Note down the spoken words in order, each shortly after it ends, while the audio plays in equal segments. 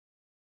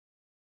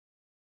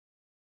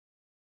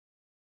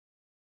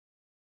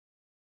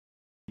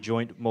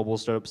joint Mobile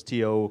Startups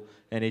TO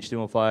and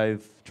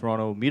HTML5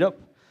 Toronto meetup.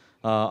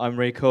 I'm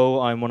Ray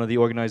Ko. I'm one of the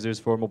organizers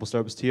for Mobile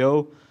Startups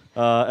TO.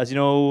 As you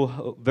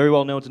know, very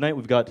well known tonight,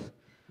 we've got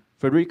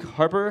Frédéric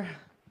Harper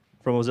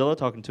from Mozilla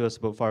talking to us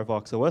about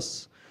Firefox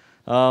OS.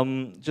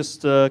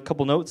 Just a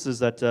couple notes is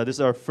that this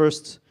is our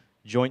first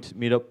joint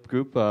meetup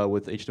group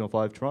with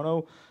HTML5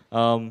 Toronto.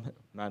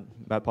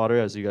 Matt Potter,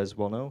 as you guys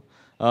well know.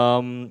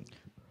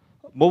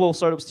 Mobile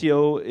Startups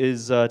TO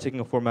is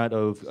taking a format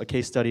of a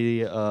case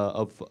study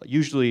of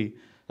usually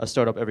a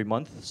startup every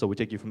month. So we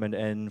take you from end to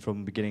end,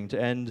 from beginning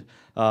to end,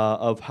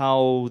 of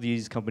how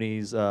these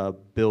companies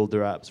build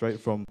their apps, right?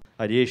 From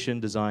ideation,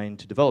 design,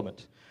 to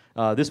development.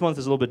 This month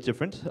is a little bit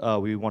different.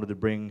 We wanted to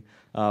bring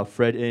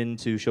Fred in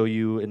to show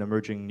you an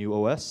emerging new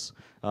OS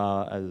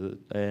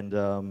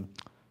and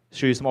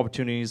show you some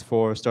opportunities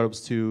for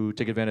startups to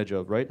take advantage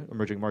of, right?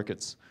 Emerging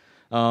markets.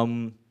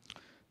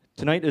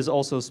 Tonight is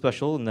also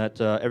special in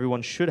that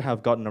everyone should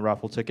have gotten a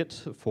raffle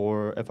ticket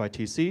for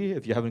FITC.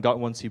 If you haven't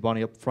gotten one, see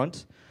Bonnie up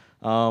front.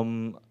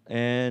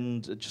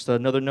 And just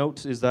another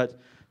note is that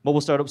Mobile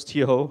Startups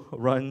TO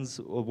runs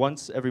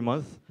once every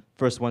month,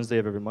 first Wednesday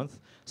of every month.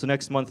 So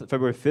next month,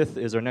 February 5th,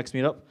 is our next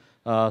meetup.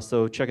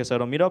 So check us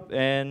out on Meetup,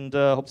 and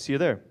hope to see you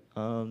there.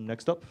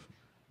 Next up,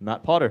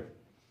 Matt Potter.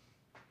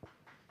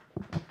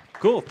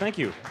 Cool, thank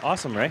you.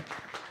 Awesome, Ray.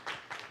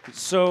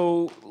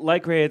 So,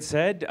 like Ray had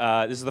said,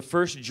 this is the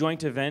first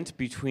joint event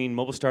between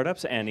Mobile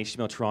Startups and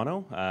HTML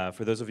Toronto.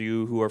 For those of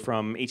you who are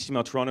from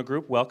HTML Toronto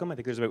group, welcome. I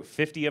think there's about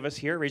 50 of us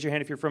here. Raise your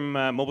hand if you're from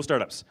Mobile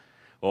Startups.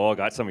 Oh,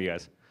 got some of you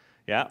guys.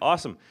 Yeah,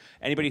 awesome.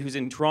 Anybody who's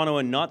in Toronto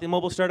and not the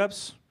Mobile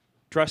Startups,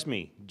 trust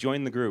me,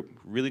 join the group.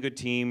 Really good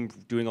team,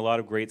 doing a lot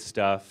of great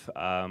stuff,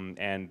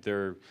 and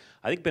they're,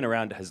 I think, been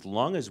around as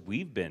long as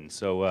we've been,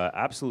 so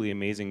absolutely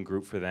amazing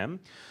group for them.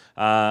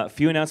 A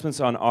few announcements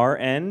on our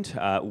end.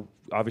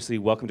 Obviously,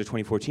 welcome to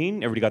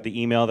 2014. Everybody got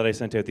the email that I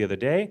sent out the other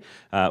day.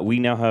 We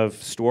now have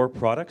store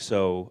products,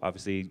 so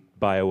obviously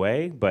buy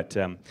away, but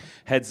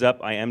heads up,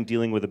 I am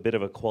dealing with a bit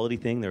of a quality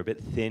thing. They're a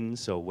bit thin,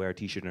 so wear a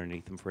t-shirt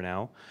underneath them for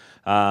now.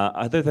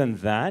 Other than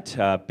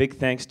that, big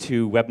thanks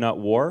to Web Not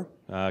War.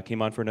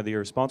 Came on for another year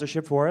of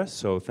sponsorship for us,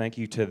 so thank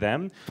you to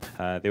them.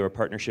 They were a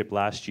partnership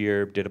last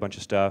year, did a bunch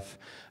of stuff.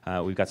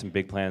 We've got some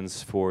big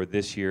plans for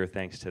this year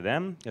thanks to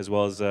them, as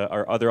well as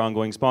our other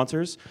ongoing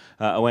sponsors,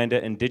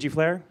 Oanda and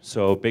Digiflare.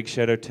 So big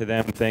shout out to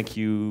them. Thank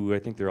you. I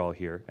think they're all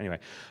here. Anyway,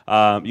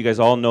 you guys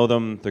all know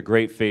them. They're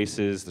great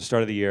faces, the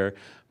start of the year.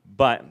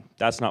 But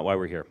that's not why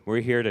we're here.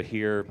 We're here to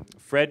hear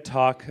Fred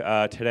talk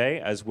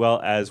today, as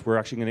well as we're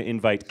actually going to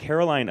invite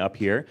Caroline up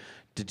here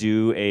to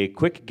do a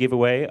quick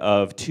giveaway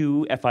of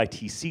 2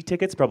 FITC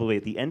tickets, probably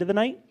at the end of the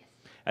night.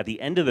 At the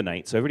end of the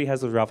night, so everybody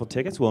has those raffle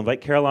tickets. We'll invite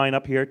Caroline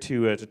up here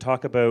to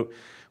talk about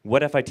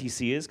what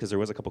FITC is, because there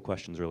was a couple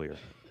questions earlier.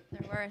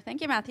 There were.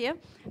 Thank you, Matthew.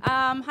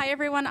 Hi,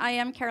 everyone. I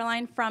am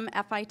Caroline from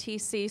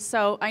FITC.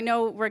 So I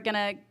know we're going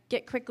to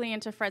get quickly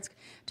into Fred's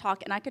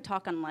talk, and I could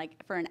talk on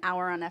for an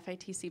hour on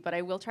FITC, but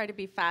I will try to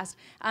be fast.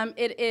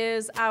 It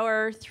is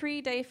our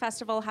 3-day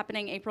festival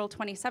happening April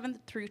 27th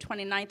through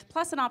 29th,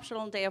 plus an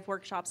optional day of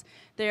workshops.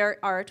 There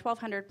are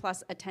 1,200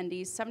 plus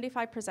attendees,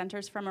 75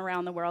 presenters from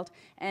around the world,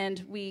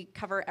 and we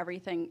cover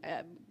everything.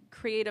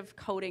 Creative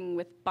coding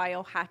with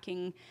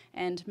biohacking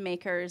and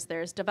makers.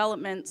 There's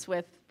developments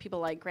with people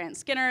like Grant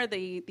Skinner,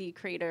 the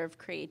creator of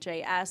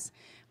Create.js.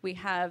 We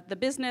have the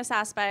business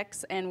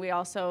aspects, and we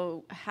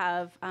also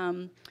have,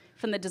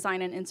 from the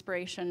design and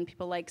inspiration,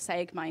 people like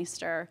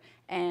Sagmeister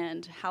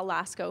and Hal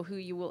Lasko, who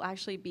you will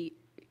actually be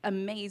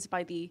amazed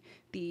by the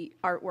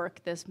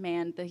artwork this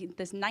man,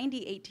 this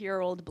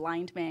 98-year-old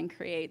blind man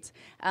creates.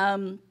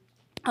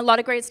 A lot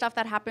of great stuff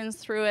that happens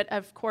through it.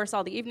 Of course,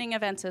 all the evening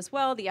events as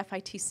well, the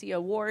FITC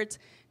Awards,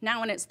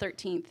 now in its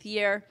 13th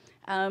year.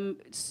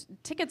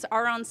 Tickets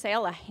are on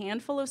sale. A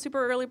handful of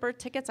super early bird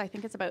tickets, I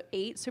think it's about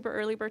 8 super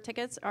early bird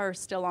tickets, are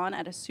still on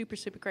at a super,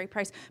 super great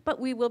price. But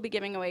we will be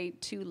giving away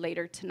 2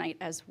 later tonight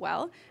as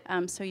well.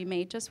 So you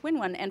may just win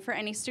one. And for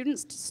any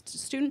students,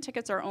 student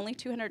tickets are only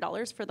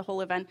 $200 for the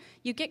whole event.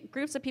 You get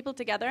groups of people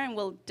together, and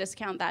we'll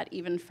discount that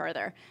even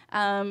further.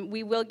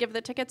 We will give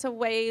the tickets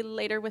away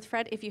later with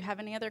Fred. If you have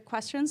any other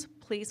questions,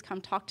 please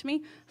come talk to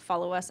me.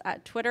 Follow us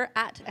at Twitter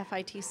at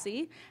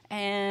FITC.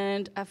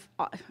 And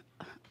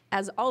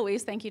as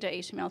always, thank you to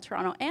HTML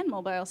Toronto and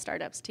Mobile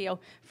Startups TO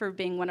for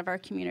being one of our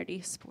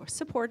community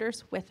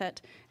supporters with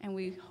it, and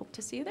we hope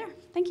to see you there.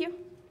 Thank you.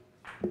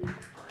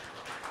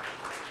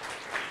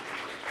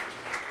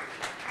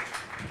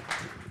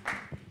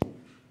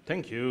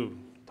 Thank you.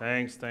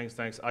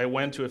 Thanks. I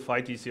went to a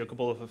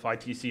couple of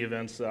FITC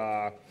events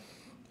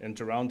in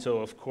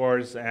Toronto, of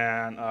course,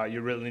 and you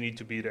really need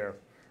to be there.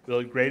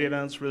 Really great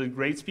events, really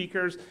great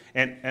speakers,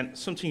 and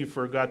something you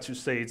forgot to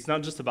say, it's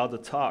not just about the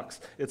talks,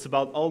 it's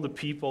about all the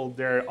people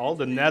there, all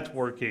the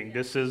networking.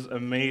 This is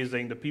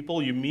amazing. The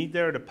people you meet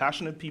there, the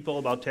passionate people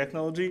about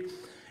technology,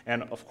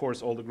 and of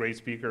course all the great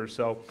speakers.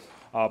 So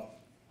I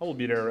will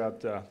be there at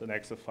the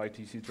next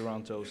FITC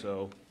Toronto,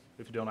 so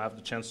if you don't have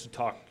the chance to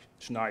talk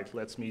tonight,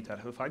 let's meet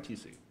at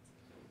FITC.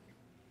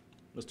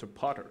 Mr.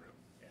 Potter.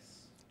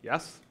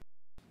 Yes?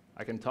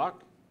 I can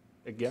talk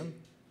again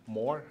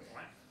more.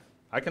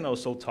 I can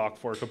also talk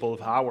for a couple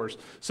of hours.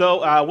 So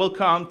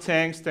welcome,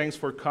 thanks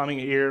for coming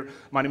here.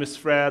 My name is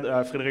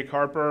Frédéric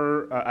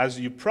Harper. As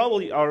you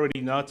probably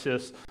already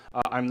noticed,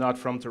 I'm not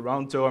from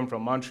Toronto, I'm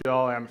from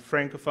Montreal. I'm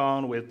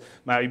francophone with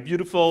my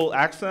beautiful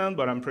accent,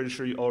 but I'm pretty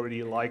sure you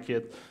already like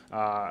it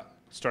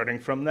starting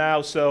from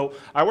now. So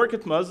I work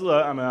at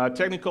Mozilla, I'm a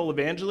technical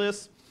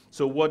evangelist.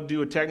 So what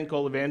do a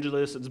technical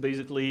evangelist? It's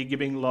basically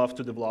giving love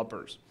to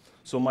developers.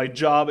 So my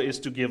job is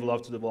to give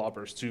love to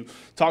developers, to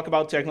talk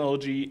about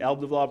technology,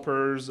 help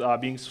developers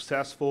being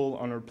successful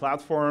on our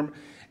platform,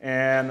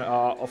 and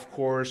of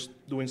course,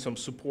 doing some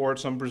support,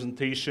 some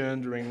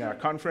presentation during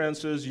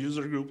conferences,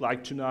 user group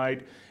like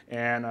tonight,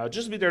 and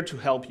just be there to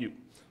help you.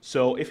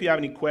 So if you have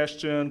any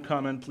question,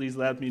 comment, please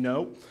let me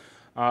know.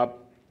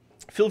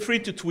 Feel free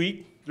to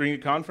tweet during the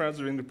conference,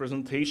 during the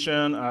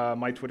presentation,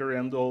 my Twitter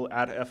handle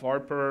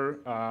 @fharper.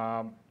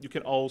 You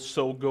can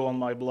also go on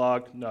my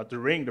blog, not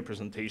during the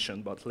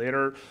presentation, but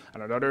later, at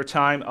another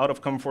time,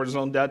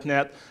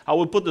 outofcomfortzone.net. I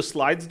will put the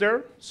slides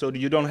there, so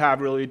you don't have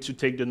really to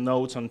take the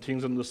notes on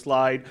things on the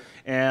slide,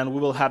 and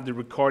we will have the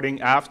recording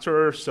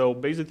after, so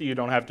basically you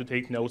don't have to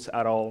take notes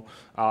at all.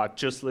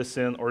 Just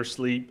listen or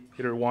sleep,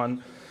 either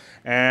one.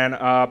 And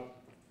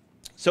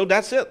so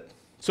that's it.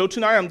 So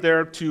tonight I'm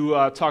there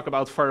to talk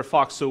about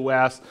Firefox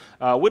OS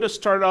with a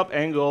startup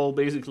angle.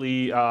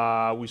 Basically,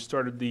 we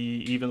started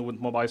the event with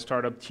Mobile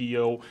Startup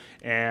TO,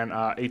 and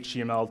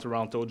HTML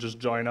Toronto just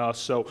joined us.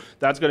 So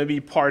that's going to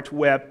be part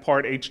web,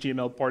 part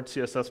HTML, part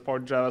CSS,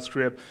 part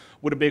JavaScript,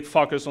 with a big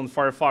focus on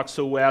Firefox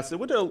OS,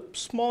 with a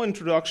small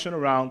introduction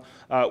around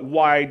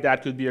why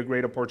that could be a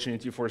great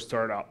opportunity for a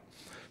startup.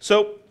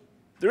 So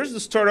there's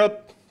the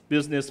startup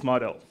business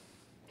model.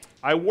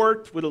 I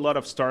worked with a lot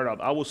of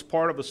startups. I was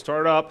part of a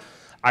startup.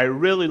 I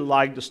really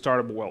like the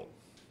startup world.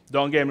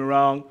 Don't get me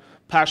wrong,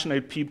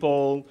 passionate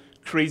people,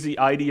 crazy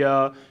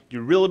idea,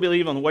 you really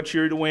believe in what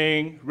you're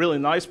doing, really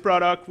nice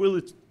product,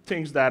 really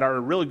things that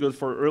are really good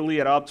for early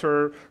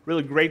adopter,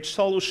 really great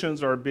solutions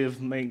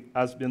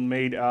has been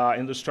made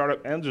in the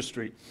startup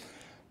industry.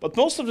 But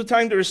most of the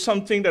time there is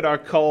something that I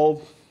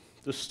call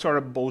the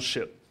startup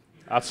bullshit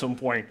at some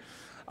point.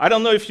 I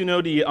don't know if you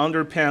know the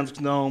underpants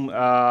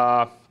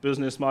GNOME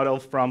business model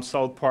from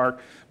South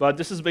Park, but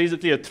this is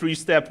basically a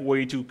 3-step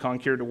way to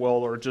conquer the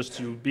world or just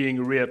to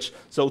being rich.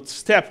 So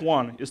step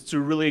 1 is to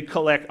really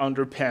collect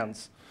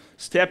underpants.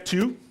 Step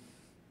 2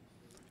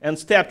 and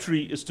step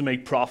 3 is to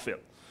make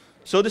profit.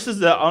 So this is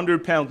the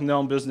underpants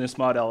GNOME business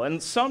model.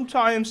 And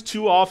sometimes,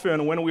 too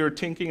often, when we are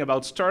thinking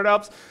about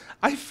startups,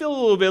 I feel a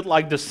little bit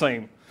like the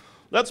same.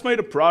 Let's make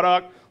a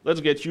product,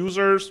 let's get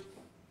users,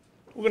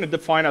 we're going to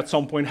define at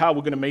some point how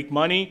we're going to make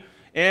money,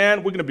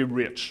 and we're going to be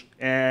rich.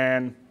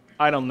 And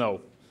I don't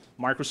know,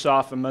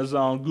 Microsoft,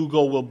 Amazon,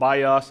 Google will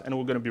buy us, and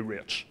we're going to be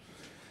rich.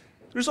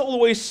 There's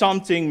always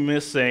something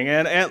missing.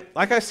 And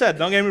like I said,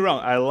 don't get me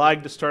wrong, I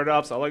like the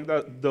startups. I like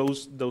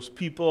those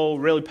people,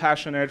 really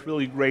passionate,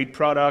 really great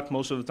product,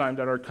 most of the time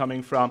that are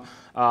coming from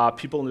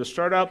people in the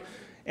startup.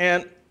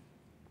 And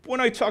when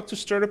I talk to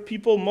startup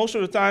people, most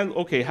of the time,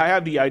 okay, I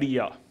have the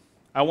idea.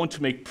 I want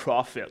to make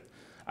profit.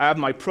 I have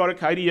my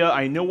product idea,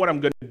 I know what I'm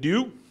going to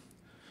do,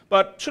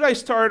 but should I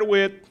start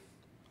with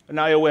an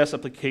iOS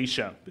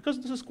application?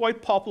 Because this is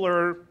quite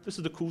popular, this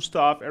is the cool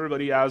stuff,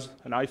 everybody has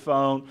an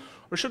iPhone,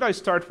 or should I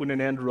start with an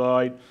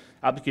Android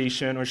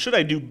application, or should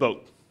I do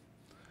both?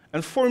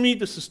 And for me,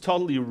 this is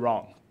totally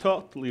wrong,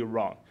 totally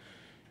wrong.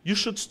 You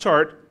should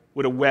start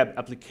with a web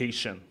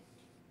application.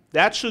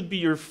 That should be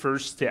your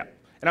first step.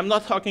 And I'm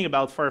not talking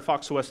about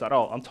Firefox OS at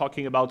all, I'm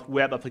talking about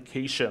web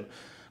application.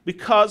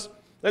 Because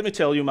let me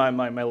tell you my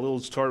little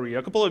story.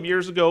 A couple of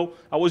years ago,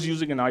 I was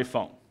using an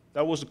iPhone.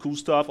 That was the cool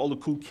stuff. All the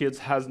cool kids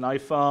has an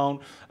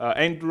iPhone.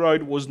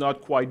 Android was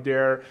not quite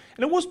there.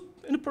 And it was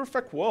in a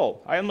perfect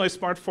world. I had my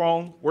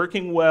smartphone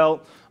working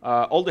well.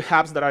 All the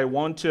apps that I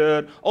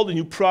wanted, all the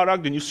new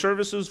product, the new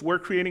services were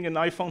creating in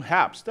iPhone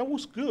apps. That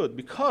was good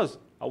because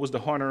I was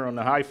the owner on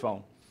the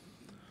iPhone.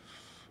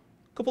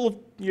 A couple of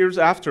years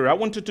after, I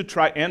wanted to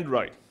try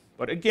Android.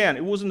 But again,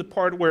 it was in the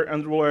part where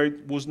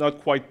Android was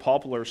not quite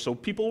popular, so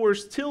people were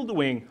still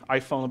doing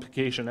iPhone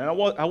application, and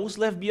I was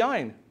left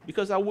behind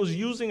because I was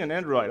using an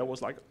Android. I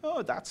was like,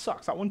 oh, that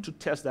sucks. I want to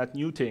test that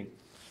new thing.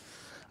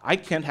 I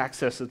can't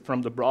access it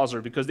from the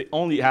browser because they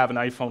only have an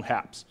iPhone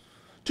apps.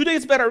 Today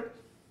it's better.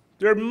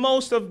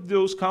 Most of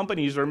those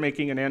companies are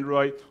making an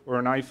Android or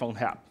an iPhone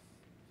app.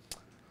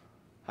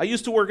 I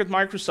used to work at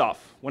Microsoft.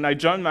 When I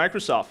joined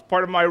Microsoft,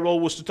 part of my role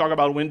was to talk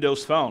about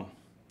Windows Phone.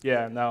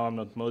 Yeah, now I'm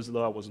not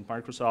Mozilla, I wasn't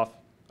Microsoft.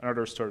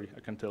 Another story I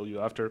can tell you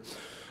after.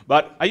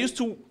 But I used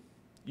to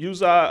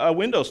use a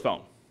Windows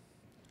Phone.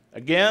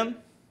 Again,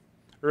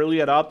 early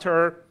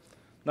adopter.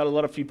 Not a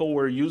lot of people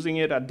were using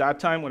it at that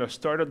time when I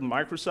started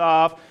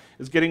Microsoft.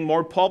 It's getting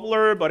more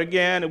popular, but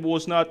again, it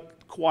was not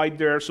quite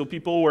there. So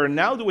people were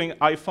now doing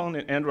iPhone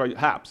and Android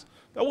apps.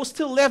 I was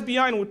still left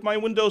behind with my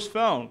Windows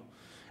Phone.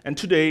 And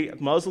today, at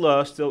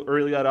Mozilla, still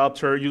early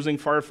adopter, using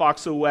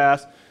Firefox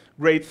OS,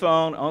 great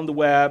phone on the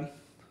web.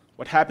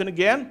 What happened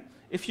again?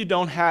 If you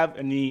don't have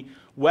any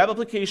web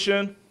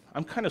application,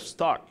 I'm kind of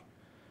stuck.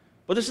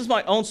 But this is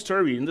my own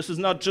story, and this is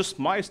not just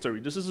my story.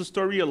 This is a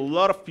story of a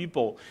lot of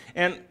people.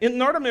 And in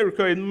North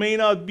America, it may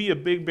not be a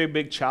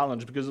big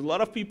challenge, because a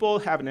lot of people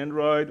have an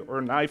Android or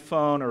an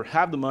iPhone or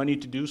have the money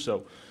to do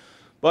so.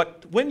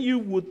 But when you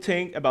would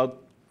think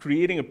about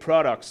creating a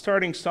product,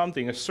 starting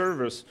something, a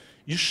service,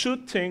 you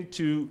should think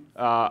to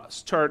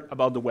start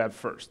about the web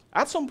first.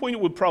 At some point, you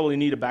would probably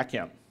need a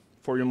backend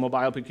for your mobile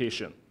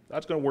application.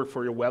 That's going to work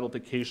for your web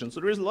application. So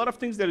there's a lot of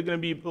things that are going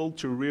to be able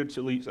to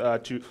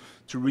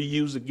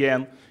reuse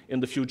again in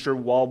the future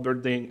while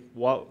building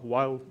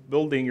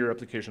your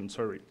application.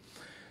 Sorry.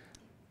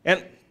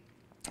 And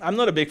I'm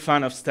not a big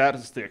fan of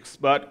statistics,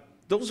 but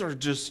those are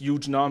just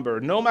huge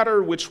numbers. No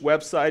matter which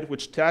website,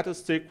 which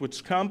statistic,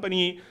 which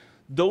company,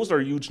 those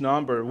are huge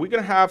numbers. We're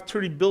going to have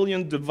 30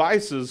 billion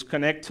devices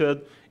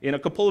connected in a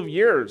couple of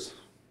years.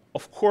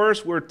 Of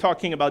course, we're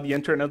talking about the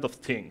Internet of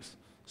Things.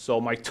 So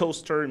my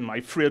toaster and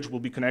my fridge will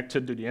be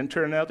connected to the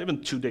internet.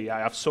 Even today, I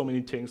have so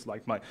many things,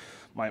 like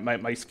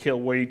my scale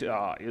weight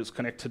is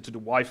connected to the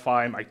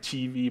Wi-Fi, my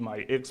TV, my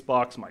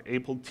Xbox, my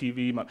Apple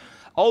TV,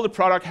 all the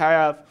products I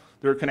have,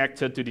 they're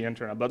connected to the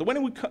internet. But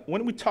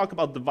when we talk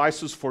about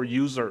devices for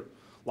user,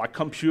 like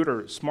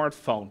computer,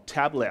 smartphone,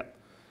 tablet,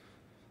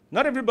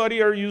 not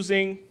everybody are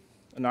using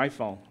an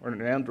iPhone or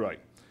an Android.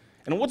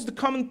 And what's the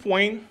common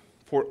point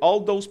for all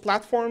those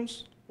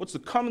platforms? What's the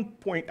common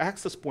point,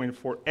 access point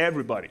for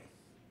everybody?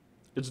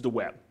 It's the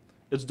web.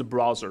 It's the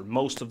browser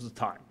most of the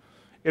time.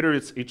 Either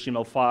it's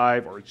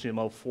HTML5 or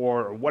HTML4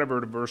 or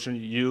whatever the version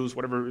you use,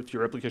 whatever, if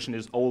your application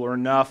is old or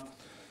enough.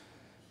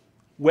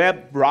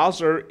 Web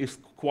browser is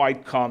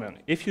quite common.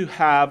 If you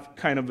have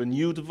kind of a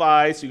new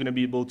device, you're going to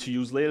be able to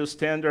use latest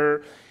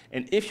standard.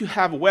 And if you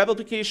have a web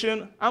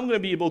application, I'm going to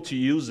be able to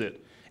use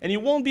it. And you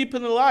won't be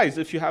penalized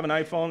if you have an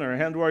iPhone or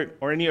an Android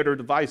or any other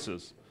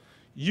devices.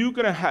 You're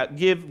going to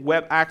give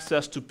web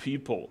access to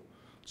people.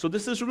 So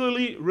this is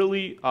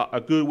really a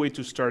good way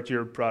to start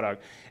your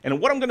product. And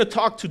what I'm going to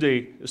talk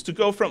today is to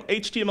go from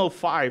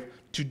HTML5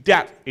 to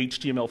that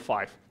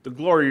HTML5, the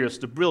glorious,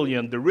 the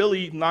brilliant, the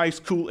really nice,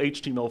 cool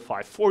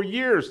HTML5. For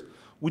years,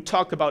 we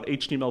talked about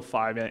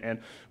HTML5, and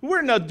we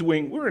were not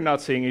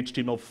saying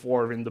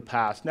HTML4 in the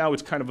past. Now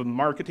it's kind of a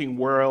marketing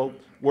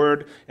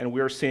word, and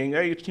we are saying,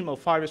 hey,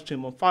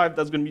 HTML5,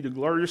 that's going to be the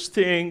glorious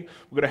thing.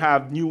 We're going to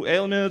have new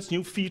elements,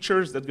 new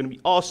features. That's going to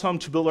be awesome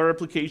to build our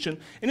application,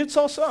 and it's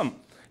awesome.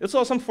 It's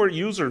awesome for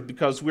users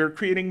because we're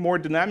creating more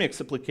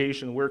dynamics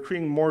application. We're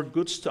creating more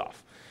good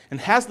stuff.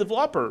 And as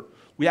developer,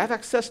 we have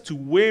access to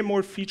way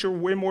more feature,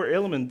 way more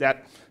element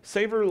that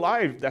save our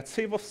life, that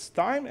save us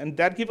time, and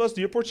that give us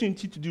the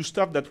opportunity to do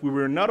stuff that we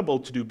were not able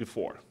to do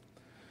before.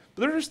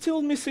 But they're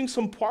still missing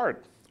some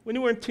part when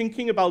you were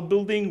thinking about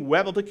building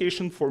web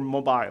application for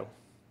mobile.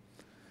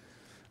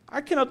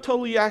 I cannot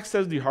totally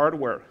access the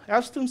hardware. I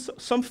have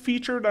some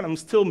feature that I'm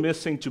still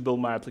missing to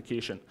build my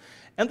application.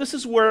 And this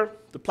is where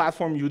the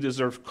platform you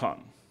deserve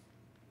comes.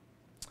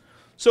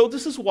 So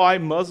this is why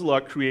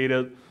Mozilla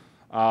created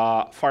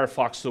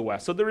Firefox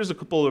OS. So there is a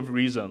couple of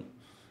reasons.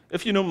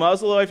 If you know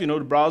Mozilla, if you know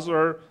the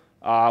browser,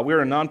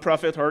 we're a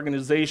nonprofit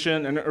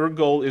organization, and our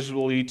goal is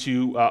really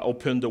to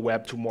open the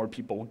web to more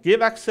people.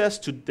 Give access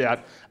to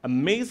that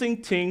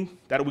amazing thing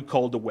that we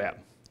call the web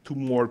to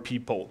more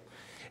people.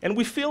 And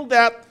we feel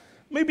that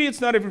maybe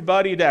it's not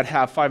everybody that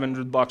have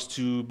 $500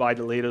 to buy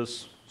the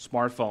latest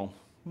smartphone.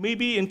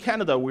 Maybe in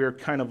Canada, we're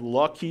kind of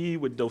lucky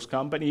with those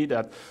companies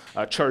that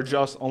charge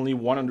us only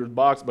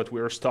 $100, but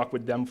we're stuck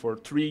with them for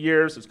 3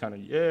 years. It's kind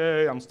of,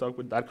 yay, I'm stuck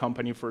with that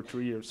company for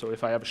 3 years. So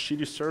if I have a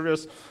shitty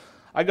service,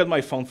 I got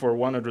my phone for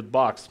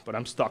 $100, but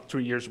I'm stuck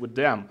 3 years with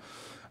them.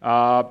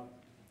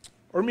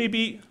 Or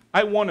maybe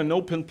I want an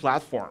open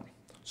platform.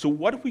 So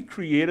what we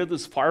created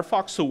is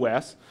Firefox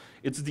OS.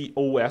 It's the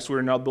OS.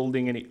 We're not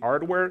building any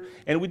hardware.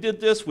 And we did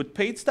this with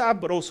paid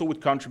staff, but also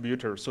with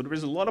contributors. So there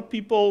is a lot of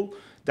people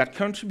that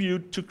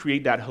contribute to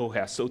create that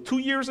OS. So 2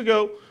 years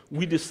ago,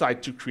 we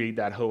decided to create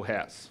that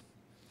OS.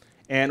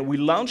 And we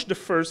launched the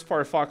first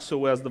Firefox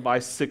OS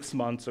device 6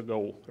 months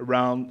ago,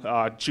 around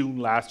June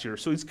last year.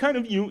 So it's kind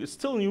of new. It's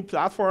still a new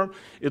platform.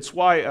 It's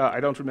why I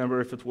don't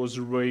remember if it was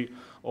Ray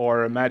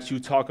or Matthew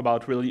talk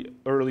about really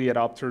early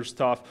adopter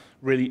stuff,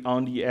 really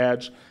on the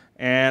edge.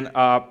 And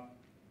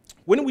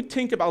when we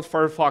think about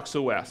Firefox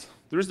OS,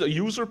 there's the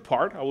user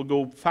part. I will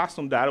go fast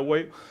on that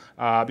away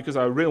because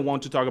I really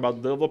want to talk about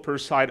the developer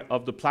side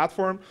of the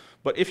platform.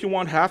 But if you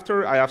want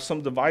after, I have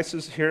some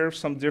devices here,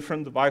 some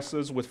different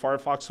devices with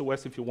Firefox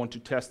OS. If you want to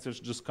test this,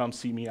 just come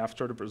see me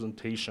after the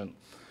presentation.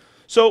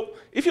 So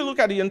if you look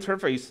at the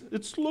interface,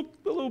 it's look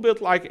a little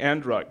bit like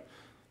Android.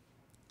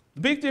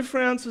 The big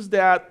difference is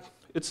that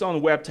it's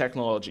on web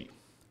technology.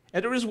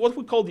 And there is what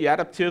we call the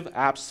adaptive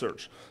app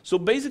search. So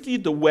basically,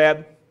 the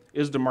web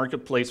is the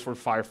marketplace for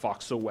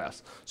Firefox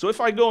OS. So if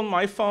I go on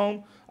my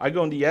phone, I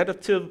go on the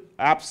adaptive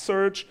app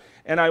search,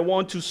 and I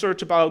want to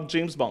search about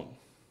James Bond.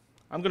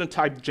 I'm going to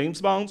type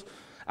James Bond.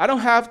 I don't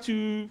have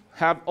to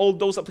have all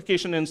those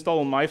applications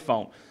installed on my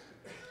phone.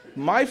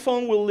 My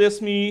phone will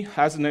list me,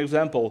 as an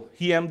example,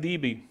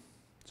 IMDb.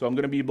 So I'm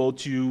going to be able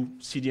to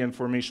see the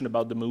information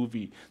about the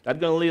movie. That's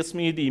going to list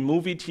me the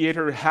movie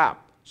theater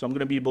app. So I'm going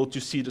to be able to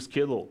see the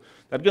schedule.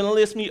 That's going to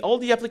list me all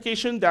the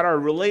applications that are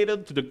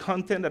related to the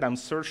content that I'm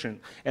searching.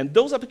 And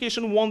those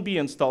applications won't be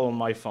installed on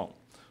my phone.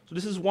 So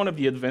this is one of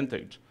the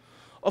advantages.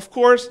 Of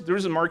course, there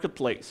is a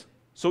marketplace.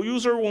 So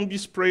user won't be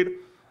spread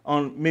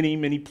on many,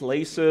 many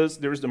places.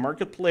 There's the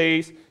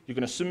marketplace. You're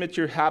going to submit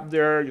your app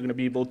there. You're going to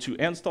be able to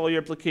install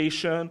your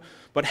application.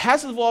 But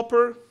as a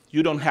developer,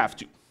 you don't have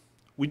to.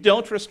 We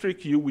don't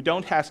restrict you. We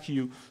don't ask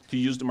you to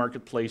use the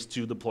marketplace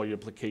to deploy your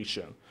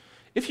application.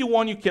 If you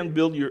want, you can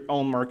build your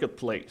own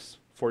marketplace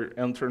for your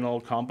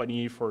internal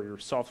company, for your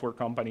software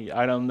company,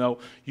 I don't know.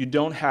 You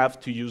don't have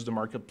to use the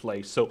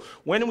marketplace. So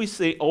when we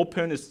say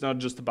open, it's not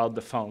just about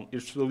the phone.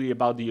 It's really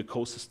about the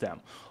ecosystem.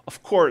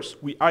 Of course,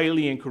 we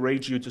highly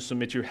encourage you to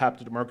submit your app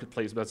to the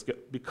marketplace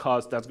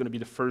because that's going to be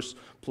the first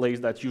place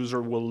that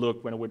user will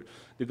look when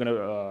they're going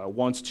to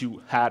want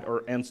to add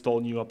or install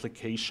new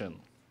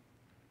application.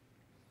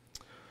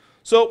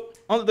 So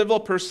on the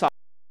developer side,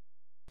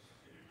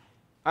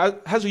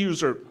 as a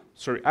user,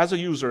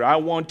 I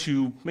want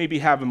to maybe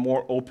have a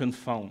more open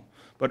phone.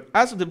 But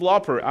as a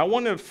developer, I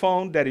want a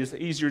phone that is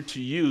easier to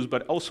use,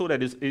 but also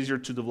that is easier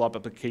to develop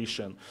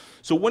application.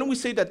 So when we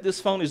say that this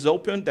phone is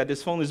open, that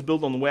this phone is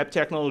built on web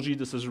technology,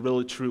 this is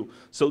really true.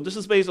 So this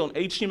is based on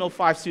HTML5,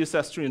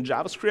 CSS3, and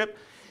JavaScript.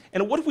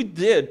 And what we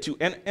did to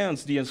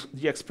enhance the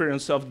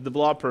experience of the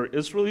developer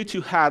is really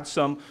to add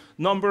some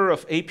number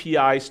of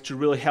APIs to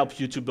really help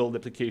you to build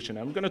application.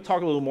 I'm going to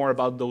talk a little more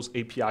about those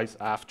APIs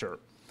after.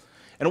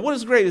 And what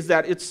is great is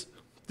that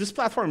this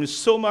platform is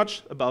so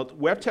much about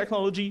web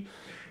technology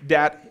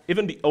that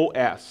even the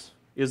OS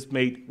is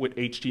made with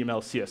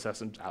HTML,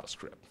 CSS, and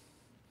JavaScript.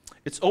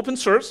 It's open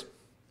source,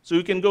 so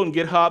you can go on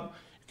GitHub,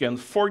 you can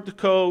fork the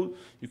code,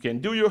 you can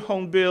do your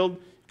own build,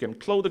 you can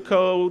clone the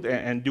code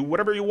and do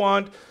whatever you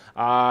want.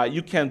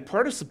 You can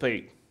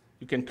participate.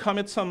 You can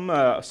commit some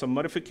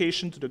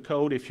modification to the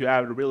code if you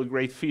have a really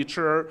great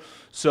feature.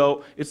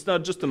 So it's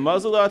not just a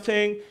Mozilla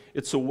thing,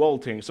 it's a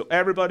world thing. So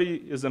everybody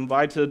is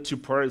invited to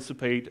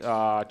participate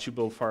to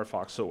build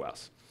Firefox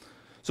OS.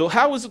 So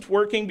how is it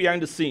working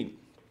behind the scene?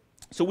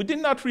 So we did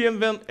not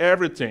reinvent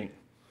everything.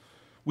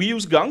 We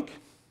use Gunk.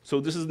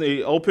 So this is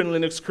the Open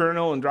Linux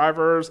kernel and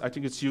drivers. I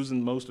think it's used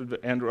in most of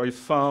the Android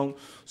phone.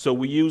 So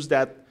we use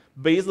that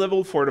base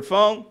level for the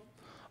phone.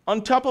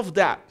 On top of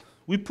that,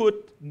 we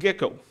put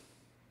Gecko.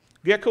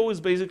 Gecko is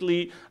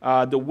basically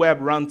the web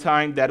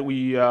runtime that we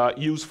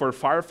use for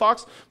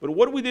Firefox. But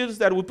what we did is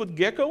that we put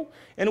Gecko,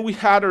 and we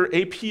had our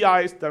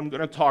APIs that I'm going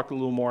to talk a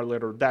little more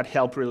later that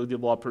help really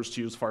developers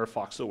to use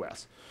Firefox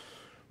OS.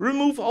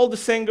 Remove all the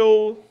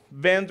single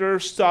vendor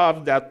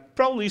stuff that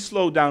probably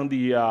slow down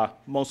the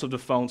most of the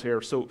phones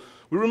here. So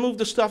we remove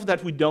the stuff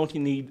that we don't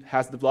need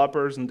as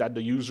developers and that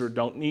the user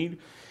don't need.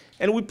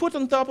 And we put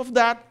on top of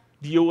that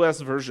the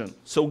OS version.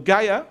 So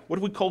Gaia, what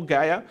we call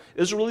Gaia,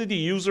 is really the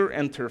user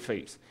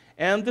interface.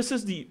 And this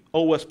is the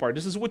OS part.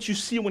 This is what you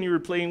see when you're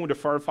playing with a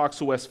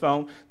Firefox OS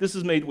phone. This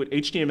is made with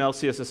HTML,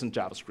 CSS, and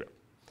JavaScript.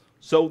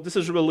 So this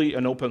is really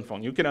an open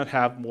phone. You cannot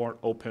have more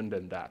open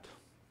than that.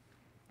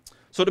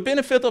 So the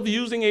benefit of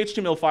using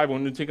HTML5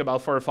 when you think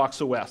about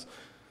Firefox OS,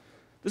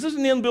 this is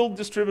an inbuilt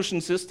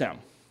distribution system.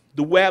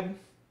 The web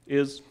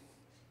is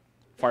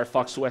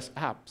Firefox OS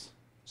apps.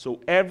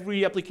 So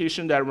every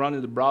application that runs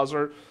in the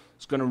browser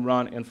is going to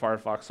run in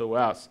Firefox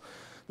OS.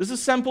 This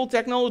is simple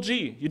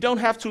technology. You don't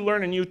have to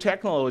learn a new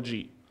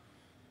technology.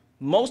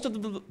 Most of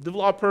the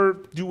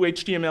developers do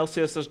HTML,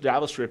 CSS,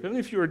 JavaScript. Even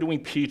if you're doing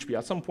PHP,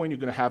 at some point you're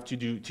going to have to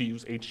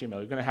use HTML.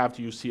 You're going to have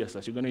to use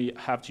CSS. You're going to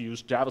have to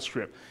use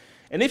JavaScript.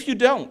 And if you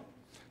don't,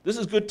 this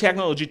is good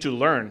technology to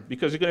learn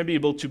because you're going to be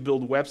able to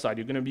build websites.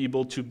 You're going to be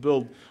able to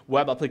build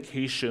web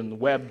applications,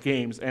 web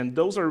games, and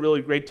those are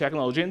really great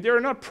technology. And they're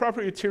not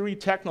proprietary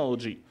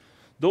technology.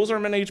 Those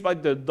are managed by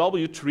the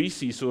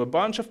W3C, so a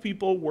bunch of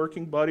people,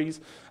 working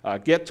buddies,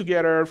 get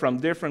together from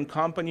different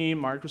companies,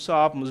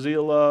 Microsoft,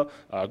 Mozilla,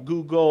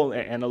 Google,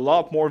 and a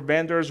lot more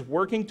vendors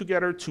working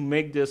together to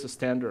make this a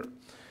standard.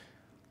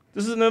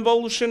 This is an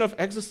evolution of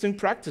existing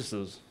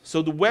practices.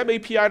 So the web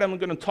API that I'm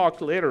going to talk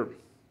later,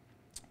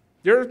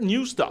 they're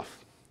new stuff.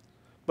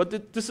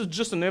 But this is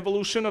just an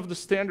evolution of the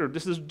standard.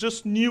 This is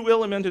just new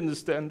element in the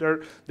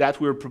standard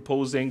that we're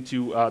proposing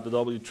to the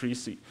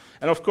W3C.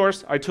 And of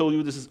course, I told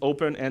you this is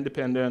open,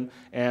 independent,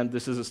 and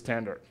this is a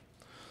standard.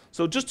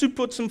 So just to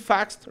put some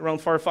facts around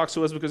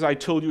Firefox OS, because I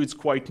told you it's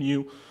quite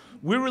new,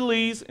 we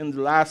released in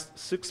the last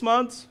 6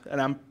 months,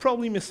 and I'm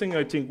probably missing,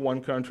 I think,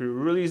 one country. We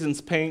released in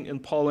Spain, in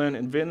Poland,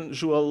 in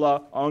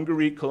Venezuela,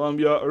 Hungary,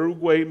 Colombia,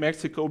 Uruguay,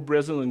 Mexico,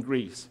 Brazil, and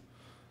Greece.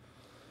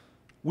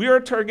 We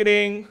are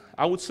targeting,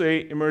 I would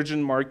say,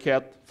 emerging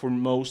market for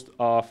most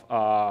of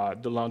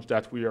the launch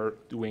that we are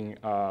doing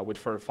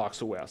with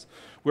Firefox OS.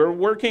 We're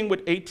working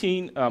with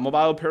 18 mobile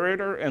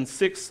operator and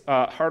 6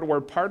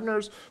 hardware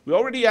partners. We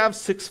already have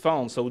 6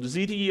 phones, so the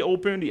ZTE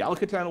Open, the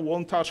Alcatel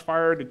One Touch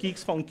Fire, the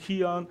Geeks Phone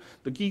Keon,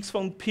 the Geeks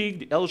Phone Peak,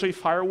 the LG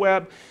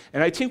Fireweb,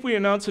 and I think we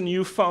announced a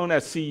new phone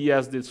at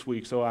CES this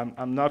week, so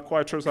I'm not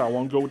quite sure, so I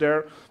won't go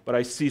there, but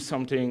I see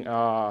something,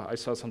 I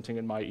saw something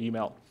in my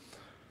email.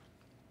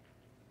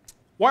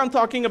 Why I'm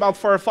talking about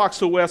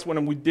Firefox OS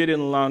when we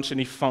didn't launch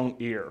any phone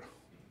here?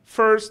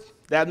 First,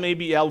 that may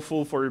be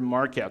helpful for your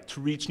market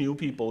to reach new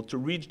people, to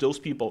reach those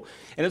people.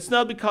 And it's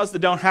not because they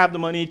don't have the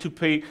money to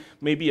pay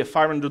maybe a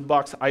 $500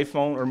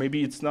 iPhone, or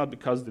maybe it's not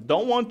because they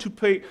don't want to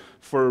pay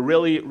for a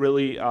really,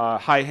 really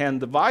high-end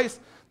device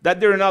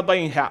that they're not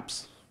buying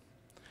apps.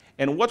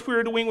 And what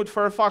we're doing with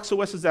Firefox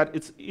OS is that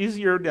it's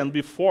easier than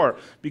before,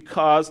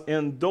 because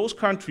in those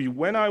countries,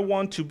 when I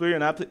want to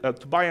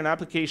buy an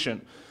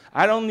application,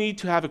 I don't need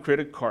to have a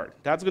credit card.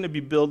 That's going to be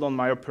billed on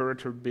my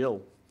operator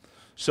bill.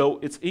 So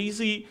it's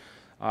easy.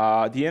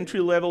 The entry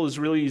level is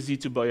really easy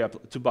to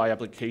buy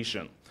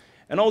application.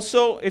 And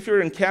also, if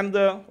you're in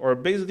Canada, or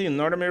basically in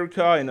North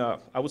America,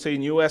 I would say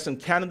in US and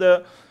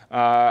Canada,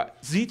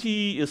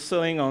 ZTE is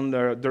selling on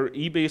their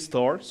eBay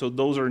store. So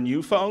those are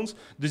new phones.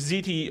 The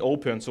ZTE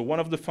Open, so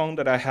one of the phones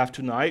that I have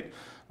tonight,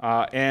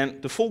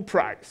 and the full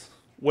price,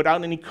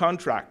 without any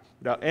contract,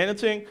 without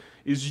anything,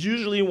 is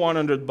usually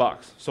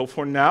 $100. So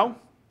for now,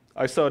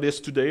 I saw this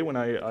today when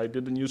I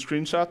did the new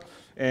screenshot,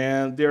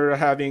 and they're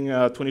having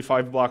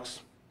 $25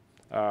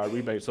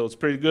 rebate, so it's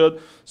pretty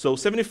good. So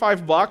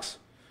 $75,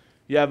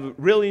 you have a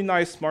really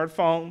nice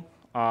smartphone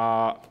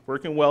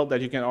working well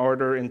that you can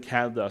order in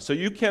Canada. So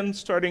you can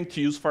starting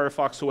to use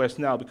Firefox OS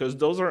now, because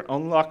those are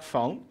unlocked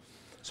phones,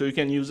 so you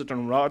can use it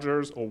on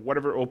Rogers or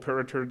whatever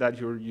operator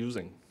that you're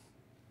using.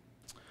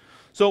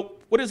 So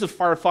what is a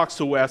Firefox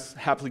OS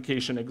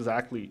application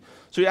exactly?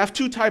 So you have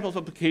 2 types of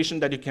application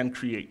that you can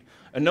create.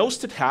 A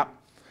hosted app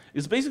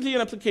is basically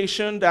an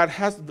application that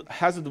has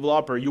a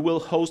developer you will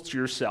host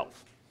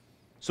yourself.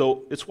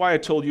 So it's why I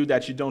told you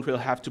that you don't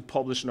really have to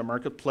publish in the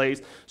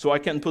marketplace. So I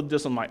can put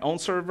this on my own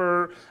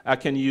server. I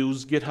can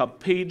use GitHub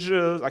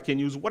pages. I can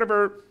use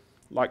whatever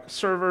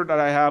server that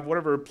I have,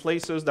 whatever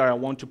places that I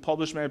want to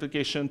publish my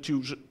application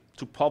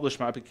to publish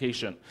my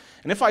application.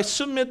 And if I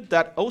submit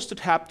that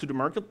hosted app to the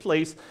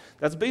marketplace,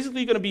 that's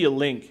basically going to be a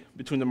link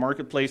between the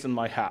marketplace and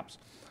my apps.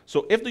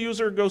 So if the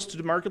user goes to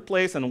the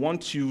marketplace and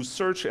wants to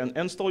search and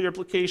install your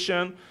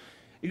application,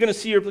 you're going to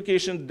see your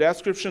application, the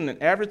description, and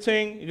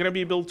everything. You're going to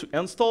be able to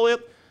install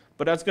it,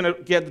 but that's going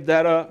to get the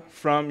data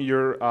from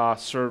your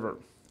server.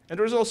 And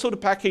there's also the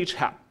package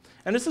app.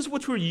 And this is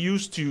what we're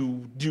used to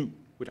do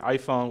with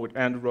iPhone, with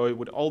Android,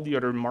 with all the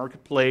other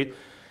marketplace.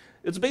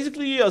 It's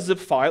basically a zip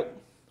file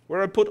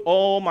where I put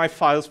all my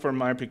files for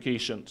my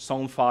application,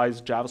 sound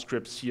files,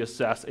 JavaScript,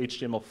 CSS,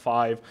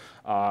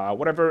 HTML5,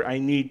 whatever I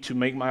need to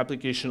make my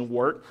application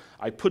work.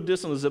 I put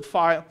this in a zip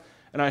file,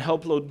 and I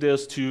upload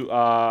this to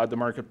the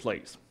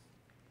marketplace.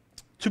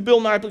 To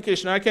build my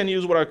application, I can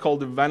use what I call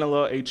the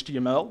vanilla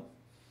HTML,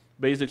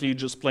 basically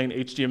just plain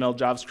HTML,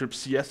 JavaScript,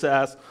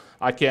 CSS.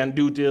 I can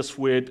do this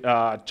with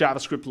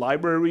JavaScript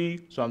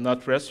library, so I'm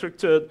not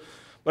restricted.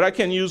 But I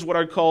can use what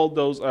I call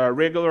those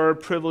regular,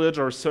 privileged,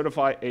 or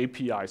certified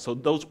APIs. So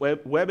those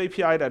web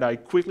API that I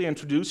quickly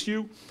introduce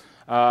you,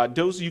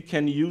 those you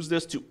can use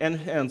this to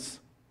enhance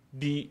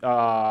the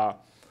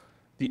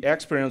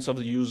experience of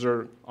the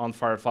user on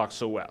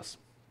Firefox OS.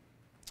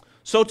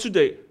 So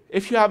today,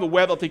 if you have a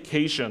web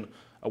application,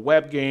 a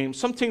web game,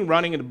 something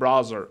running in the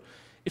browser,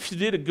 if you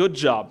did a good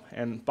job,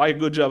 and by a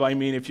good job I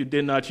mean if you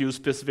did not use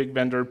specific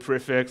vendor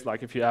prefix,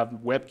 like if you have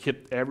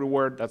WebKit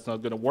everywhere, that's not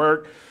going to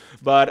work.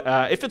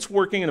 But if it's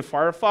working in a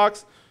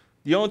Firefox,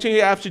 the only thing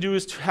you have to do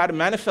is to add a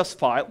manifest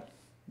file.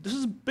 This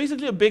is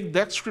basically a big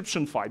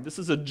description file. This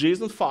is a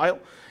JSON file,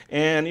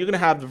 and you're going to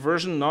have the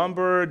version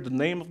number, the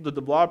name of the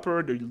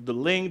developer, the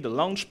link, the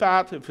launch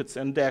path, if it's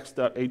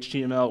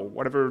index.html or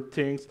whatever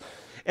things,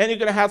 and you're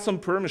going to have some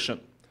permission.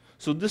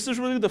 So this is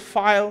really the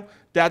file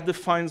that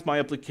defines my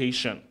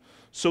application.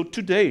 So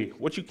today,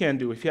 what you can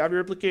do, if you have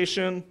your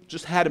application,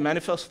 just add a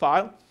manifest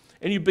file,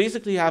 and you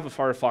basically have a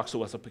Firefox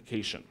OS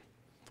application.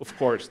 Of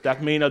course,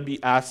 that may not be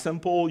as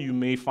simple. You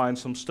may find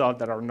some stuff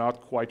that are not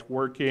quite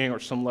working, or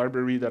some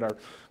library that are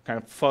kind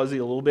of fuzzy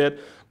a little bit.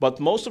 But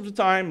most of the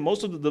time,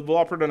 most of the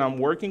developer that I'm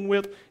working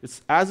with,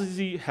 it's as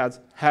easy as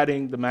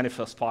adding the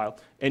manifest file,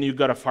 and you've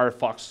got a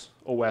Firefox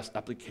OS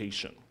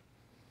application.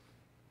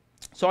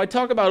 So I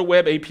talk about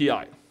Web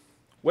API.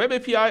 Web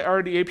API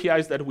are the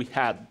APIs that we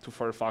had to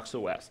Firefox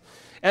OS.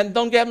 And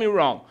don't get me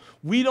wrong,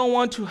 we don't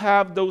want to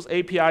have those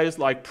APIs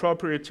like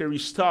proprietary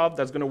stuff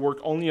that's going to work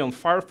only on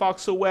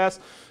Firefox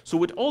OS. So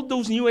with all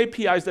those new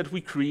APIs that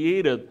we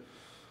created,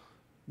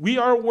 we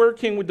are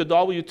working with the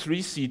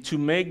W3C to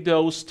make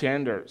those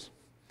standards.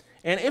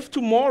 And if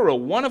tomorrow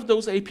one of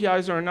those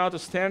APIs are not a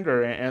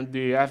standard and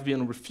they have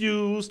been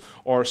refused,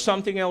 or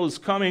something else is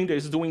coming that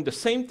is doing the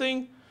same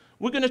thing,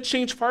 we're going to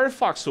change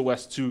Firefox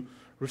OS to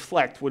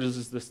reflect what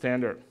is the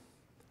standard.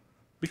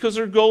 Because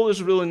our goal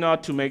is really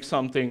not to make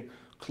something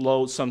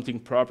closed, something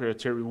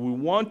proprietary. We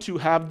want to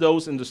have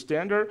those in the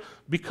standard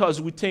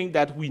because we think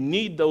that we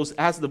need those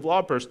as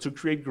developers to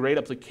create great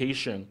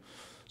application.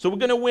 So we're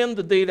going to win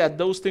the day that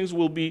those things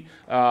will be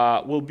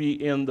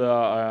in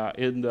the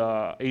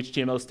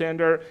HTML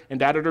standard, and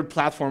that other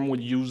platform will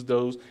use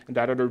those, and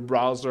that other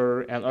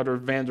browser and other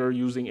vendor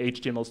using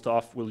HTML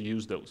stuff will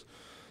use those.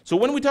 So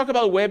when we talk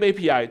about web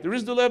API, there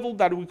is the level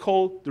that we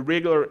call the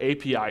regular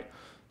API.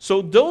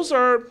 So those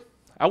are,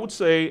 I would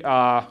say,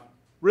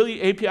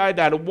 really API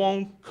that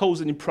won't cause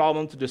any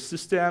problem to the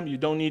system. You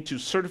don't need to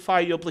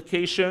certify your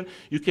application.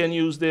 You can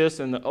use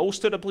this in the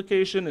hosted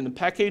application, in the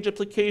package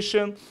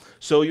application.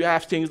 So you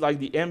have things like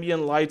the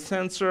ambient light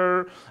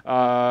sensor,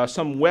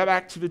 some web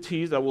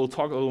activities that we'll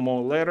talk a little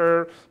more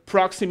later,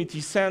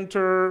 proximity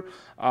center,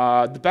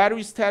 the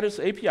battery status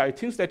API,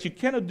 things that you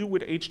cannot do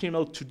with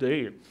HTML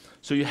today.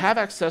 So you have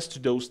access to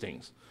those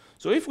things.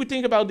 So if we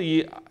think about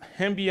the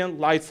ambient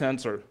light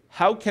sensor,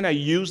 how can I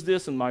use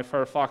this in my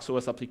Firefox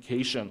OS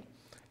application?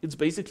 It's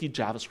basically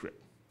JavaScript.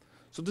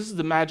 So this is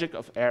the magic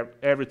of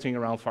everything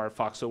around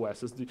Firefox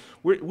OS.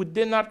 We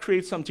did not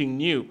create something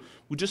new.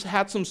 We just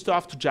had some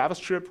stuff to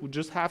JavaScript. We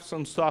just have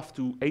some stuff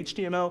to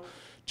HTML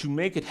to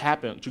make it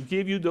happen, to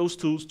give you those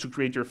tools to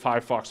create your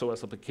Firefox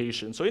OS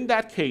application. So in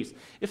that case,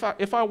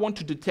 if I want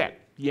to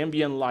detect the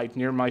ambient light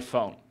near my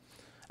phone,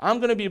 I'm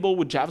going to be able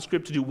with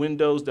JavaScript to do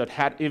windows that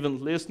had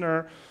event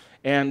listener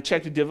and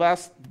check the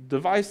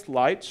device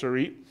light,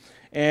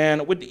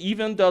 and with the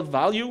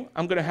event.value,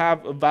 I'm going to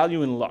have a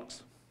value in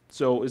lux.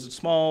 So is it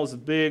small, is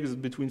it big, is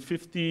it between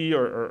 50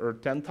 or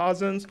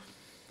 10,000?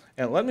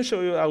 And let me show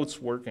you how it's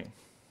working.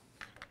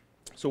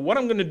 So what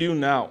I'm going to do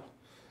now,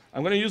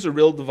 I'm going to use a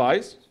real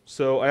device.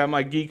 So I have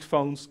my Geek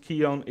Phones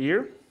key on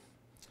here.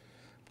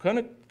 I'm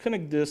going to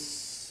connect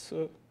this,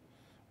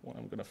 well,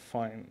 I'm going to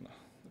find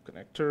the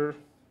connector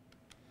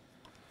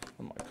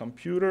on my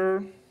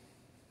computer.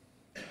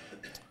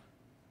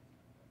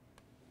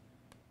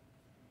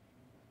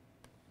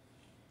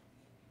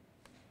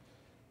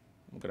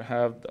 I'm going to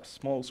have the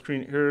small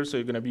screen here, so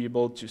you're going to be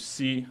able to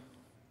see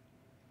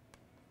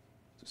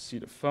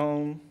the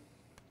phone.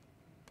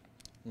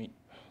 Let me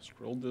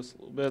scroll this a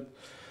little bit.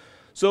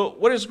 So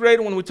what is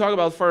great when we talk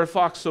about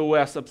Firefox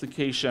OS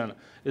application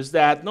is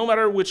that no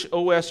matter which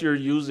OS you're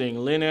using,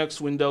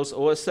 Linux, Windows,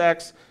 OS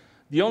X,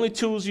 the only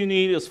tools you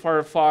need is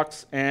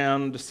Firefox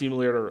and the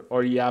simulator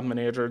or the app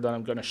manager that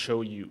I'm going to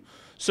show you.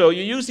 So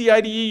you use the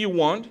IDE you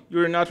want.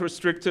 You're not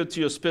restricted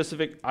to a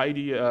specific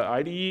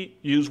IDE.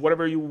 Use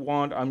whatever you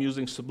want. I'm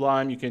using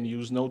Sublime. You can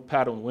use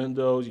Notepad on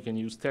Windows. You can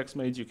use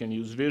TextMate. You can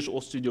use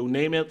Visual Studio,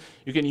 name it.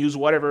 You can use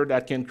whatever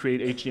that can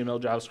create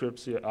HTML,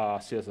 JavaScript,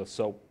 CSS.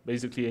 So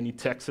basically any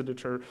text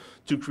editor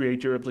to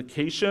create your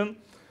application.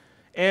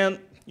 And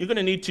you're going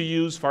to need to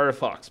use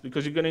Firefox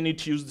because you're going to need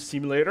to use the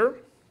simulator.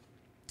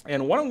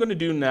 And what I'm going to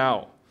do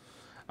now,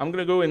 I'm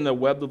going to go in the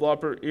web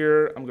developer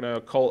here. I'm going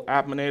to call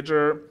App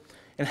Manager.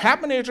 And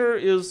App Manager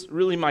is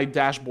really my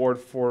dashboard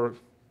for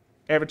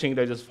everything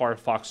that is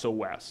Firefox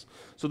OS.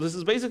 So this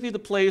is basically the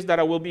place that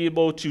I will be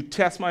able to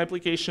test my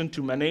application,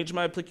 to manage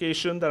my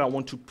application that I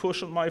want to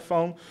push on my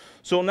phone.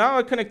 So now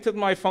I connected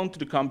my phone to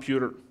the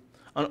computer.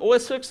 On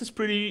OS X, it's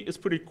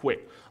pretty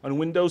quick. On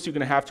Windows, you're going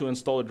to have to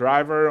install a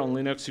driver. On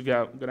Linux,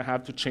 you're going to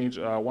have to change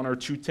one or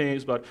two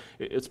things, but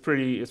it's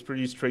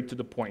pretty straight to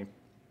the point.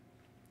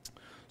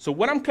 So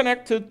when I'm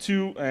connected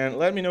to, and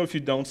let me know if you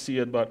don't see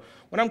it, but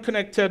when I'm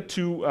connected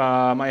to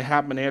my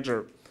App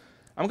Manager,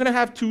 I'm going to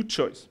have two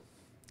choices.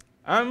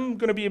 I'm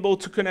going to be able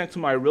to connect to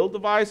my real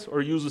device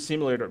or use a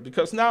simulator,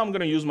 because now I'm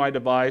going to use my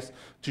device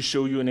to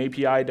show you an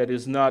API that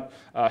is not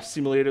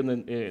simulated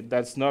and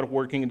that's not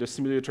working in the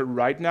simulator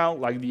right now,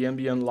 like the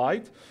ambient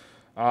light.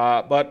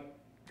 But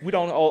we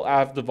don't all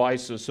have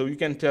devices, so you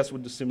can test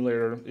with the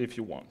simulator if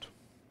you want.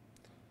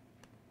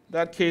 In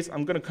that case,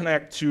 I'm going to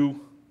connect to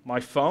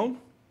my phone.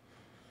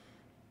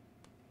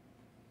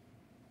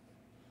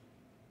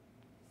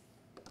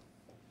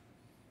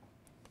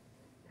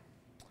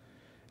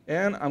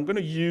 And I'm going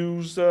to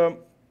use, I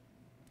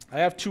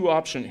have two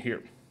options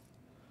here.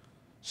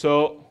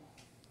 So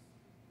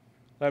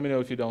let me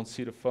know if you don't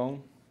see the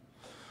phone.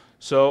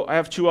 So I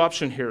have two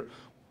options here.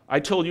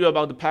 I told you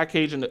about the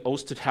package and the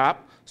hosted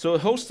app. So a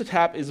hosted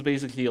app is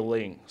basically a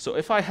link. So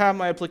if I have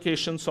my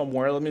application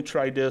somewhere, let me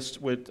try this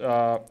with,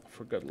 I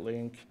forgot the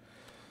link.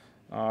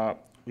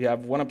 We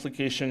have one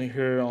application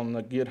here on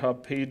the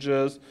GitHub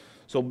pages.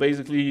 So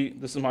basically,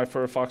 this is my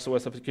Firefox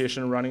OS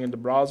application running in the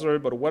browser,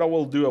 but what I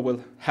will do, I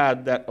will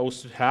add that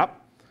hosted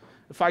app.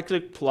 If I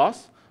click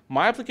plus,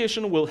 my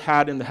application will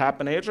add in the App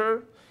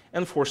Manager,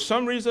 and for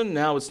some reason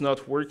now it's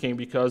not working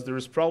because there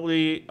is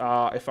probably,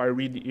 if I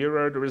read the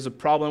error, there is a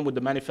problem with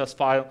the manifest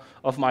file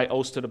of my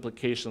hosted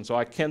application, so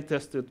I can't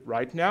test it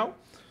right now.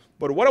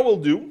 But what I will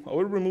do, I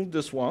will remove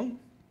this one,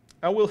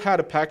 I will add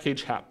a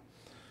package app.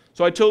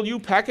 So I told you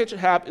package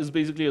app is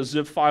basically a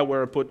zip file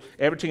where I put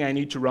everything I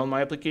need to run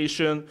my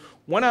application.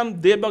 When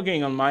I'm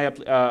debugging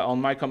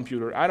on my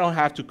computer, I don't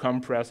have to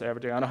compress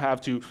everything. I don't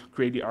have to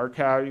create the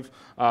archive.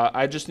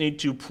 I just need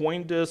to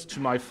point this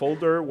to my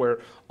folder where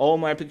all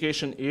my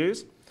application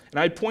is. And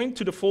I point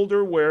to the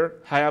folder where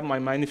I have my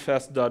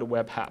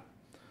manifest.webapp.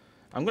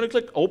 I'm going to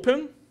click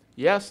open.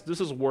 Yes, this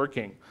is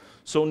working.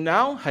 So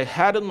now I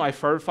added my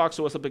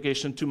Firefox OS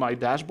application to my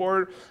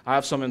dashboard. I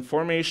have some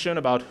information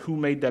about who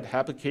made that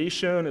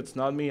application. It's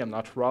not me, I'm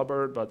not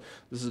Robert, but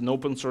this is an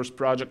open source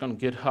project on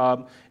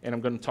GitHub, and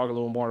I'm going to talk a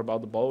little more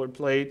about the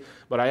boilerplate.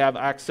 But I have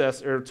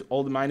access here to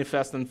all the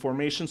manifest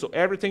information. So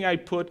everything I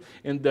put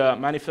in the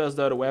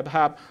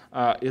manifest.webapp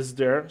is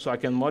there, so I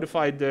can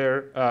modify it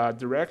there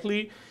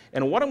directly.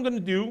 And what I'm going to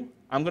do,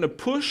 I'm going to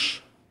push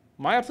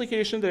my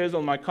application that is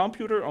on my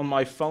computer, on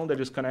my phone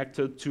that is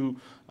connected to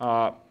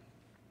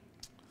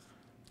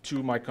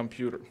my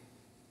computer.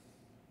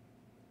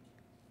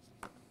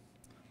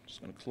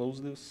 Just going to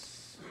close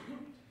this.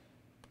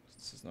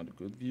 This is not a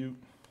good view.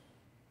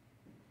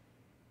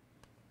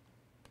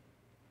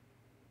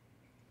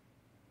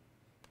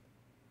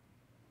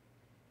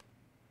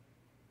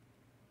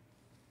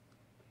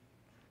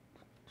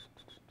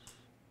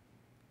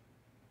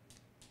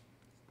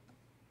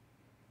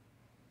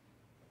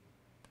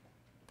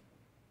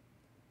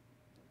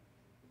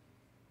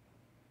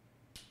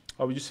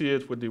 Oh, you see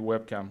it with the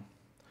webcam.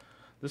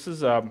 This is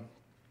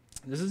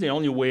the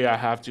only way I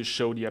have to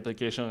show the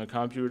application on a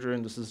computer,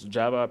 and this is a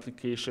Java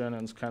application,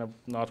 and it's kind of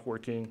not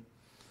working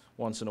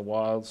once in a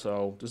while,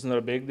 so this is not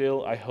a big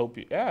deal. I hope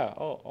you, yeah,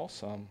 oh,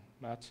 awesome,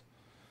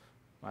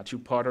 Matthew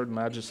Potter, the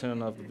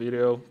magician of the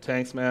video.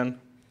 Thanks, man.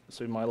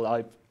 Saved my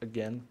life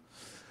again.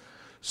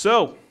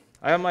 So,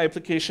 I have my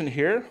application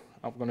here.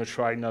 I'm gonna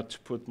try not to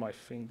put my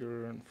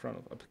finger in front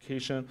of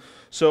application.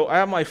 So, I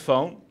have my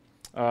phone.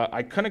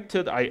 I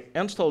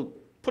installed,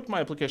 put my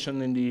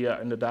application in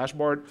the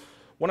dashboard.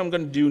 What I'm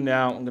going to do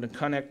now, I'm going to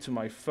connect to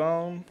my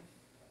phone.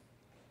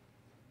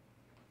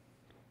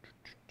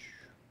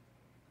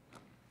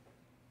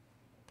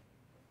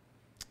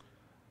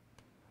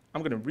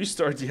 I'm going to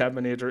restart the app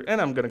manager,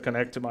 and I'm going to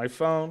connect to my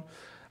phone.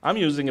 I'm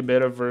using a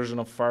beta version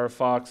of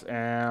Firefox,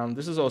 and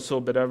this is also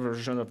a beta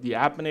version of the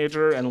app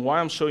manager. And why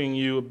I'm showing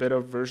you a beta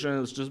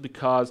version is just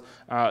because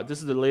this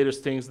is the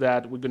latest things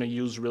that we're going to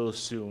use really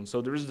soon.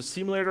 So there is the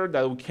simulator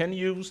that we can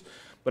use,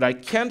 but I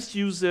can't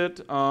use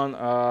it on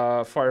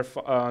OS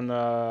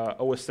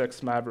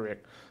X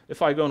Maverick.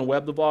 If I go on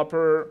Web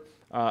Developer,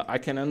 I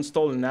can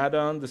install an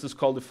add-on. This is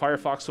called the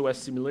Firefox OS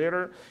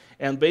Simulator.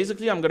 And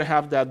basically, I'm going to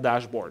have that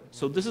dashboard.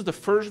 So this is the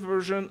first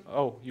version.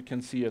 Oh, you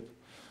can see it.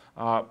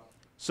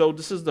 So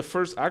this is the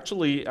first,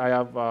 actually, I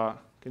have,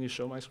 can you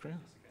show my screen?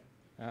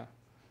 Yeah.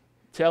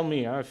 Tell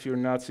me if you're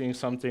not seeing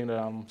something that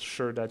I'm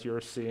sure that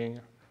you're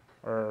seeing,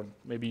 or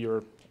maybe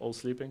you're all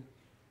sleeping.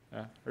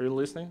 Yeah. Are you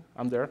listening?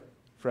 I'm there.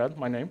 Fred,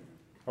 my name.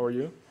 How are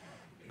you?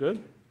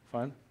 Good?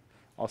 Fine?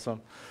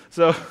 Awesome.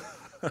 So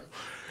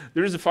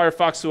there is a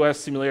Firefox OS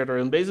simulator,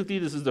 and basically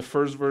this is the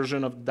first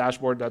version of the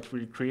dashboard that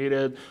we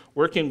created,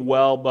 working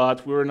well,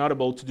 but we were not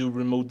able to do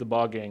remote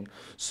debugging.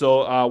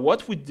 So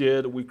what we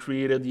did, we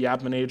created the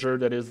app manager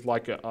that is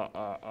like a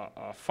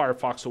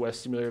Firefox OS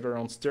simulator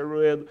on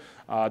steroid.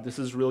 This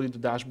is really the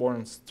dashboard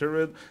on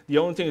steroid. The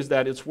only thing is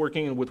that it's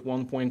working with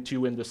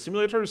 1.2, and the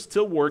simulator is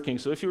still working.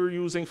 So if you're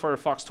using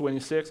Firefox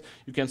 26,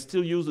 you can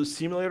still use the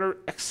simulator,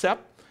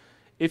 except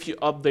if you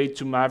update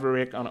to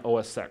Maverick on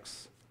OS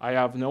X. I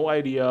have no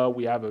idea.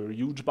 We have a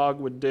huge bug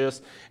with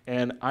this,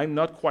 and I'm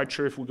not quite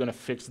sure if we're going to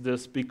fix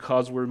this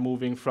because we're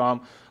moving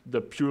from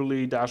the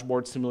purely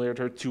dashboard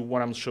simulator to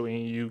what I'm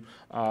showing you,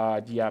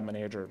 the app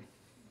manager.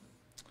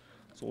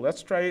 So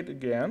let's try it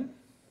again.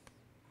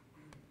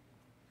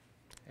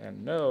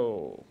 And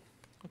no.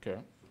 Okay.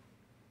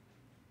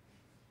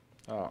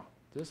 Ah,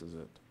 this is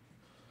it.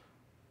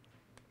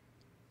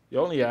 You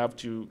always have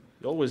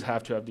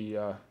to have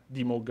the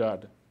demo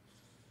god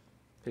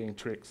playing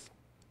tricks.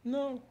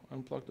 No,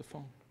 unplug the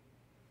phone.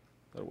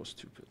 That was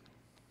stupid.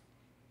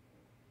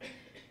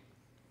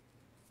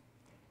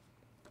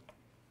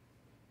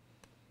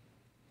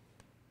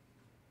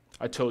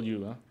 I told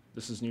you, huh?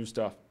 This is new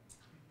stuff.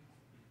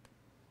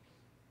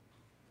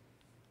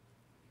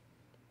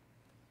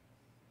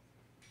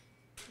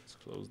 Let's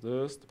close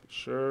this to be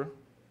sure.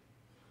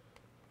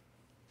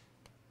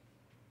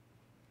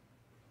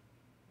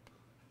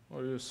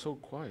 Oh, you're so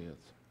quiet.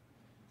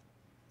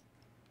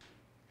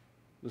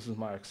 This is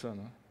my accent,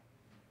 huh?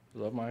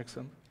 You love my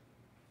accent?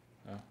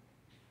 Yeah.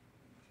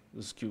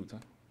 This is cute, huh?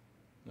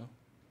 No?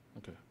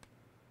 Okay.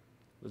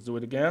 Let's do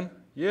it again.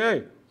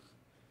 Yay!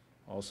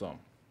 Awesome.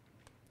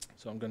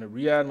 So I'm going to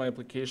re-add my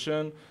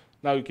application.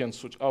 Now you can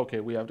switch.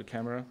 Okay, we have the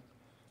camera.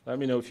 Let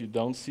me know if you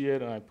don't see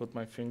it, and I put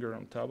my finger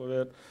on top of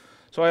it.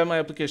 So I have my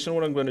application.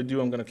 What I'm going to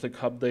do, I'm going to click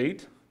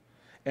Update.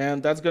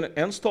 And that's going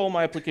to install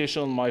my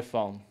application on my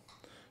phone.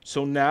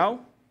 So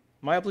now,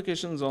 my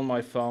application is on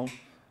my phone.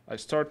 I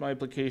start my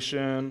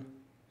application.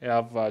 I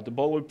have the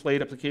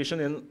boilerplate application,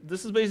 and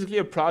this is basically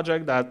a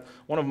project that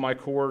one of my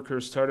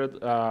coworkers started,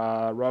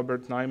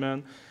 Robert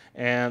Nyman,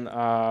 And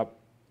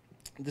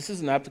this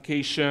is an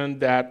application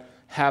that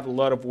have a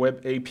lot of web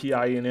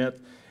API in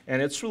it.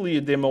 And it's really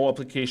a demo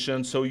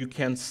application, so you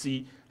can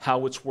see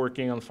how it's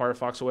working on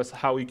Firefox OS,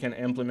 how you can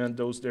implement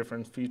those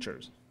different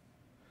features.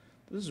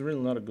 This is really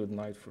not a good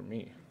night for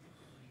me.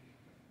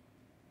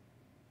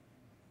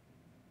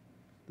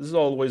 This is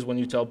always when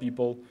you tell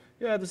people,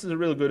 yeah, this is a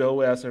really good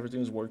OS,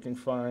 everything's working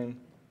fine,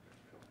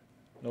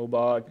 no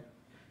bug.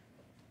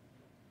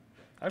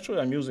 Actually,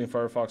 I'm using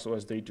Firefox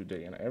OS day to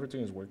day, and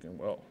everything is working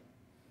well.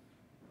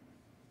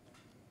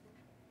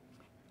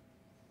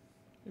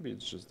 Maybe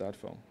it's just that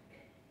phone.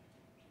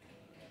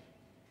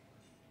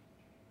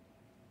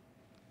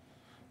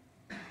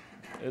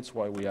 It's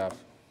why we have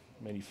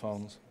many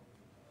phones.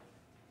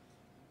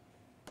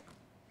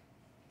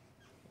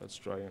 Let's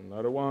try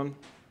another one.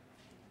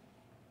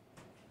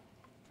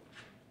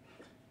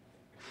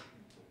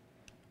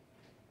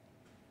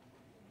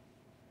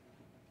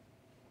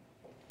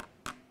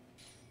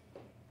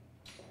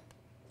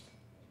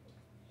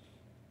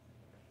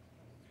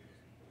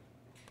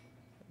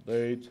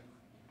 Update.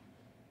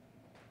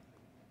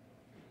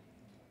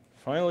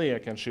 Finally, I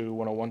can show you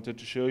what I wanted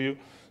to show you.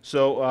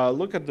 So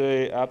look at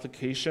the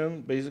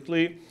application,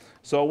 basically.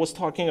 So I was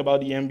talking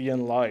about the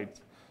ambient light.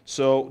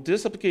 So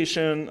this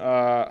application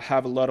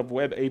have a lot of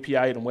web API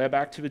and web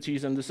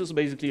activities, and this is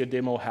basically a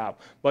demo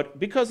app. But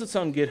because it's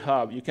on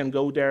GitHub, you can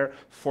go there,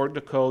 fork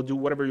the code, do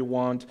whatever you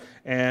want,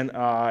 and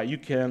you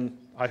can,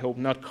 I hope,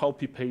 not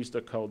copy-paste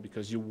the code,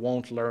 because you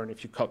won't learn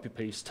if you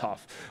copy-paste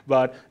stuff.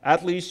 But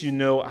at least you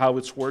know how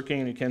it's working,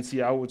 and you can see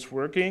how it's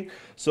working.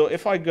 So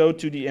if I go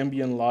to the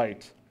ambient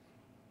light,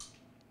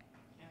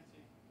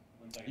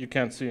 you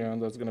can't see,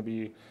 and that's going to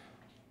be...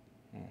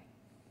 I'm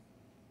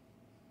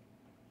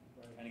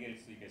trying to get it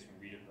so you guys can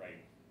read it right.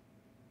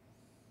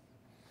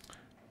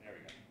 There we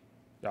go.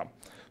 Yeah.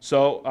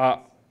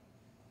 So,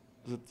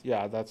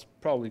 yeah, that's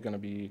probably going to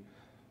be...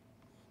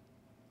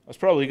 That's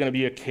probably going to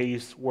be a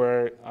case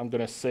where I'm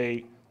going to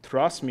say,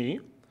 trust me,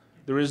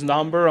 there is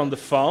number on the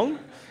phone,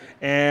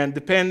 and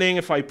depending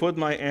if I put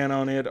my N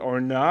on it or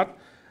not,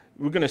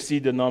 we're going to see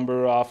the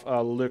number of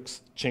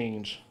looks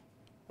change.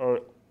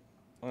 Or,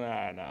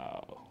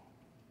 no.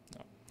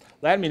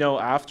 Let me know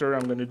after.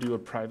 I'm going to do a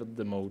private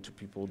demo to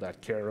people that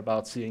care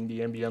about seeing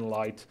the ambient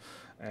light.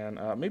 And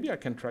maybe I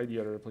can try the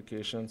other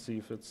application, see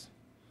if it's...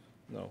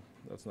 No,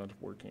 that's not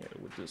working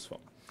with this phone.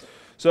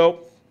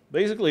 So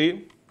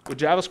basically, with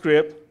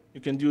JavaScript,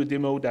 you can do a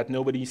demo that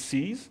nobody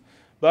sees,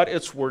 but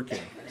it's working.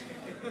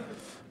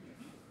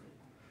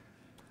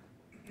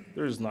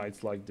 There's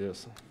nights like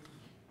this.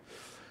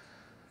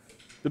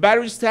 The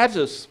battery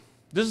status.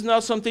 This is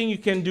not something you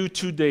can do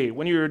today.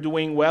 When you're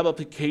doing web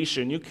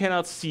application, you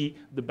cannot see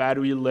the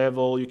battery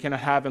level, you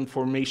cannot have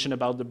information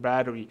about the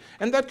battery.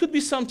 And that could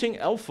be something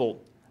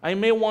helpful. I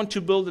may want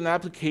to build an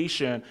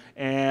application,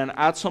 and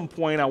at some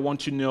point I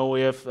want to know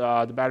if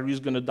the battery is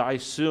going to die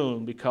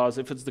soon, because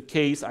if it's the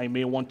case, I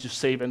may want to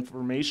save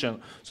information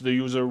so the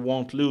user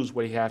won't lose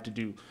what he has to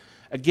do.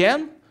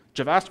 Again,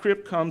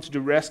 JavaScript comes to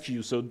the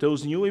rescue. So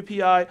those new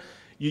API,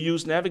 you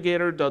use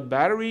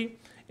navigator.battery,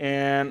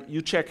 and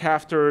you check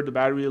after the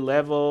battery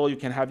level. You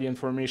can have the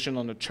information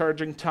on the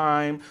charging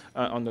time,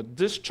 on the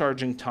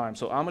discharging time.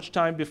 So how much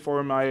time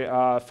before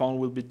my phone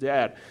will be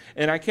dead.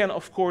 And I can,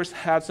 of course,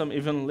 add some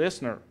event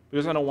listener,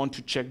 because I don't want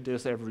to check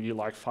this every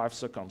like 5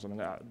 seconds. I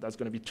mean, that's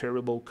going to be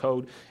terrible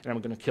code, and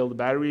I'm going to kill the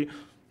battery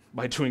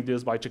by doing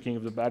this, by checking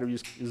if the battery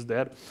is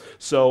dead.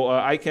 So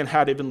I can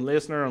add event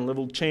listener on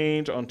level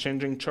change, on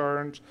changing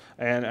charge,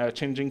 and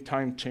changing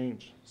time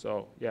change.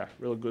 So yeah,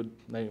 really good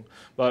name.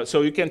 But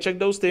so you can check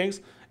those things.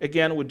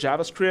 Again, with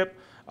JavaScript,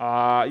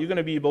 you're going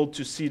to be able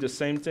to see the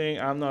same thing.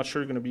 I'm not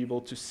sure you're going to be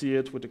able to see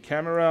it with the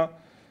camera,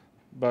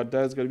 but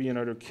that's going to be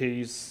another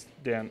case.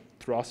 Then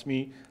trust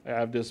me, I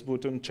have this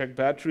button, check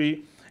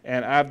battery,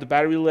 and I have the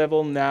battery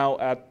level now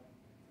at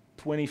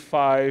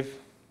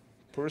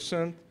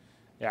 25%.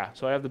 Yeah,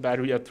 so I have the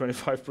battery at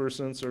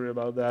 25%, sorry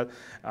about that.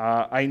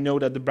 I know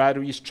that the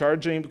battery is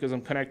charging because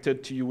I'm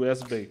connected to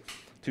USB.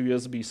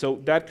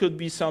 So that could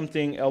be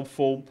something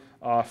helpful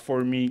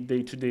for me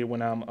day to day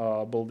when I'm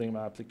building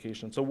my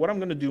application. So what I'm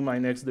going to do my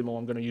next demo,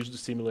 I'm going to use the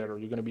simulator.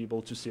 You're going to be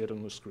able to see it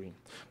on the screen.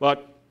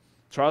 But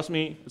trust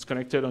me, it's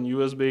connected on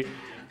USB.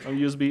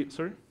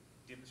 Sorry?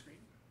 Dim the screen.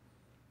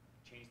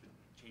 Change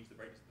the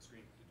brightness of the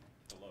screen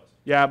to the lowest.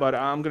 Yeah, but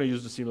I'm going to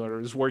use the simulator.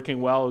 It's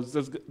working well.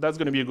 That's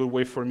going to be a good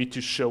way for me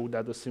to show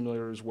that the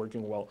simulator is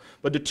working well.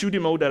 But the 2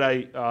 demo that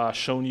I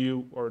shown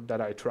you, or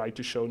that I tried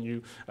to show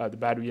you, the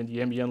battery and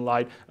the ambient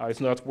light,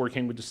 it's not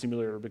working with the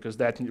simulator, because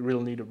that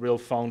really need a real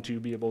phone to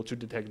be able to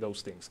detect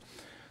those things.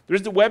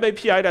 There's the web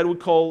API that we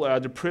call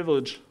the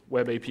privileged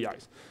web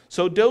APIs.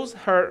 So those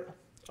are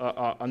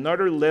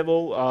another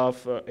level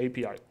of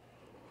API.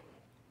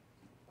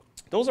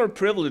 Those are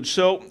privileged,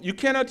 so you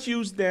cannot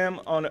use them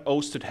on a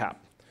hosted app.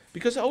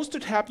 Because a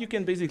hosted app, you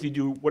can basically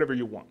do whatever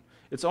you want.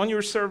 It's on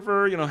your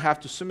server. You don't have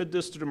to submit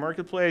this to the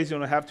marketplace. You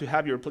don't have to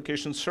have your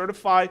application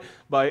certified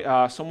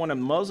by someone at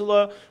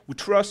Mozilla. We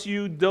trust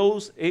you.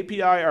 Those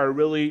API are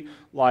really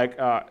like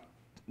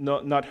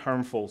not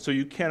harmful. So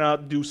you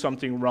cannot do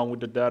something wrong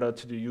with the data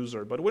to the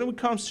user. But when it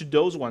comes to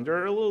those ones,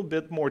 they're a little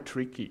bit more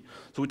tricky.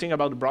 So we think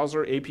about the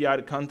browser API,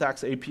 the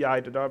contacts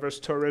API, the database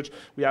storage.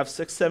 We have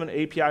 6, 7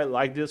 API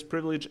like this,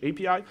 privilege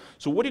API.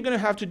 So what you're going to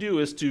have to do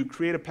is to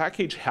create a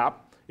package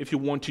app if you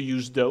want to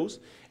use those.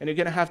 And you're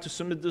going to have to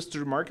submit this to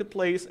the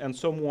marketplace, and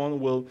someone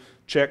will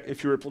check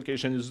if your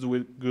application is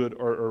doing good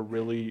or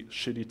really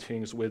shitty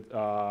things with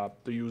the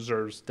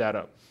user's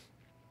data.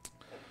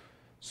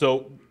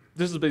 So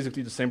this is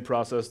basically the same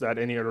process that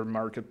any other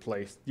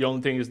marketplace. The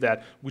only thing is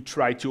that we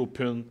try to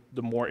open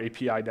the more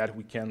API that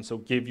we can, so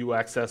give you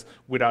access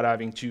without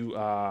having to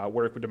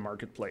work with the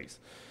marketplace.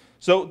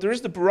 So there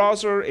is the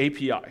browser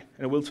API, and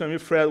it will tell me,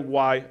 Fred,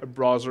 why a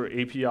browser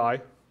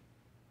API.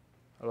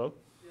 Hello?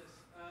 Yes,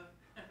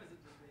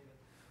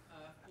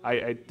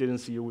 I didn't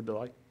see you with the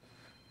light.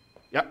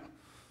 Yeah.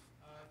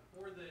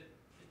 for the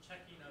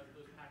checking of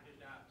those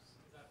packaged apps,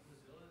 is that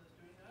Mozilla that's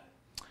doing that?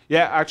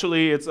 Yeah,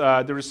 actually, it's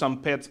there is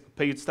some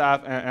paid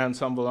staff and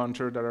some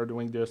volunteers that are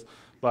doing this.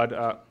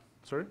 But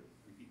sorry.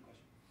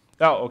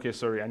 Oh, okay.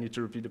 Sorry, I need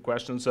to repeat the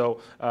question.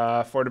 So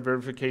for the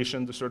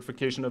verification, the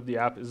certification of the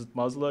app, is it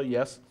Mozilla?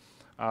 Yes,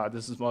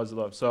 this is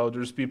Mozilla. So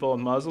there's people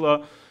on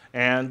Mozilla,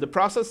 and the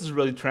process is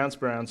really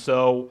transparent.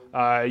 So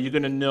you're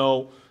gonna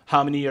know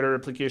how many other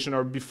applications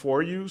are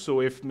before you. So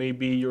if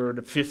maybe you're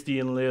the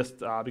 50th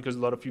list, because a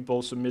lot of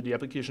people submit the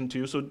application to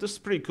you. So this is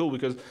pretty cool,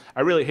 because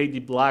I really hate the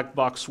black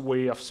box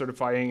way of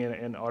certifying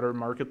in other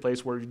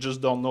marketplace where you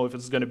just don't know if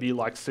it's going to be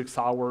like 6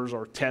 hours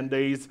or 10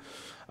 days.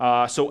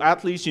 So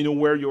at least you know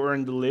where you are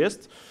in the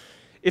list.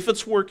 If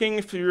it's working,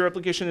 if your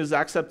application is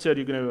accepted,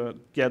 you're going to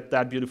get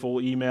that beautiful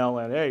email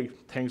and, hey,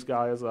 thanks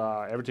guys,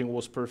 everything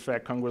was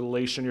perfect,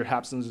 congratulations, your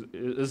app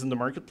is in the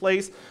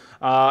marketplace.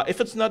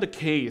 If it's not the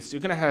case, you're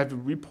going to have a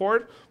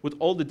report with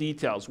all the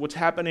details, what's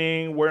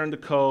happening, where in the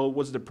code,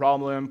 what's the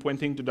problem,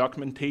 pointing to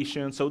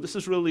documentation. So this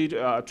is really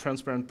a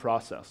transparent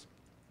process.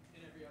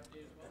 And every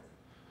update as well?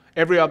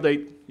 Every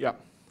update, yeah.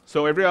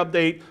 So every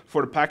update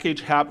for the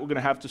package app, we're going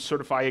to have to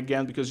certify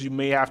again, because you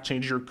may have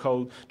changed your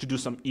code to do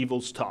some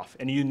evil stuff,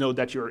 and you know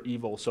that you're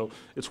evil, so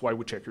it's why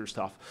we check your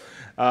stuff.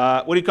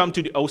 When it comes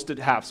to the hosted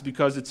apps,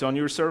 because it's on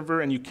your server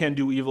and you can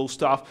do evil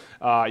stuff,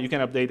 you can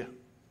update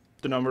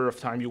the number of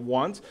times you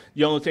want.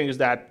 The only thing is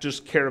that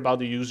just care about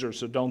the user,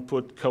 so don't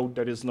put code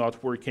that is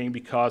not working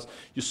because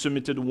you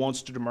submitted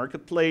once to the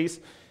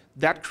marketplace.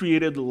 That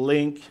created a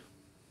link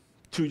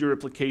to your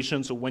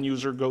application, so when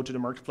users go to the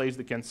marketplace,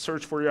 they can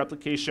search for your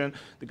application,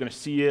 they're going to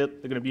see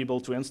it, they're going to be able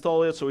to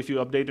install it. So if you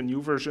update a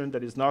new version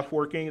that is not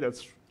working,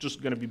 that's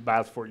just going to be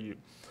bad for you.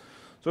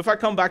 So if I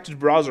come back to the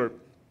browser,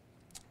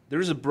 there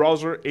is a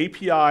browser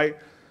API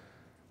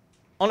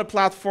on a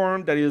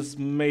platform that is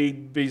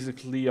made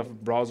basically of a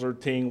browser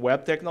thing,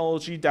 web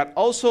technology, that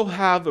also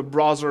have a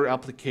browser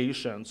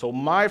application. So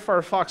my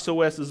Firefox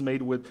OS is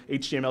made with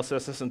HTML,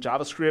 CSS, and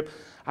JavaScript.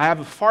 I have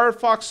a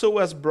Firefox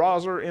OS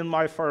browser in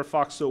my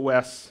Firefox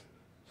OS,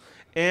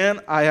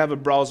 and I have a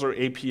browser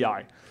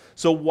API.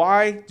 So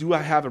why do I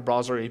have a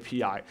browser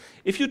API?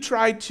 If you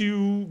try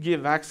to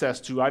give access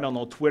to, I don't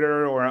know,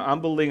 Twitter, or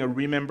I'm building a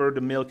Remember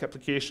the Milk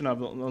application, I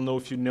don't know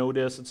if you know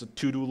this, it's a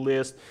to-do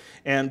list.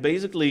 And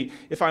basically,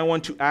 if I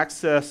want to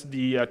access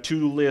the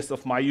to-do list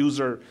of my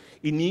user,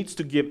 it needs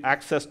to give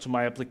access to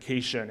my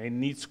application. It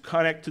needs to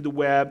connect to the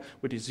web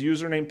with his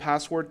username,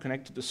 password,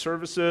 connect to the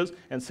services,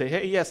 and say,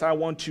 hey, yes, I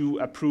want to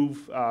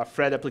approve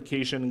Fred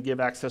application and give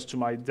access to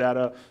my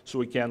data so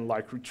we can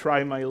like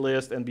retry my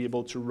list and be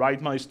able to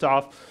write my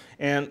stuff.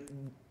 And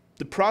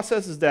the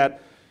process is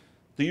that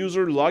the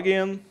user log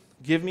in,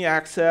 give me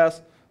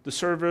access, the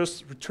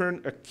service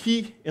return a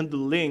key in the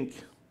link.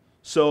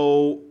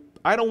 So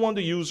I don't want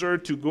the user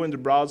to go in the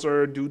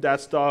browser, do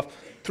that stuff,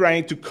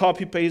 trying to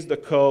copy-paste the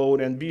code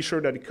and be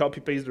sure that he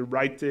copy-pastes the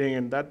right thing,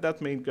 and that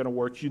ain't gonna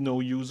work. You know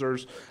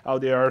users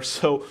out there.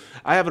 So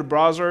I have a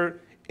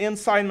browser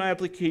inside my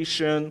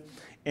application,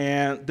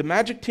 and the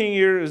magic thing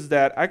here is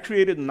that I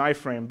created an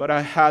iframe, but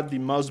I had the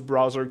must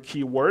browser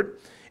keyword,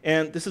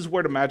 and this is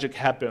where the magic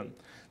happened.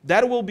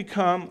 That will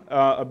become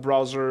a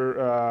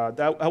browser,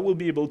 that I will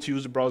be able to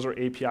use the browser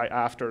API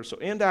after. So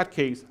in that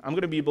case, I'm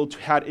going to be able to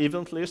add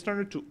event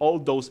listener to all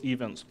those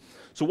events.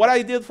 So what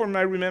I did for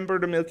my Remember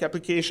the Milk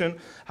application,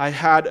 I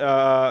had,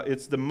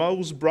 it's the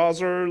mouse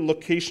browser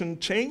location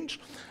change.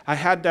 I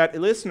had that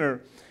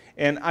listener,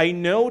 and I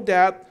know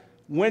that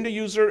when the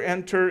user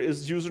enters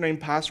his username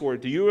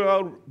password, the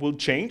URL will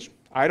change.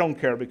 I don't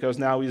care because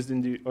now he's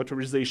in the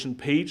authorization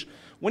page.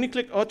 When you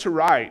click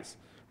authorize,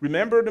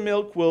 Remember the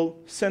Milk will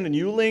send a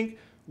new link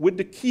with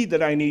the key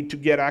that I need to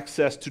get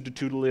access to the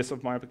to-do list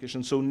of my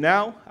application. So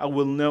now I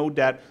will know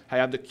that I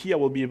have the key. I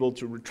will be able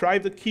to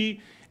retrieve the key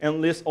and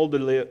list all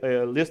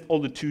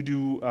the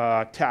to-do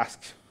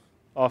tasks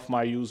of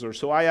my user.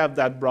 So I have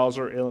that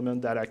browser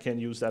element that I can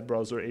use, that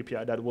browser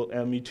API that will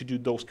allow me to do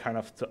those kind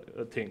of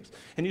things.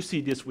 And you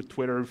see this with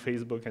Twitter,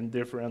 Facebook, and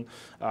different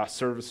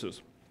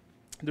services.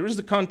 There is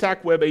the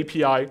contact web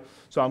API,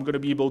 so I'm going to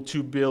be able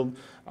to build,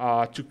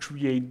 to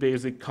create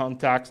basic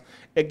contacts.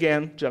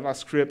 Again,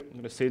 JavaScript, I'm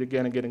going to say it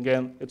again,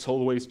 again. It's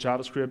always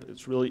JavaScript.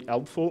 It's really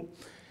helpful.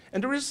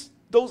 And there is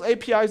those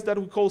APIs that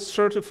we call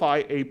certify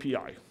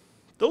API.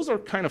 Those are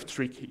kind of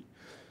tricky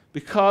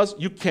because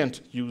you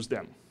can't use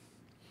them.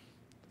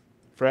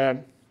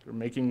 Fred, you're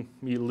making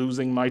me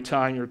losing my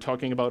time. You're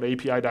talking about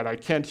API that I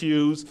can't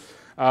use.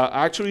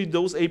 Actually,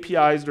 those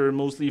APIs, they're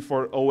mostly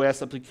for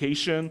OS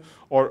application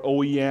or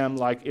OEM,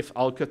 like if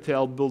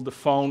Alcatel build the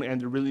phone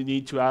and they really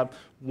need to have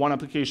one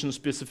application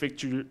specific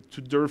to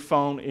their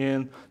phone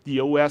in the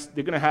OS,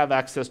 they're going to have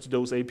access to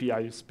those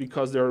APIs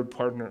because they're a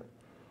partner.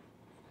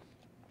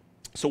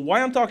 So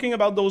why I'm talking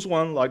about those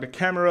ones, like the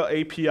camera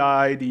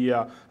API,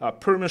 the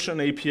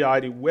permission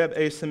API, the web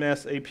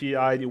SMS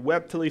API, the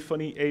web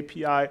telephony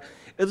API,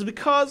 is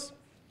because,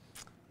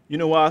 you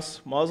know us,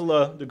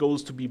 Mozilla, the goal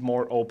is to be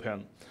more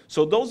open.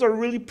 So those are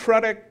really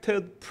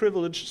protected,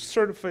 privileged,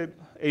 certified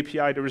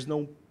API. There is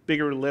no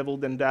bigger level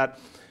than that.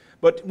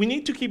 But we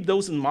need to keep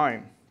those in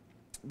mind,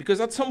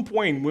 because at some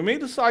point, we may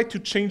decide to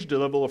change the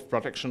level of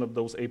protection of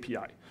those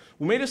API.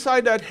 We may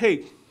decide that,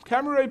 hey,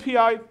 camera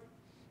API,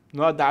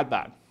 not that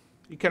bad.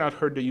 You cannot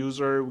hurt the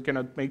user, we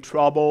cannot make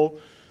trouble.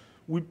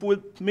 We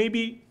would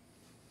maybe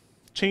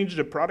change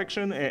the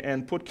protection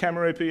and put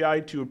camera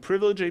API to a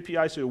privileged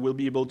API so we'll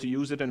be able to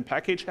use it in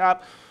package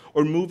app,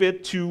 or move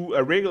it to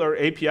a regular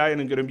API and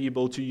I'm going to be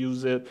able to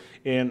use it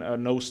in a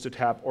hosted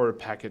app or a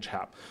package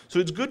app. So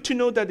it's good to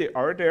know that they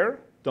are there.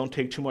 Don't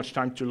take too much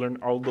time to learn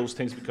all those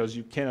things because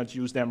you cannot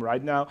use them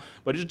right now,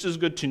 but it's just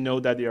good to know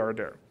that they are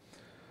there.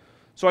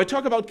 So I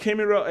talk about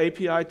camera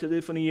API,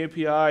 telephony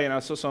API, and I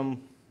saw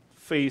some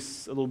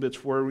face a little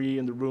bit worry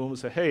in the room,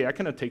 say, hey, I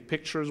cannot take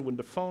pictures with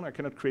the phone, I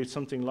cannot create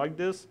something like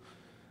this.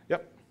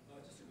 Yep.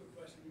 Just a quick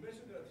question. You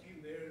mentioned there are 3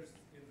 layers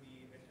in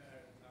the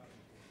entire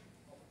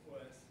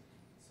OS.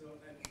 So,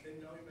 and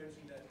then now you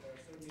mentioned that there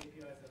are certain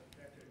APIs that are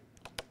protected.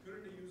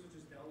 Couldn't the user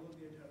just download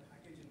the entire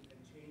package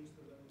and change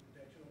the level of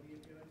protection on the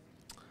APIs?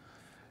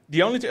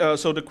 The only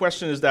so the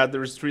question is that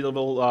there is 3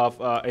 levels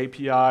of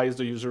APIs.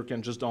 The user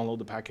can just download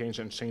the package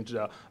and change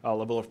the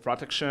level of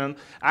protection.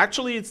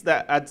 Actually, it's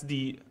that at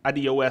the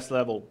OS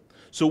level.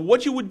 So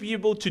what you would be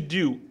able to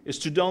do is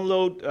to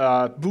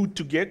download boot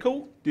to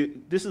Gecko.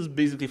 This is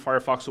basically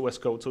Firefox OS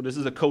code. So this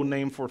is a code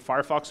name for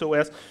Firefox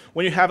OS.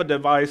 When you have a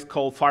device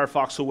called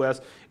Firefox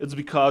OS, it's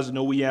because an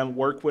OEM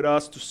worked with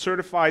us to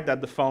certify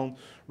that the phone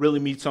really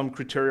meets some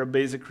criteria,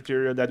 basic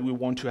criteria that we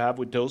want to have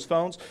with those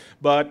phones.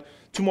 But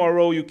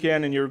tomorrow you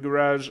can, in your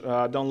garage,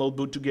 download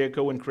boot to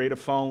Gecko and create a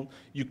phone.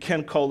 You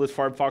can call it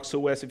Firefox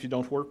OS if you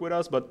don't work with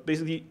us, but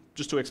basically,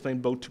 just to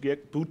explain boot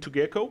to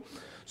Gecko.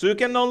 So you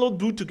can download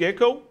boot to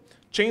Gecko,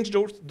 change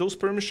those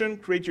permissions,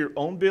 create your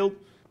own build,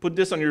 put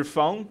this on your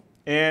phone,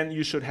 and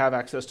you should have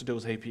access to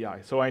those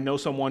APIs. So I know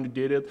someone who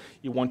did it.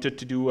 He wanted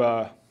to do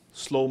a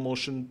slow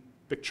motion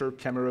picture,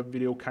 camera,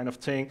 video kind of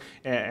thing,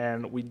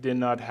 and we did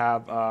not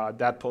have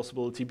that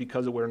possibility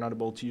because we're not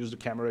able to use the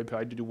camera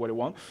API to do what I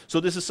want. So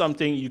this is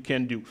something you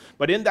can do.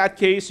 But in that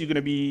case, you're going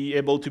to be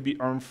able to be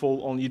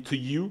harmful only to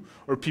you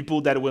or people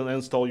that will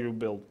install your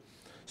build.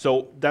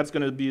 So that's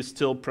going to be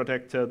still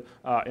protected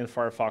in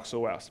Firefox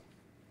OS.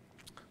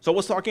 So I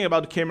was talking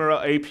about the camera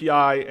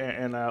API,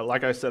 and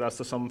like I said, I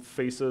saw some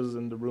faces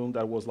in the room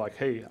that was like,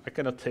 hey, I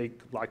cannot take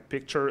like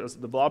picture as a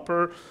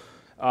developer.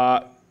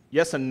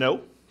 Yes and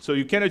no. So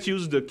you cannot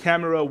use the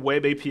camera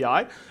web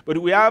API, but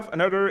we have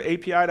another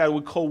API that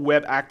we call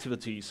web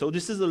activities. So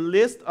this is a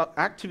list of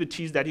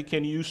activities that you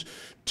can use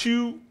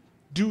to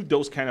do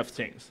those kind of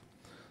things.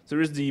 So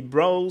there is the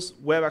browse,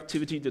 web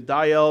activity, the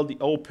dial, the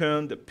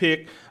open, the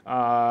pick,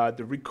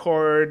 the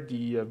record,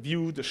 the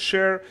view, the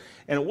share.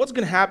 And what's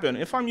going to happen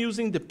if I'm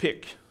using the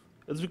pick?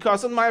 It's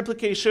because in my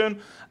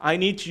application, I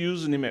need to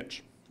use an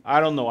image. I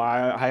don't know,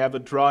 I have a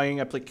drawing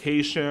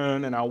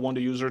application and I want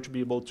the user to be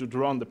able to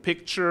draw on the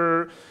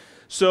picture.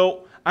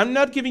 So I'm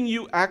not giving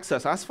you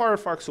access, as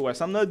Firefox OS,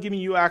 I'm not giving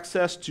you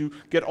access to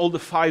get all the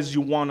files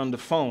you want on the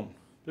phone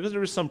because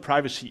there is some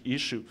privacy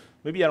issue.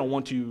 Maybe I don't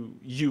want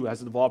you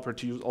as a developer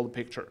to use all the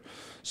picture.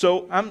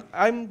 So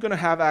I'm going to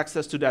have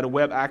access to that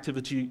web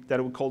activity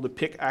that we call the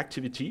pick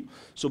activity.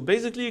 So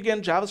basically,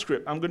 again,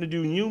 JavaScript, I'm going to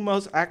do new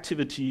mouse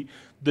activity.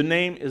 The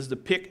name is the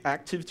pick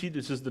activity.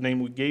 This is the name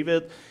we gave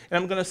it. And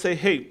I'm going to say,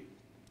 hey,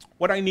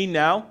 what I need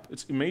now,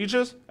 it's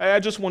images. I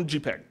just want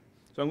JPEG.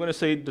 So I'm going to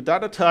say the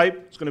data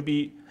type is going to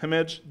be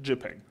image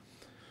JPEG.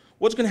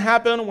 What's going to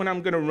happen when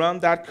I'm going to run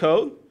that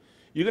code?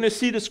 You're going to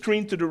see the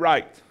screen to the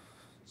right.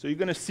 So you're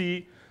going to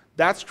see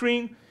that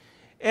screen,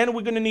 and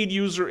we're going to need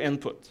user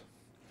input.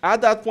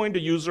 At that point, the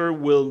user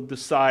will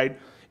decide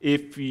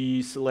if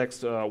he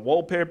selects a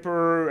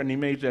wallpaper, an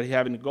image that he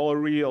has in the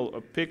gallery, or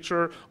a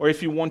picture, or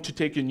if you want to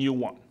take a new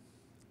one.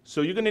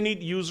 So you're going to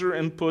need user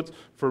input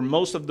for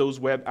most of those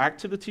web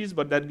activities,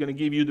 but that's going to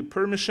give you the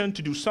permission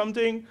to do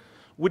something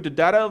with the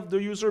data of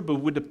the user, but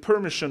with the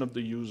permission of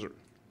the user.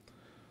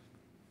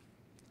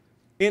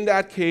 In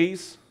that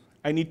case,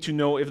 I need to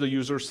know if the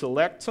user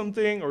selects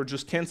something or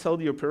just cancel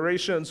the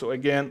operation. So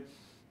again,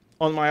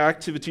 on my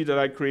activity that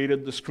I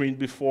created, the screen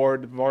before,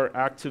 the var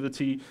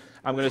activity,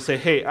 I'm going to say,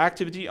 hey,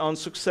 activity on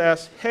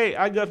success. Hey,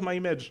 I got my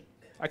image.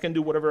 I can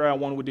do whatever I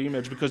want with the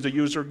image because the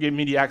user gave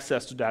me the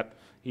access to that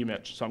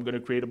image. So I'm going to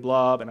create a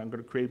blob, and I'm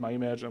going to create my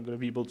image. I'm going to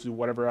be able to do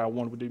whatever I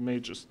want with the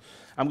images.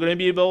 I'm going to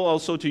be able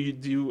also to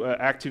do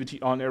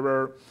activity on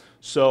error.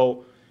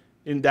 So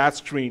in that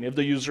screen, if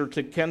the user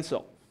click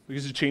cancel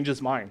because he changed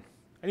his mind,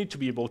 I need to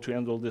be able to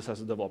handle this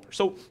as a developer.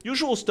 So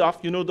usual stuff,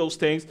 you know those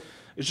things.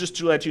 It's just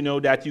to let you know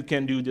that you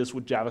can do this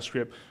with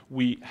JavaScript.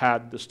 We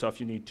had the stuff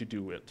you need to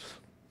do it.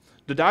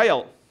 The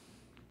dial.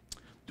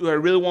 Do I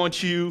really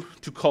want you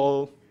to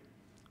call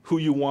who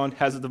you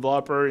want as a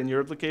developer in your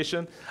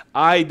application?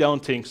 I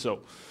don't think so.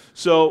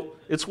 So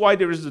it's why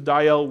there is the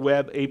dial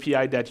web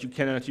API that you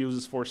cannot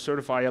use for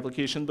certified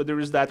application, but there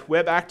is that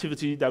web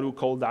activity that we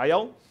call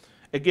dial.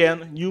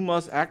 Again, you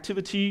must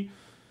activity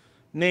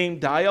name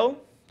dial.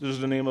 This is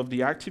the name of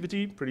the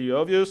activity, pretty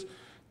obvious.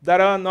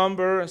 Data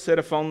number, set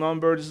a phone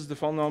number. This is the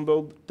phone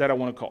number that I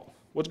want to call.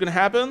 What's going to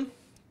happen?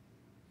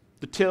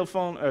 The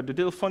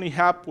telephony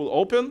app will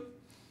open.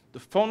 The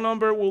phone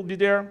number will be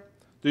there.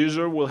 The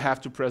user will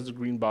have to press the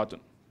green button.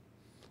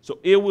 So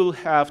it will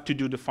have to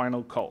do the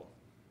final call.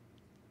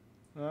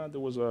 There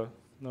was a,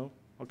 no?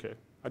 Okay.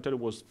 I thought it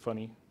was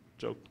funny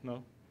joke.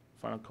 No?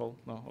 Final call?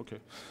 No? Okay.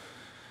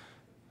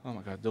 Oh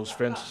my God, those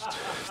French.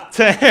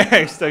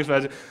 Thanks,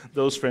 Patrick.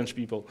 Those French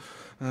people.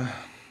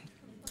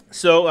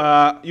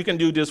 So you can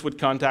do this with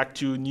contact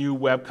to new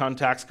web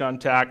contacts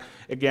contact.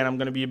 Again, I'm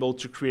going to be able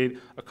to create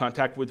a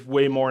contact with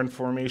way more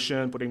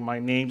information, putting my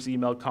names,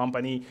 email,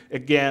 company.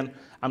 Again,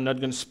 I'm not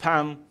going to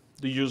spam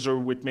the user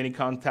with many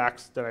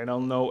contacts that I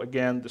don't know.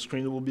 Again, the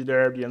screen will be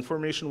there, the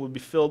information will be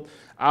filled.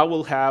 I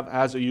will have,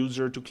 as a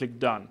user, to click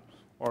done,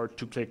 or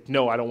to click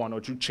no, I don't want,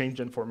 or to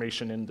change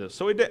information in this.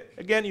 So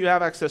again, you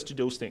have access to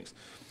those things.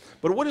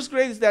 But what is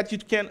great is that you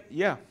can,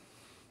 yeah.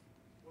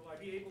 Will I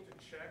be able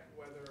to check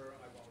whether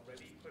I've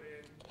already put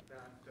in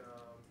that?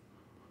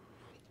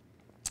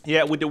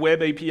 Yeah, with the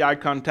web API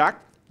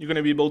contact, you're going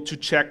to be able to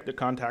check the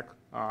contact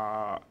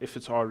if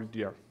it's already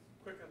there.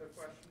 Quick other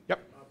question. Yep.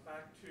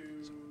 Back to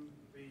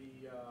the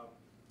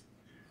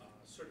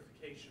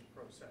certification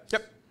process.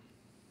 Yep.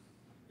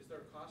 Is there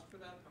a cost for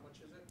that? How much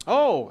is it?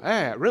 Oh,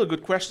 really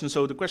good question.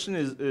 So the question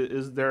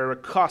is there a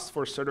cost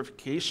for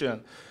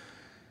certification?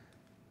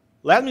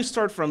 Let me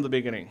start from the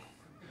beginning.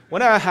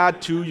 When I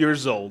had 2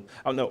 years old,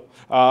 oh no.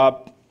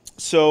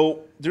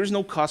 So there's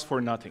no cost for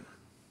nothing.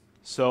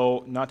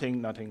 So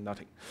nothing.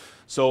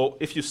 So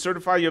if you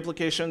certify your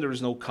application, there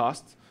is no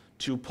cost.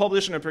 To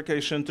publish an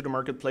application to the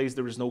marketplace,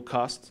 there is no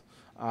cost.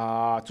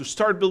 To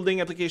start building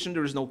application,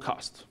 there is no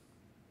cost.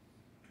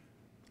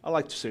 I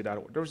like to say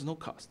that word. There is no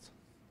cost.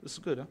 This is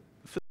good,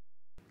 huh?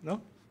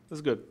 No? This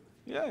is good.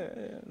 Yeah.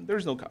 There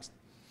is no cost.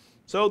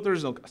 So there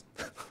is no cost.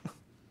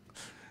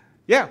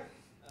 Yeah.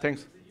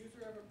 Thanks. Does the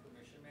user have a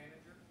permission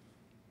manager?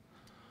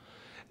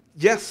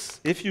 Yes,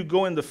 if you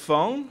go in the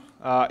phone,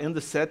 in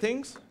the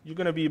settings, you're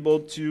going to be able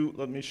to,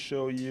 let me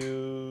show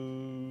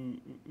you.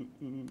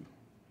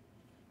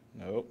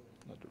 No,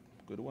 not the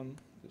good one,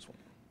 this one.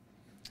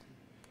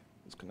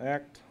 Let's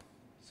connect,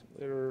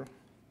 simulator.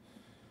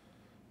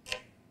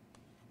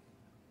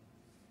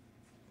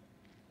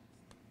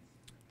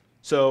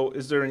 So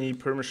is there any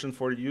permission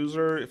for the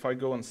user? If I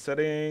go on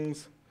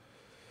settings,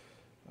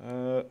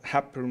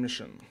 app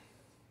permission.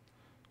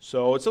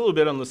 So it's a little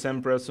bit on the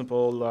same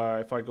principle.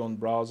 If I go in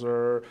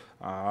browser,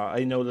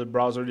 I know the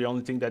browser, the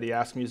only thing that he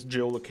asks me is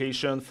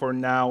geolocation. For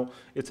now,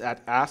 it's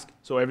at ask.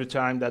 So every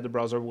time that the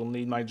browser will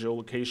need my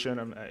geolocation,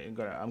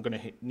 I'm gonna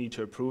need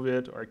to approve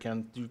it, or I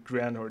can do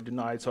grant or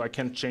deny it. So I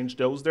can change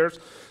those there.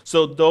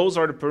 So those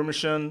are the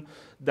permission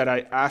that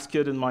I ask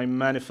it in my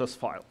manifest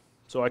file.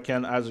 So I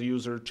can, as a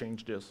user,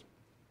 change this.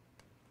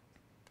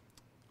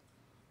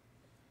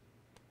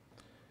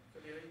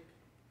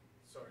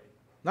 Sorry.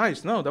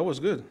 Nice. No, that was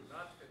good.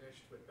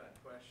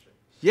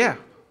 Yeah.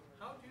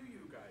 How do you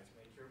guys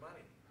make your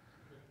money?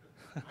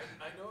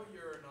 I know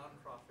you're a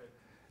nonprofit.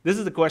 This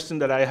is the question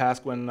that I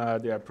ask when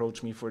they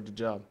approach me for the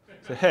job.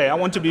 So, hey, I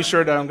want to be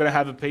sure that I'm going to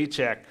have a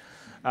paycheck.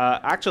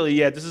 Actually,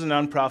 yeah, this is a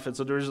nonprofit,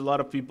 so there's a lot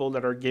of people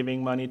that are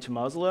giving money to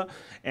Mozilla,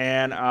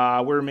 and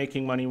we're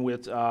making money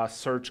with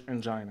search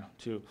engine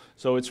too.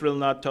 So it's really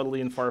not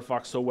totally in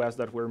Firefox OS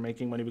that we're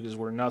making money because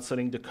we're not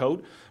setting the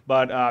code,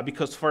 but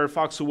because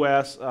Firefox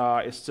OS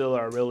is still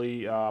a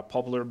really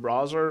popular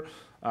browser,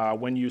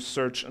 when you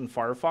search in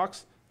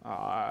Firefox,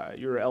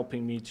 you're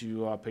helping me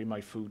to pay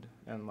my food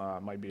and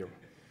my beer.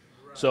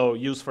 Right. So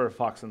use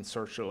Firefox and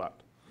search a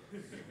lot.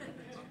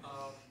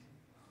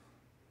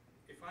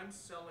 If I'm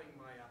selling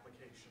my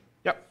application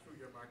through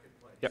your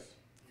marketplace,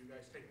 you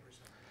guys take a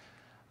percent?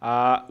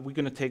 We're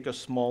going to take a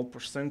small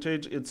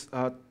percentage. It's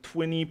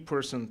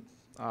 20%.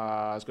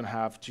 Is going to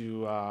have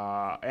to,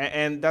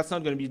 and that's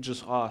not going to be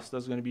just us.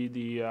 That's going to be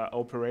the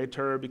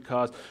operator,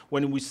 because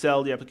when we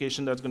sell the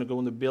application, that's going to go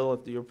in the bill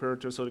of the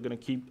operator. So they're going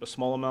to keep a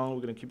small amount.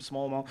 We're going to keep a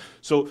small amount.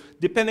 So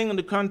depending on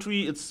the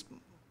country, it's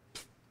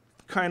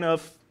kind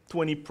of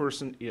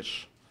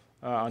 20%-ish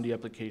on the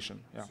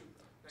application. Yeah.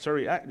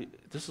 Sorry,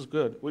 this is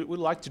good. Would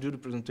like to do the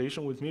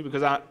presentation with me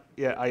because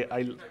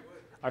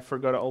I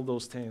forgot all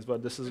those things,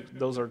 but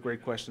those are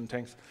great questions.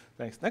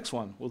 Thanks. Next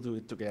one, we'll do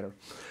it together.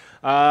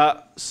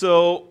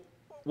 So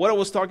what I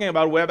was talking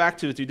about web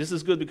activity, this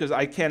is good because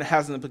I can,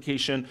 as an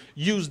application,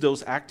 use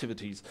those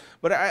activities.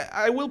 But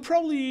I will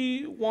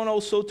probably want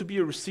also to be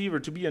a receiver,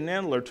 to be an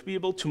handler, to be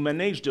able to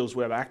manage those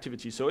web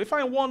activities. So if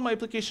I want my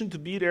application to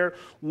be there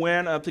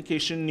when an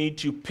application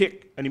needs to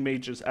pick an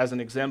images as an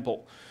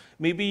example,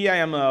 maybe I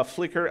am a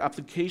Flickr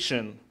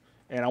application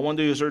and I want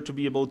the user to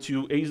be able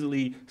to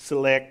easily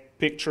select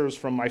pictures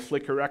from my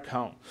Flickr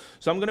account.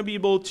 So I'm going to be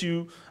able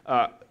to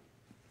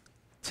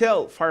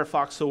tell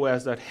Firefox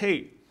OS that,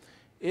 hey,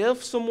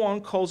 if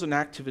someone calls an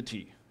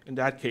activity, in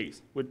that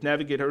case, with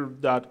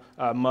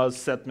navigator.muzz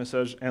set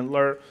message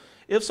handler,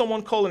 if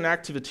someone calls an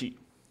activity,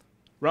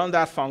 run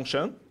that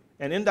function,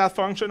 and in that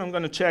function, I'm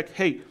going to check,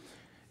 hey,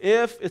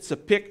 if it's a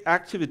pick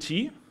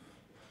activity,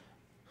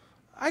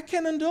 I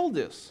can handle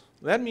this.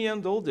 Let me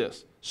handle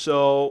this.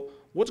 So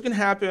what's going to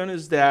happen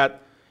is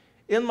that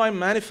in my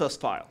manifest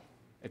file,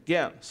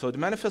 again, so the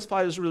manifest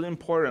file is really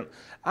important,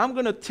 I'm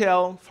going to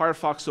tell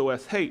Firefox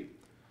OS, hey,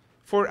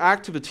 for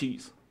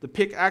activities, the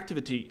pick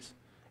activities,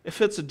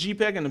 if it's a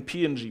JPEG and a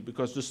PNG,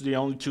 because this is the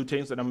only two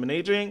things that I'm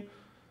managing,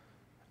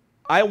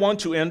 I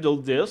want to handle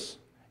this.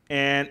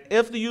 And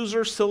if the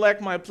user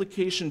select my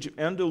application to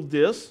handle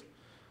this,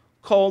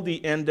 call the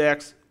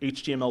index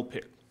HTML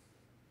pick.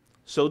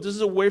 So this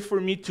is a way for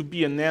me to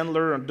be an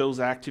handler on those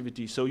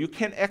activities. So you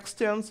can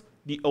extend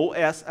the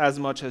OS as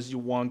much as you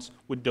want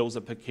with those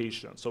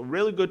applications. So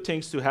really good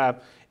things to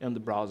have in the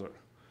browser.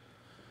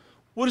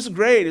 What is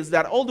great is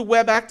that all the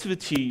web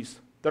activities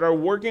that are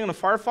working on a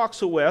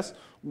Firefox OS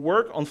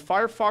work on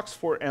Firefox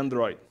for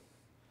Android.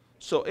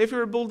 So if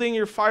you're building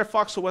your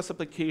Firefox OS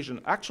application,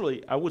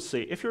 actually, I would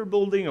say if you're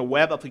building a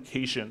web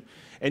application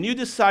and you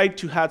decide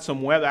to add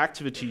some web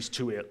activities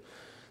to it,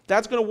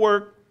 that's going to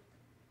work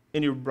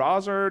in your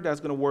browser,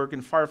 that's going to work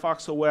in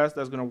Firefox OS,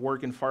 that's going to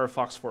work in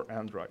Firefox for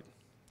Android.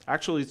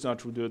 Actually, it's not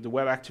true. The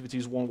web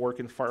activities won't work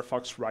in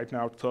Firefox right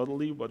now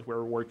totally, but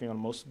we're working on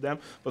most of them.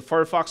 But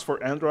Firefox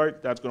for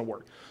Android, that's going to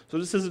work. So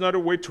this is another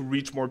way to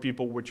reach more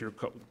people with your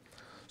code.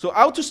 So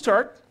how to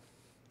start?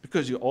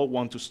 Because you all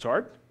want to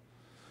start.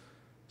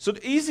 So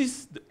the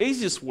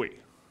easiest way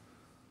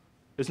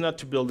is not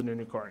to build an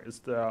unicorn.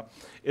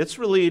 It's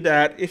really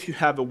that if you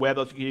have a web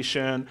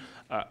application,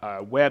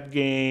 a web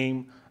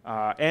game,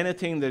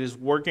 anything that is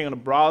working on a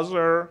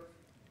browser,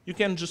 you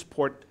can just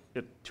port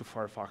it to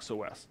Firefox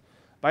OS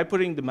by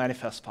putting the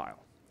manifest file.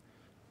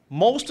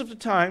 Most of the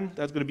time,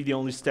 that's going to be the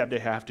only step they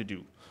have to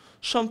do.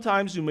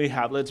 Sometimes you may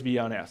have, let's be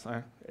honest,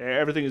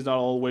 everything is not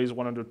always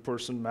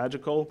 100%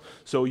 magical,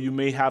 so you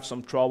may have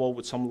some trouble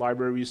with some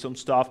libraries, some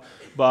stuff,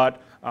 but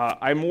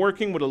I'm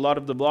working with a lot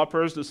of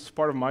developers. This is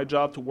part of my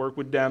job to work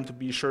with them to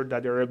be sure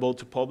that they're able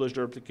to publish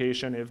their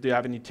application. If they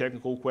have any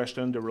technical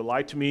question, they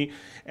rely to me,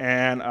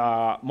 and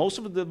most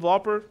of the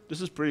developer,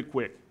 this is pretty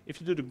quick. If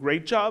you do the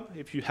great job,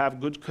 if you have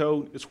good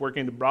code, it's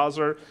working in the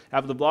browser,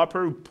 have a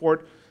developer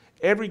report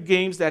every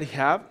games that you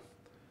have,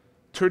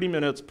 30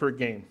 minutes per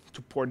game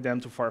to port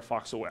them to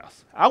Firefox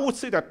OS. I would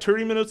say that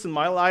 30 minutes in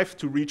my life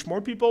to reach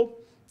more people,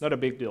 not a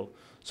big deal.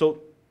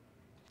 So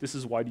this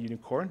is why the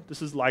unicorn.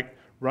 This is like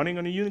running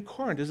on a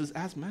unicorn. This is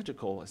as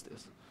magical as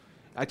this.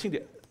 I think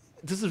that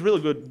this is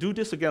really good. Do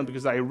this again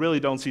because I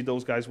really don't see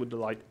those guys with the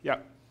light. Yeah.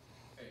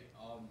 Hey.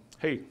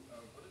 Hey.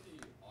 What are the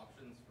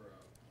options for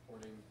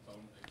porting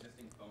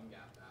existing phone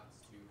gap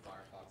apps to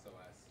Firefox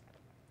OS?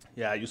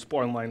 Yeah, you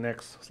spoiled my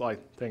next slide.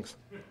 Thanks.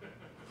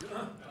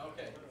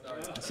 Okay,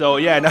 sorry. So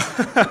yeah, no.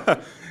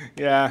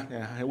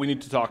 yeah, we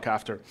need to talk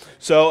after.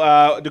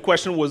 So the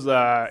question was,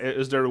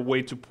 is there a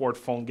way to port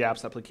phone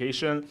gaps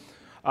application?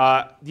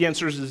 The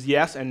answer is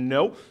yes and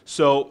no.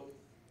 So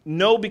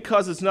no,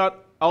 because it's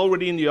not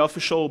already in the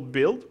official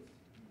build.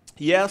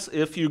 Yes,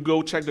 if you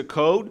go check the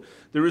code,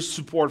 there is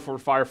support for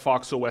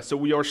Firefox OS. So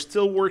we are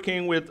still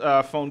working with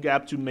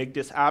PhoneGap to make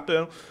this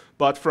happen.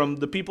 But from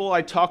the people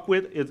I talk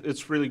with,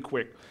 it's really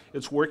quick.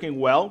 It's working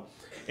well.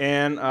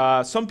 And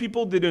some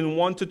people didn't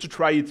want to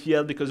try it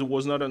yet because it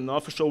was not an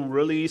official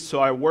release. So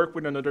I worked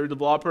with another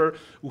developer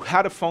who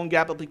had a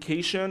PhoneGap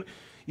application.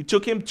 It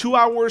took him 2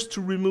 hours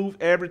to remove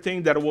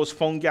everything that was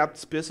PhoneGap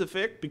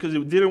specific because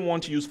he didn't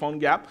want to use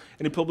PhoneGap,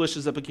 and he published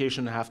his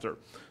application after.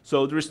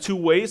 So there's two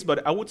ways,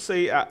 but I would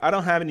say I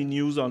don't have any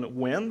news on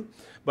when,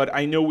 but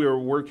I know we are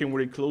working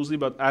really closely.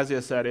 But as I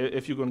said,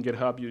 if you go on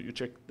GitHub, you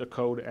check the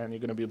code, and you're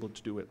going to be able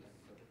to do it.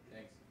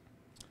 Thanks.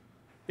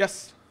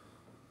 Yes?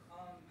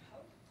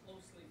 How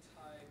closely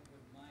tied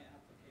would my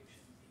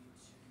application be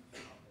to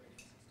the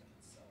operating system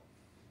itself?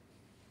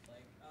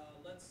 Like,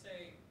 let's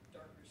say,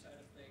 darker side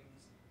of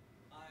things,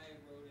 I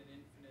wrote an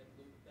infinite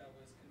loop that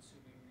was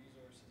consuming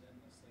resources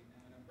endlessly.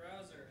 Now, in a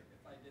browser,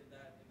 if I did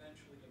that,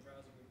 eventually the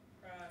browser would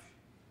crash,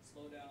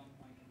 slow down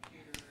my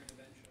computer, and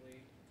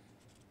eventually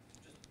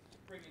just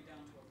bring it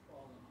down to a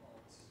crawling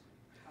halt.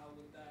 How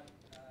would that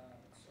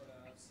sort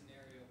of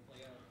scenario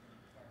play out in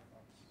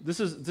Firefox? this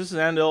is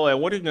handle,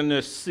 and what you're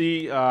gonna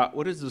see,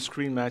 what is the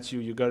screen, Matthew?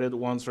 You got it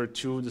once or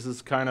two. This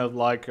is kind of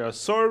like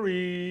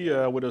sorry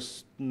with a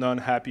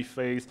non-happy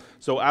face.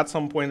 So at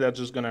some point that's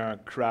just gonna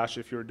crash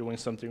if you're doing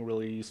something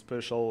really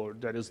special or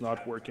that is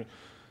not working.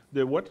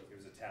 The what? It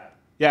was a tab.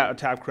 Yeah, a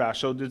tab crash.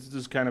 So this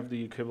is kind of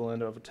the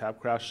equivalent of a tab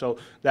crash. So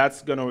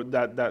that's gonna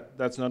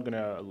that's not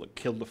gonna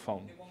kill the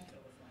phone. It won't kill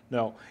the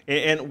phone. No.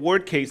 And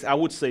word case, I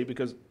would say,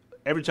 because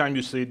every time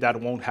you say that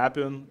won't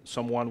happen,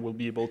 someone will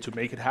be able to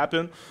make it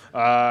happen.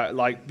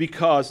 Like,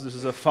 because this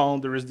is a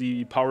phone, there is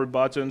the power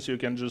button, so you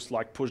can just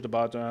like push the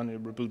button, you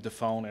reboot the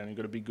phone, and you're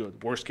gonna be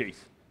good. Worst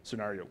case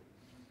scenario.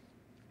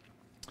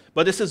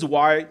 But this is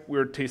why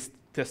we're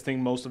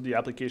testing most of the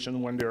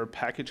application when they're a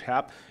package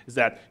app, is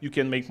that you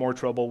can make more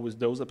trouble with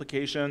those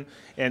applications.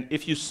 And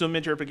if you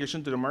submit your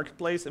application to the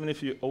marketplace, even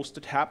if you host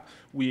a app,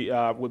 we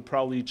would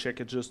probably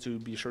check it just to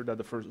be sure that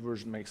the first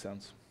version makes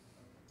sense.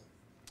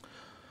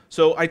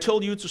 So I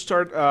told you to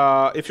start,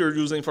 if you're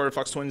using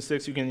Firefox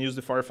 26, you can use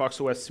the Firefox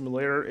OS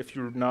simulator if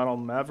you're not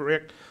on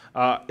Maverick.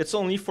 It's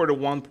only for the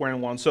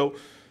 1.1. So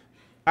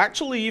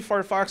actually,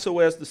 Firefox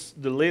OS,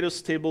 the latest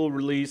stable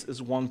release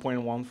is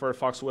 1.1,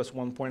 Firefox OS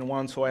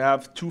 1.1. So I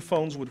have two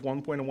phones with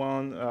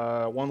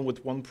 1.1, one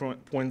with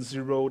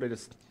 1.0 that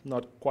is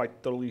not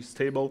quite totally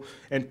stable,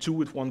 and two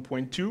with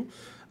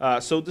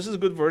 1.2. So this is a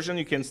good version.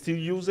 You can still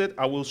use it.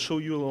 I will show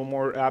you a little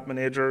more App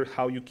Manager,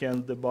 how you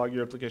can debug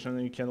your application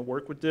and you can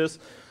work with this.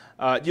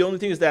 The only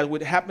thing is that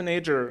with App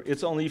Manager,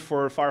 it's only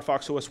for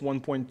Firefox OS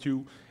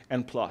 1.2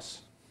 and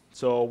plus.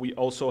 So we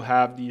also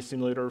have the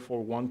simulator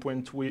for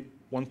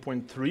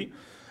 1.3.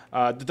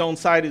 The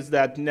downside is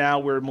that now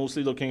we're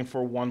mostly looking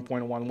for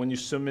 1.1. When you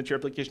submit your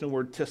application,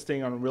 we're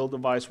testing on a real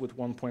device with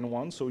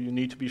 1.1, so you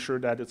need to be sure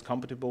that it's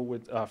compatible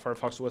with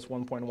Firefox OS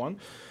 1.1.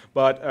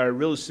 But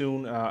really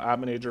soon, App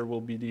Manager will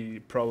be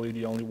probably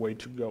the only way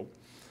to go.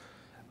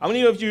 How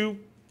many of you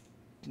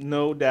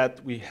know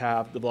that we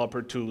have developer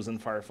tools in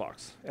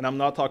Firefox? And I'm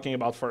not talking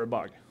about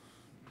Firebug.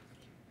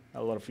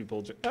 A lot of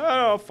people just,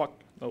 oh, fuck,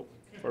 no,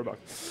 Firebug.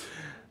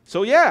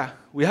 So yeah,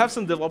 we have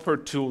some developer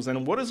tools,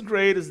 and what is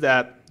great is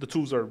that the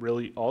tools are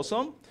really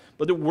awesome,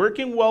 but they're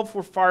working well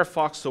for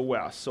Firefox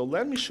OS. So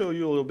let me show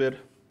you a little bit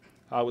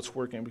how it's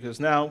working, because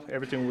now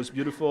everything was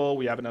beautiful.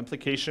 We have an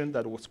application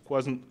that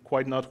wasn't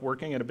quite not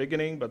working at the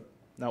beginning, but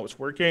now it's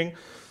working.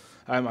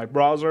 I have my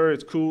browser,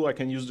 it's cool, I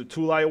can use the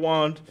tool I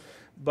want,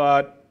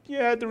 but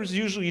yeah, there is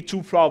usually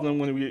two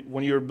problems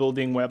when you're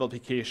building web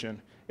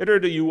application. Either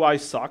the UI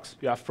sucks,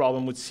 you have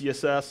problem with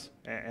CSS,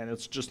 and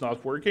it's just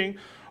not working,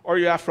 or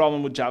you have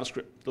problem with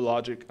JavaScript, the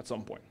logic at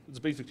some point. It's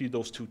basically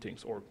those two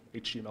things, or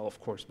HTML,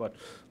 of course, but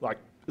like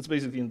it's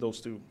basically in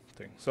those two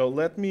things. So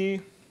let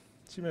me,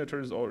 simulator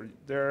is already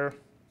there.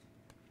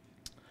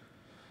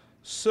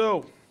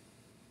 So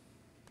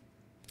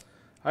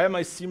I have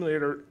my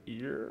simulator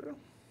here.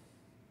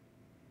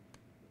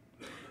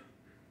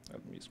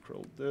 Let me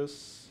scroll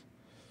this.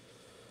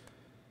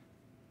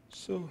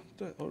 So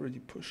that already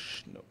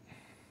pushed, no.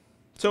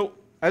 So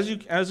as you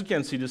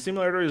can see, the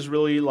simulator is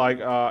really like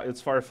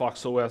it's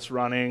Firefox OS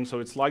running, so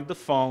it's like the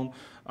phone.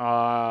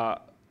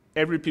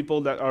 Every people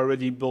that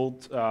already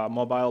built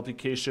mobile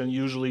application,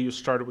 usually you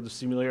start with the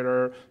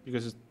simulator,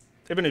 because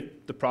even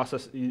if the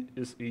process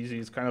is easy,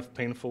 it's kind of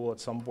painful at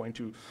some point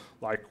to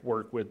like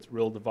work with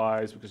real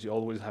device, because you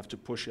always have to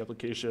push the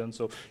application.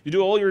 So you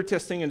do all your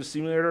testing in the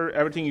simulator,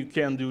 everything you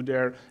can do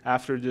there.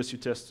 After this, you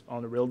test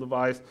on the real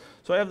device.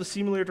 So I have the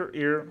simulator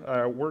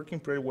here working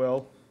pretty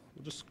well.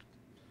 We'll just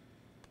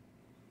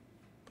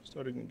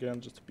starting again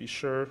just to be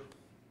sure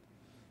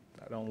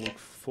I don't look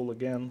full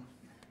again.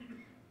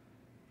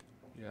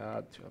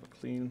 Yeah, to have a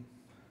clean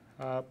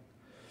app.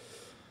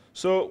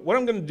 So what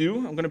I'm going to do,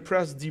 I'm going to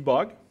press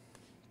debug.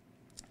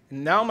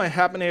 And now my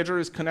App Manager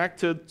is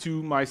connected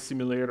to my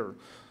simulator.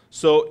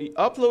 So he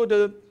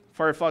uploaded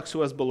Firefox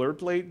OS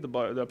boilerplate,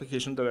 the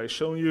application that I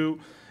showed you.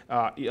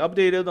 He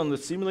updated on the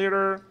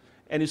simulator,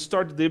 and it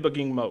started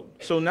debugging mode.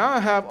 So now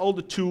I have all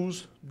the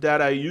tools that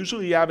I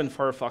usually have in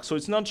Firefox. So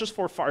it's not just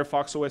for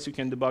Firefox OS, you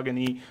can debug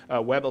any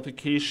web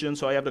application.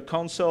 So I have the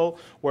console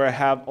where I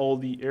have all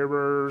the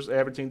errors,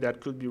 everything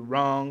that could be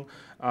wrong.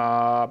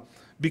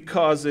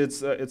 Because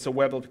it's a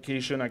web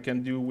application, I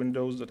can do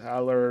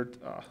Windows.alert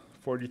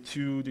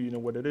 42, do you know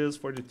what it is,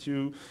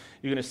 42.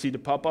 You're gonna see the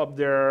pop-up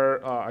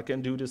there. I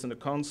can do this in the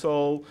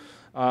console.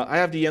 I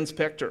have the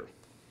inspector.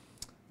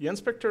 The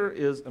inspector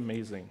is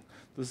amazing.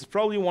 This is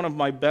probably one of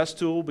my best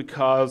tools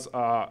because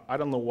I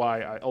don't know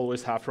why, I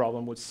always have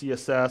problem with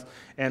CSS.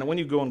 And when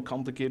you go on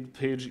complicated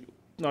page, you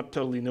not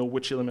totally know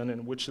which element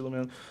and which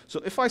element.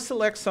 So if I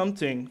select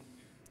something,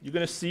 you're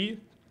gonna see,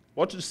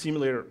 watch the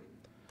simulator.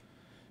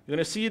 You're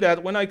gonna see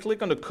that when I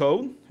click on the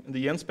code in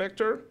the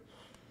inspector,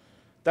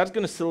 that's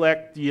gonna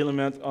select the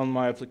element on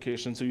my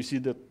application. So you see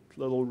the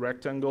little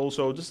rectangle.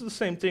 So this is the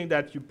same thing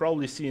that you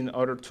probably see in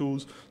other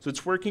tools. So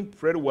it's working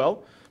pretty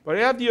well. But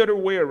I have the other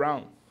way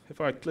around. If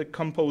I click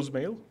Compose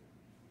Mail,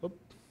 you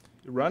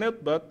run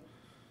it, but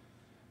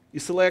you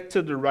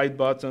selected the right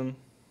button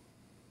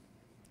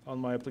on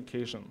my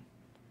application.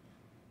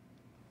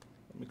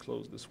 Let me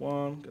close this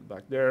one, get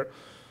back there.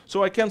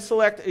 So I can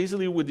select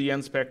easily with the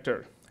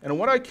inspector. And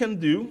what I can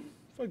do,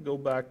 if I go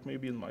back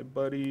maybe in my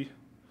buddy,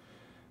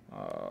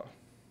 I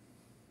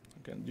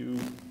can do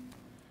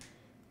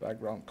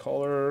background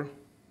color.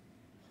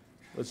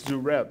 Let's do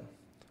red.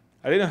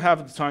 I didn't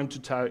have the time to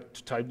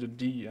type the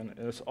D, and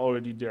it's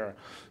already there.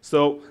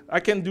 So I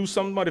can do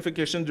some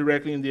modification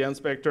directly in the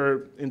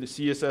inspector, in the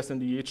CSS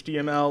and the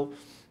HTML.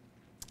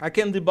 I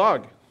can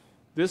debug.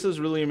 This is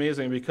really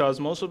amazing because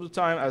most of the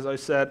time, as I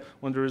said,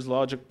 when there is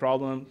logic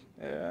problem,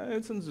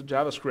 it's in the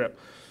JavaScript.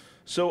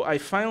 So I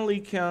finally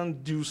can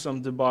do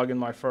some debug in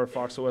my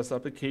Firefox OS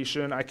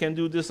application. I can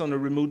do this on a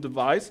remote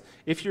device.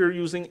 If you're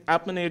using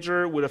App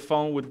Manager with a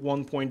phone with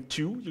 1.2,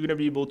 you're going to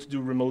be able to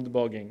do remote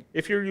debugging.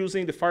 If you're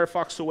using the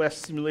Firefox OS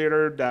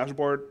simulator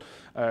dashboard,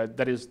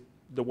 that is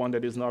the one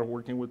that is not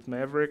working with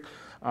Maverick,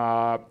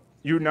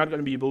 you're not going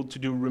to be able to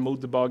do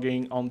remote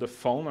debugging on the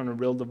phone, on a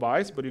real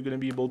device, but you're going to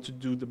be able to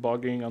do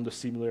debugging on the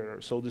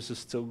simulator. So this is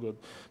still good.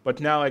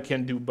 But now I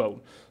can do both.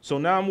 So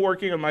now I'm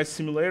working on my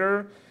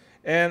simulator,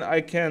 and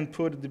I can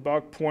put a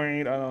debug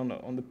point, I don't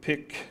know, on the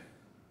pick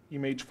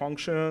image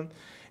function.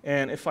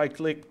 And if I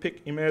click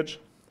pick image,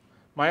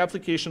 my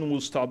application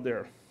will stop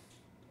there.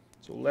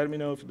 So let me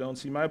know if you don't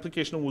see. My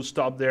application will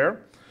stop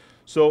there.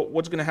 So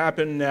what's going to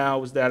happen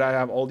now is that I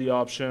have all the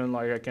options,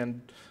 like I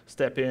can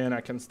step in, I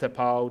can step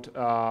out,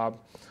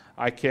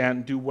 I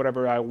can do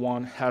whatever I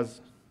want,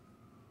 has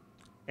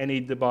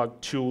any debug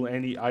tool,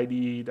 any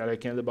IDE that I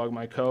can debug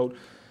my code.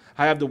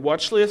 I have the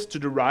watch list to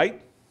the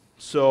right.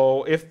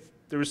 So if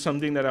there is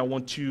something that I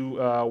want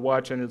to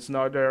watch and it's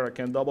not there, I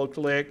can double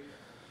click,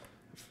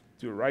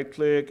 do a right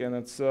click, and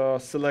it's a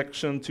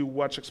selection to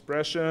watch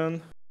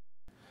expression.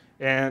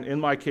 And in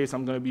my case,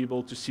 I'm going to be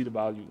able to see the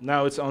value.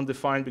 Now it's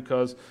undefined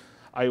because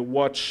I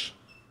watch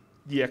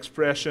the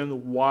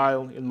expression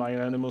while in my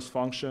anonymous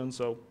function,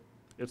 so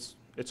it's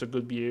a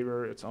good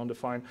behavior, it's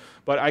undefined.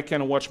 But I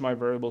can watch my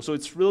variable. So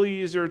it's really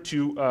easier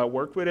to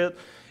work with it.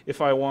 If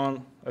I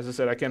want, as I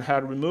said, I can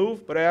add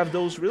remove, but I have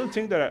those really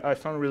things that I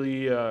found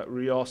really,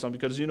 really awesome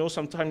because, you know,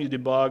 sometimes you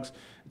debug,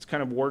 it's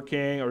kind of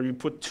working, or you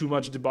put too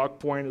much debug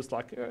point, it's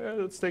like,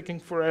 it's taking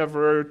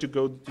forever to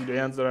go to the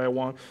ends that I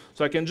want.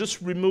 So I can just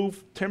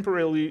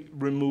temporarily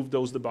remove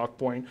those debug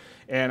point,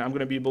 and I'm going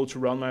to be able to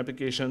run my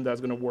application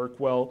that's going to work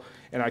well,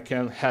 and I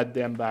can add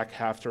them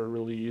back after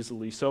really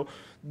easily. So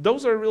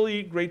those are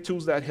really great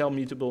tools that help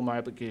me to build my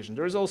application.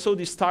 There's also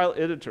the style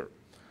editor.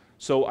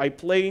 So I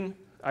play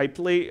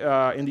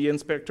in the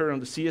inspector on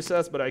the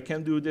CSS, but I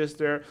can do this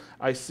there.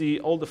 I see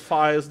all the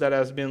files that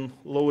has been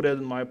loaded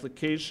in my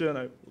application.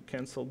 I will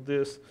cancel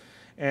this.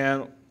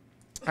 And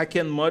I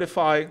can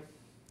modify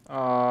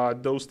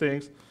those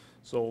things.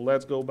 So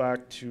let's go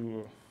back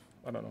to,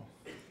 I don't know.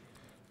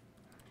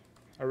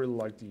 I really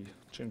like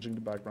changing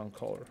the background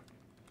color.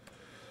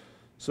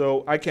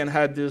 So I can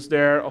add this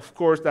there. Of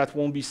course, that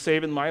won't be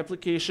saved in my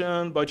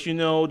application, but you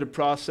know the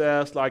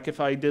process. Like if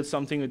I did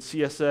something with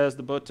CSS,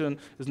 the button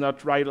is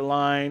not right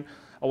aligned,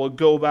 I will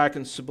go back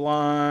in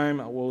Sublime,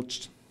 I will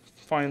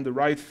find the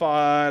right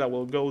file, I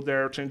will go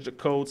there, change the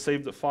code,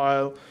 save the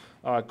file,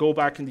 go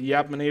back in the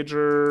App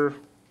Manager, I'm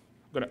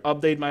going to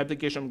update my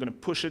application, I'm going to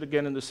push it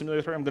again in the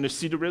simulator, I'm going to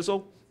see the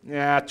result.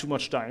 Yeah, too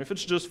much time. If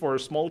it's just for a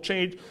small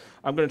change,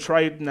 I'm going to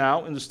try it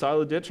now in the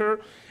style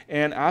editor.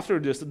 And after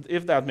this,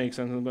 if that makes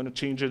sense, I'm going to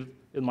change it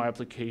in my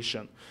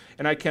application.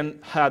 And I can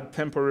add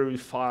temporary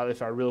file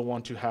if I really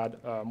want to add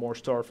more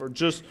stuff, or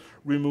just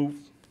remove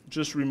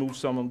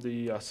some of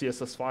the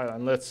CSS file.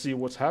 And let's see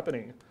what's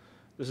happening.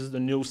 This is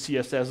the new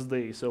CSS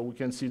day. So we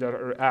can see that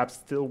our app's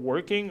still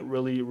working,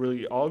 really,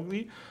 really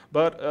ugly,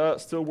 but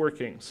still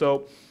working.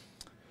 So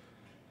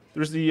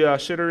there's the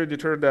shader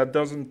editor that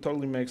doesn't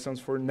totally make sense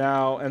for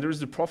now, and there's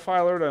the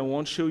profiler that I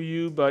won't show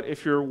you, but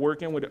if you're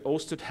working with a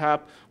hosted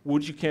app,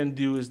 what you can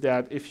do is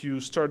that if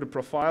you start the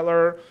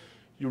profiler,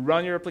 you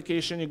run your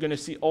application, you're going to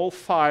see all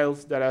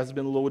files that has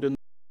been loaded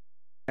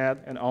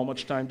and how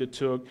much time they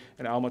took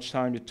and how much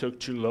time it took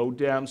to load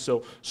them.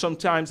 So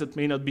sometimes it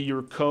may not be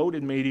your code,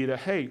 it may be that,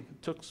 hey,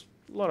 it took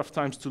a lot of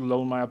times to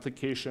load my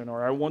application,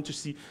 or I want to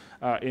see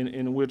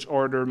in which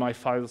order my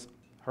files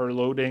are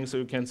loading, so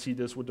you can see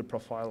this with the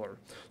profiler.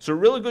 So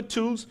really good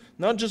tools,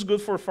 not just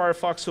good for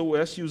Firefox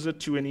OS, use it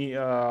to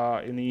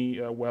any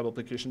web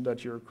application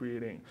that you're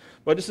creating.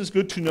 But this is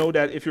good to know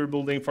that if you're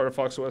building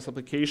Firefox OS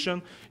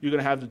application, you're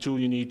gonna have the tool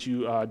you need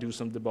to do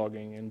some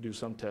debugging and do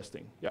some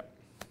testing. Yeah.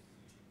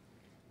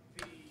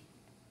 The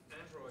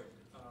Android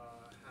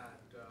had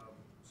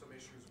some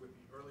issues with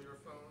the earlier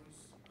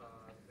phones.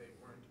 They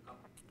weren't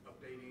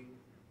updating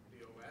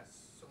the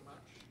OS so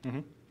much.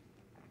 Mm-hmm.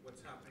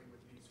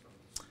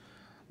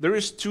 There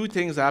is two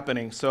things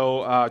happening.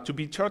 So to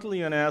be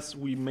totally honest,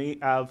 we may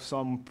have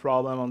some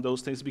problem on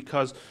those things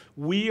because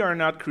we are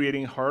not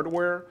creating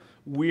hardware.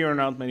 We are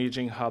not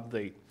managing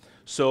update.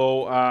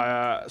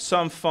 So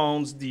some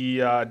phones, they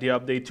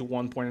update to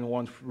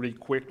 1.1 really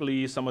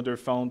quickly. Some other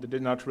phones, they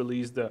did not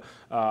release the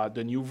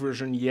new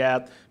version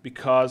yet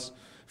because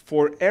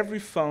for every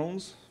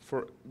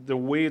for the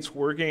way it's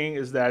working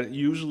is that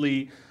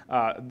usually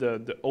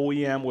the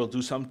OEM will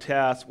do some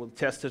tests, will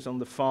test it on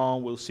the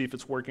phone, we'll see if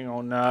it's working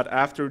or not.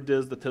 After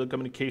this, the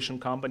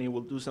telecommunication company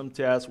will do some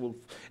tests,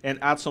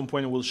 and at some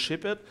point we'll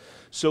ship it.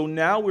 So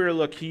now we're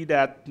lucky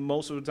that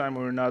most of the time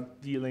we're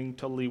not dealing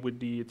totally with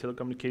the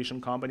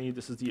telecommunication company.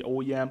 This is the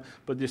OEM,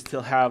 but they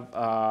still have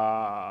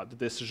the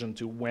decision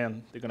to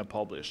when they're going to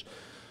publish.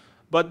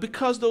 But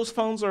because those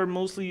phones are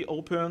mostly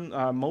open,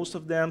 most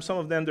of them, some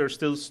of them, there's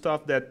still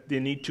stuff that they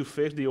need to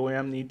fix, the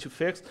OEM need to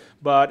fix.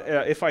 But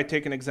if I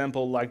take an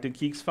example like the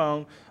Geeks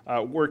phone,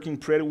 working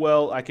pretty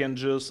well, I can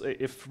just,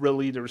 if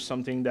really there's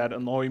something that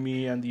annoyed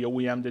me and the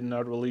OEM did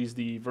not release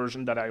the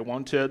version that I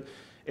wanted,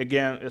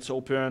 again, it's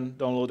open,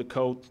 download the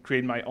code,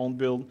 create my own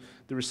build.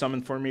 There is some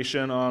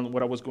information on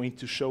what I was going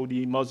to show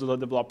the Mozilla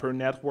Developer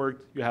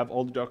Network. You have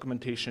all the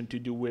documentation to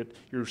do it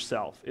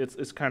yourself.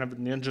 It's kind of a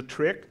ninja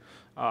trick.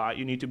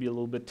 You need to be a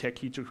little bit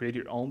techy to create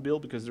your own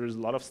build because there's a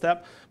lot of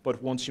steps, but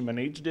once you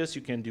manage this,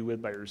 you can do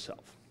it by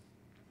yourself.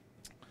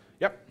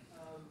 Yep.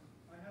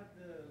 I have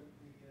the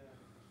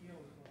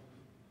Keynote phone,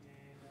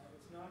 and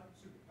it's not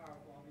super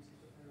powerful, obviously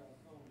it's a $100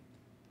 phone,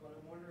 but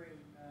I'm wondering,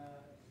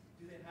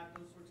 do they have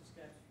those sorts of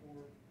steps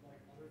for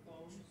like other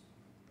phones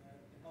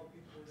that help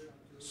you port it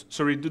onto?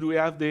 Sorry, do we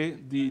have the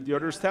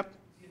other step?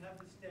 Do you have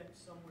the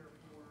steps somewhere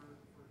for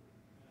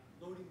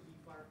loading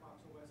the Firefox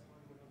OS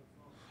onto another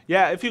phone?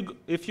 Yeah,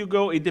 if you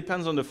go, it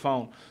depends on the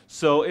phone.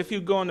 So if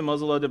you go on the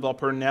Mozilla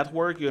Developer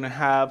Network, you're going to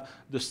have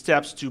the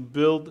steps to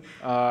build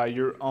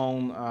your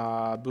own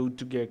boot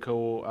to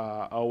Gecko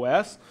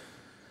OS.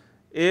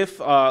 If,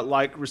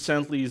 like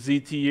recently,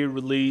 ZTE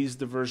released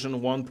the version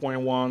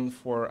 1.1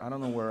 for, I don't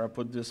know where I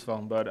put this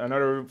phone, but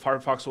another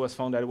Firefox OS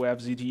phone that we have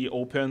ZTE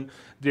open,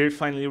 they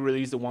finally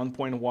released the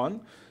 1.1.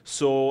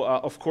 So,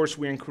 of course,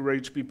 we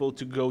encourage people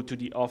to go to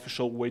the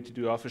official way to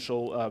do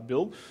official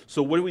build.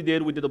 So what we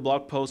did a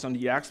blog post on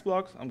the Axe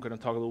blog. I'm going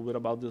to talk a little bit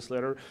about this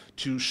later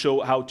to show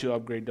how to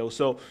upgrade those.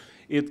 So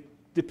it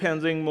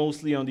depending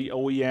mostly on the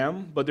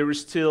OEM, but there is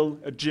still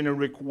a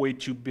generic way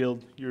to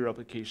build your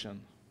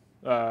application.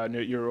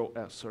 Your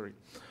OS, sorry.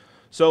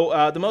 So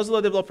the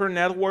Mozilla Developer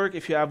Network,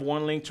 if you have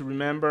one link to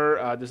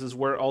remember, this is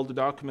where all the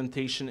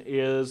documentation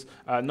is,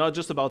 not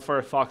just about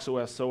Firefox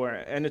OS, so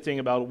anything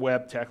about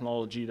web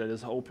technology that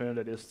is open,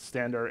 that is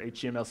standard,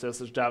 HTML,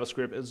 CSS,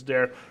 JavaScript is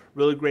there.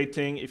 Really great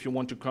thing. If you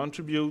want to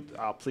contribute,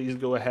 please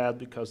go ahead,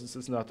 because this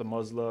is not a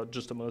Mozilla,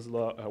 just a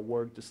Mozilla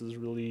work. This is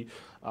really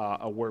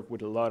a work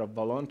with a lot of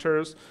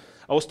volunteers.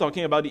 I was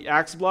talking about the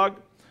Axe blog.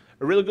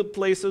 Really good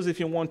places if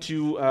you want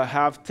to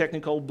have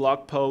technical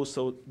blog posts.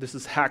 So this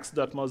is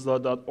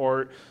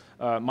hacks.mozilla.org.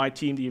 My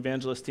team, the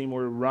Evangelist team,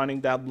 we're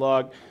running that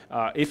blog.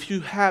 If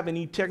you have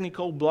any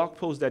technical blog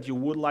posts that you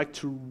would like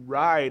to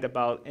write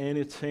about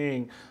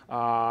anything,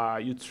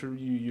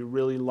 you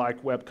really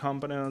like web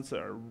components,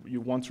 or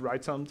you want to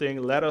write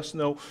something, let us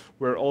know.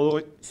 We're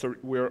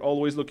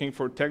always looking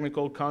for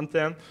technical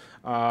content.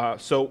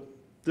 So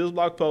this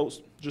blog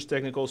post, just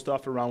technical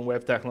stuff around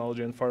web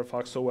technology and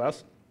Firefox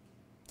OS.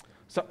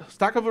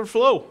 Stack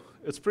Overflow,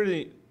 it's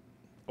pretty,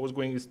 I was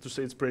going to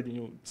say it's pretty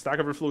new. Stack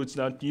Overflow, it's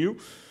not new,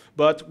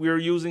 but we're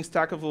using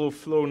Stack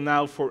Overflow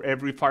now for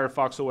every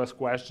Firefox OS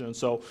question.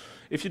 So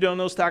if you don't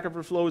know Stack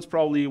Overflow, it's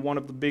probably one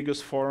of the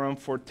biggest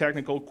forums for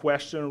technical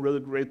questions, really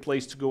great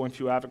place to go if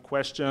you have a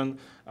question.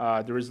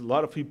 There is a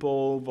lot of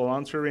people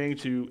volunteering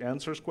to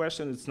answer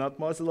questions. It's not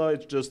Mozilla,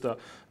 it's just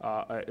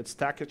it's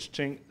Stack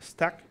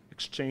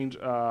Exchange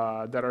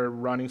that are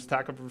running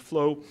Stack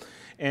Overflow.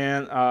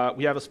 And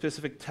we have a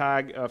specific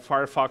tag,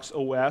 Firefox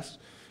OS.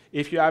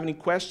 If you have any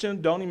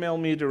question, don't email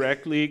me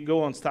directly.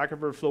 Go on Stack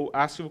Overflow,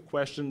 ask your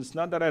question. It's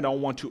not that I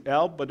don't want to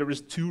help, but there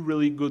is two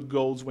really good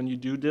goals when you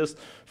do this.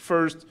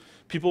 First,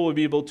 people will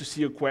be able to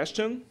see a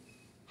question.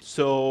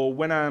 So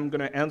when I'm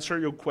going to answer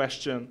your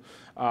question,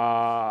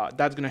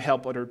 that's going to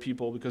help other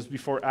people, because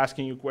before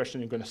asking you a question,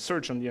 you're going to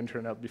search on the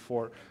internet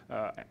before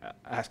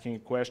asking a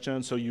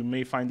question. So you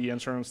may find the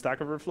answer on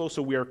Stack Overflow.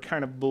 So we are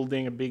kind of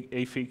building a big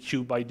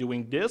FAQ by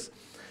doing this.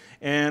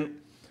 And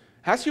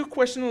ask your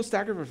question on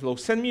Stack Overflow.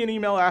 Send me an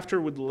email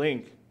after with the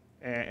link.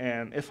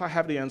 And if I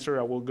have the answer,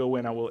 I will go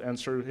and I will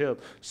answer it.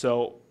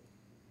 So,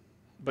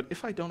 but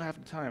if I don't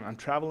have the time, I'm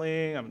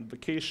traveling, I'm on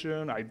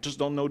vacation, I just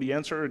don't know the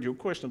answer to your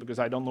question because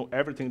I don't know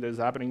everything that is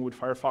happening with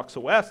Firefox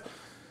OS,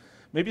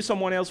 maybe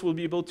someone else will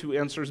be able to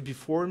answer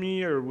before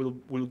me, or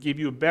will give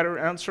you better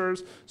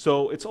answers.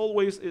 So it's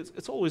always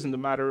in the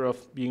matter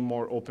of being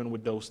more open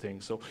with those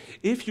things. So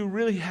if you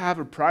really have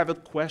a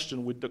private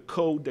question with the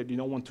code that you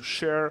don't want to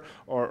share,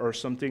 or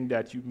something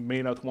that you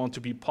may not want to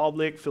be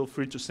public, feel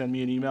free to send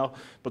me an email.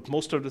 But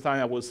most of the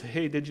time I will say,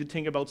 hey, did you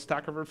think about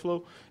Stack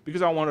Overflow?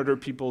 Because I want other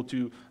people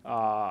to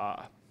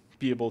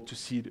be able to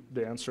see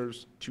the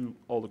answers to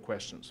all the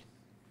questions.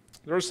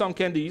 There are some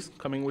candies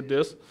coming with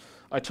this.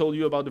 I told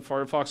you about the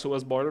Firefox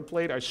OS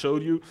boilerplate. I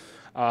showed you.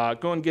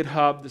 Go on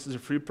GitHub. This is a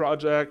free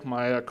project.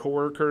 My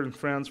coworker and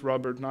friends,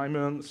 Robert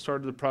Nyman,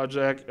 started the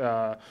project.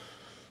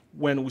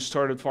 when we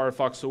started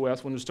Firefox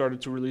OS, when we started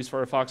to release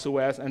Firefox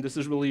OS, and this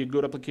is really a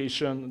good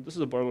application. This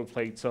is a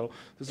boilerplate, so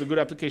this is a good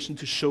application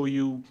to show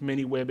you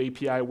many web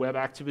API, web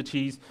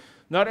activities.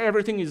 Not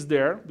everything is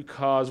there,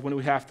 because when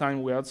we have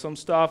time, we add some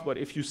stuff, but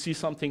if you see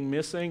something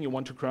missing, you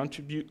want to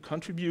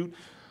contribute,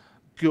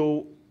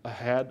 go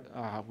ahead.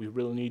 We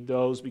really need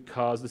those,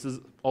 because this is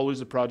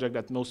always a project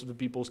that most of the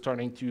people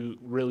starting to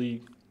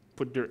really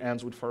put their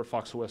hands with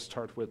Firefox OS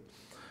start with.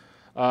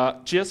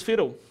 GS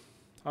Fiddle.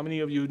 How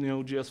many of you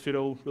know GS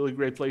Fiddle? Really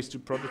great place to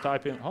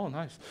prototype in. Oh,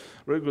 nice.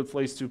 Really good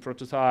place to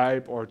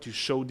prototype or to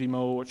show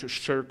demo or to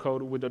share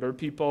code with other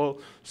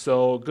people.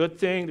 So good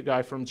thing the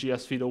guy from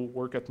GS Fiddle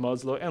worked at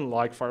Mozilla and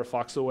liked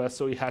Firefox OS,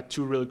 so he had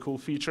two really cool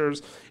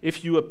features.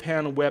 If you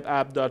append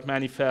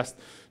webapp.manifest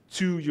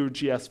to your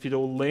GS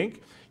Fiddle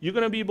link, you're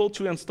going to be able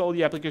to install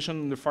the application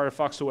in the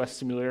Firefox OS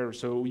simulator.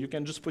 So you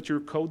can just put your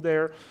code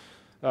there,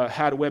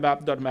 add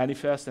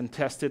webapp.manifest, and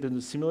test it in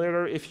the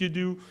simulator. If you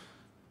do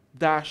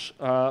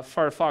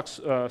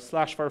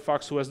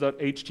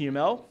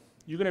 /firefoxos.html,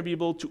 you're going to be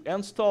able to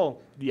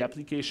install the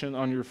application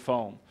on your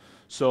phone.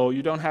 So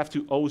you don't have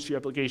to host your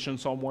application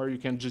somewhere. You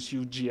can just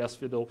use GS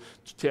Fiddle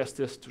to test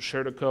this, to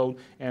share the code,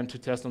 and to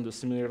test on the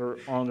simulator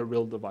on a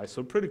real device.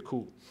 So pretty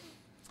cool.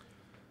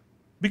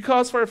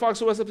 Because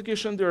Firefox OS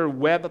application, they're a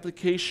web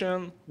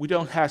application, we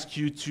don't ask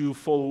you to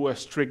follow a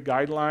strict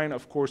guideline.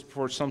 Of course,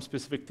 for some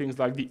specific things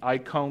like the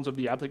icons of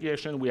the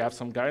application, we have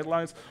some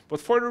guidelines. But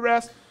for the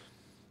rest,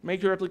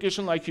 make your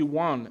application like you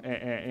want.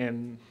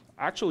 And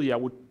actually, I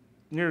would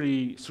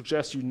nearly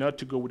suggest you not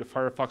to go with the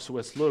Firefox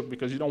OS look,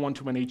 because you don't want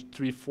to manage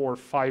 3, 4,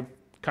 5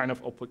 kind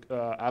of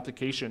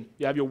application.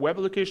 You have your web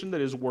application that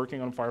is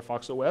working on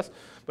Firefox OS.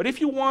 But if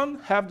you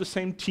want, have the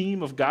same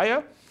team of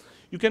Gaia,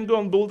 you can go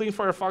on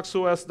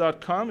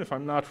buildingfirefoxos.com, if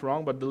I'm not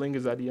wrong, but the link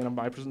is at the end of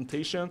my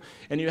presentation.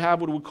 And you have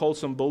what we call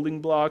some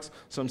building blocks,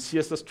 some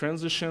CSS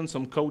transitions,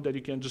 some code that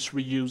you can just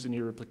reuse in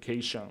your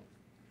application.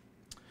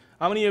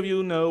 How many of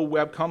you know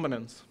web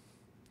components?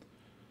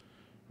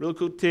 Really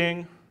cool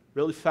thing,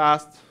 really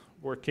fast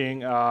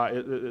working.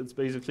 It's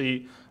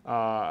basically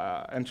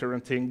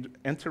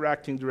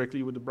interacting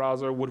directly with the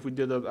browser. What we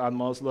did at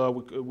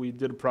Mozilla, we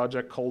did a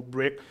project called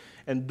Brick,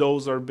 and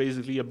those are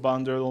basically a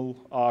bundle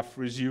of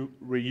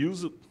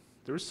reusable.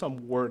 There's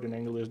some word in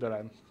English that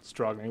I'm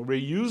struggling.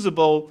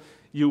 Reusable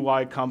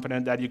UI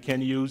component that you can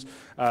use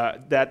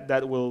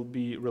that will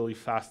be really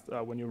fast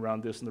when you run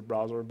this in the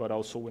browser, but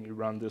also when you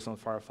run this on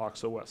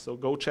Firefox OS. So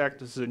go check.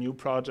 This is a new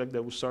project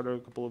that we started a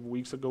couple of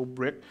weeks ago,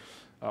 Brick,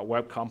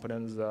 web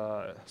components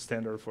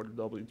standard for the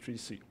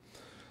W3C.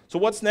 So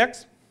what's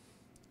next?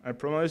 I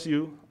promise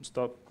you,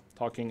 stop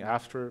talking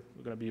after.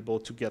 We're going to be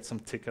able to get some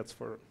tickets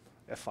for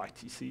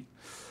FITC.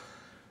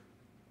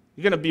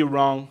 You're going to be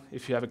wrong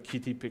if you have a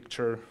kitty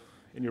picture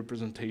in your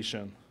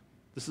presentation.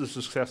 This is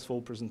a successful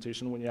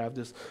presentation when you have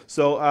this.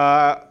 So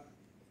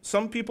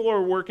some people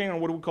are working on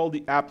what we call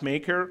the app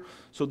maker.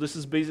 So this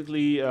is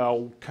basically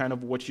kind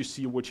of what you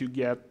see, what you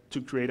get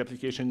to create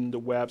application in the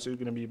web. So you're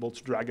going to be able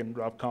to drag and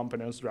drop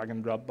components, drag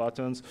and drop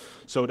buttons.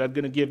 So that's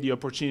going to give the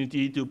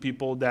opportunity to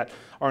people that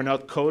are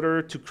not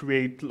coder to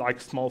create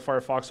like small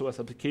Firefox OS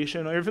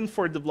application, or even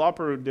for a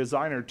developer or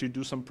designer to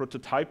do some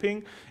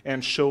prototyping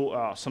and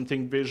show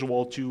something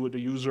visual to the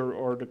user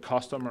or the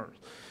customer.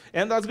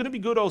 And that's going to be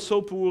good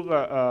also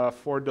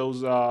for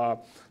those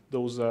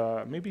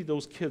maybe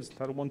those kids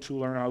that want to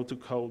learn how to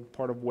code,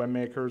 part of web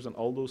makers and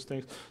all those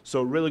things.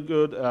 So really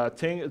good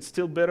thing. It's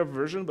still beta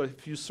version, but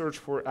if you search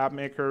for app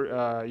maker,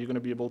 you're going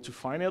to be able to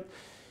find it.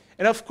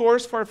 And of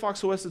course,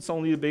 Firefox OS, it's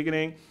only the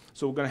beginning.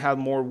 So we're going to have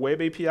more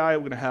web API. We're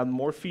going to have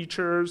more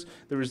features.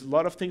 There is a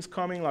lot of things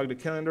coming, like the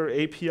calendar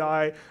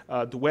API,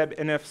 the web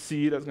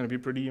NFC. That's going to be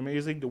pretty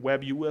amazing. The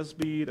web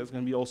USB. That's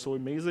going to be also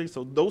amazing.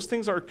 So those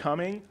things are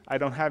coming. I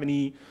don't have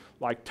any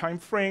like time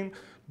frame,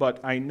 but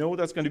I know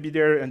that's going to be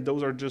there. And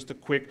those are just a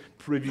quick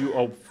preview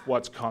of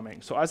what's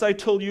coming. So as I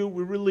told you,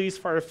 we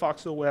released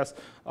Firefox OS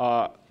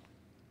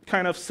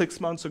kind of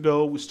 6 months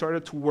ago. We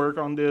started to work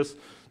on this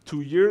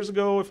 2 years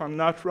ago, if I'm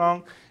not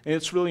wrong, and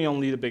it's really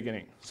only the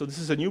beginning. So this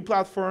is a new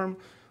platform.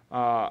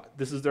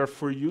 This is there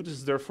for you. This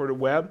is there for the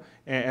web,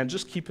 and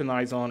just keep an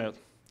eye on it.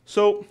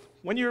 So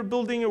when you're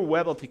building a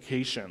web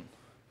application,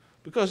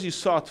 because you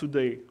saw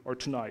today or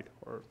tonight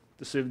or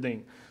this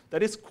evening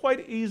that it's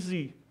quite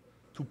easy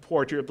to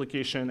port your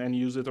application and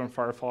use it on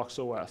Firefox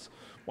OS,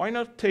 why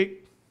not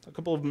take a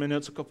couple of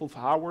minutes, a couple of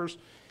hours,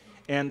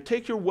 and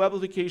take your web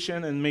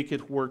application and make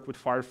it work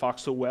with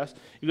Firefox OS.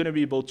 You're going to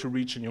be able to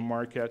reach a new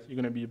market. You're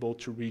going to be able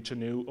to reach a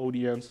new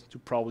audience, to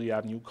probably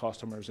have new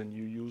customers and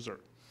new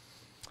users.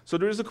 So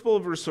there is a couple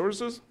of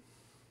resources.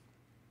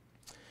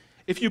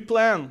 If you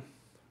plan,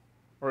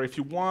 or if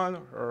you want,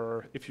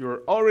 or if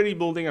you're already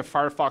building a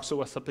Firefox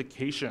OS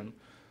application,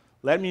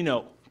 let me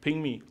know. Ping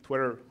me,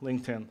 Twitter,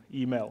 LinkedIn,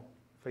 email,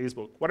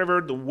 Facebook,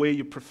 whatever the way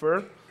you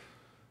prefer.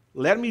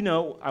 Let me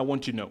know. I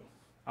want to know.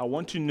 I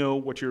want to know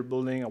what you're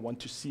building. I want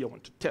to see. I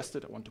want to test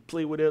it. I want to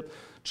play with it.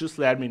 Just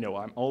let me know.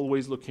 I'm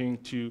always looking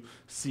to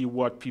see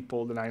what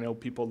people that I know,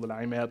 people that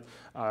I met,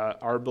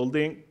 are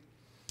building.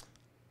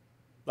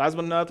 Last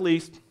but not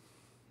least,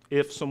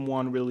 if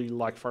someone really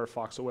likes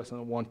Firefox OS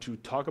and want to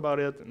talk about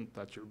it, and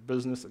that's your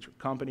business, that's your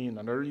company, and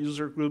another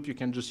user group, you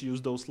can just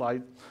use those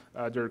slides.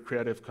 They're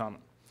Creative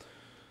Commons.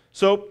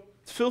 So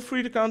feel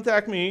free to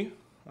contact me,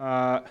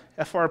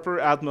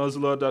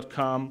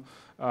 fharper@mozilla.com.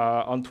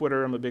 On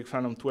Twitter, I'm a big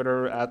fan on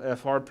Twitter,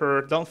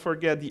 @fharper. Don't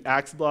forget the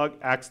Axe blog,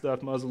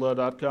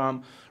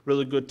 axe.mozilla.com.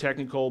 Really good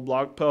technical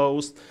blog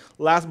post.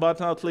 Last but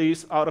not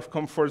least,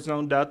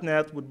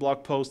 outofcomfortzone.net with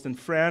blog posts in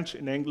French,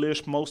 in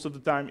English, most of the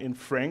time in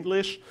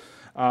Franglish.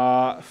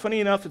 Funny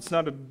enough, it's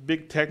not a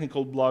big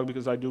technical blog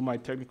because I do my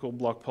technical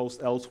blog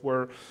posts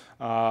elsewhere,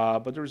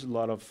 but there's a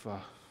lot of...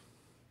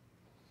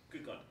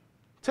 Good content.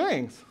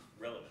 Thanks.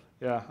 Relevant.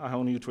 Yeah, I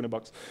only need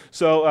 $20.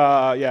 So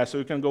yeah, so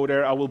you can go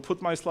there. I will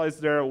put my slides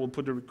there. I will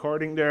put the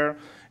recording there,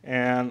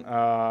 and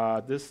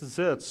this is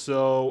it.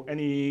 So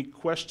any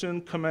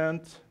question,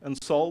 comment,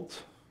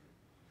 insult?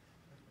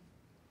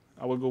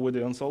 I will go with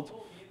the insult.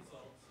 Oh, the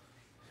insults.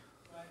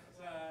 Right,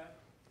 does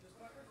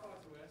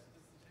Firefox OS,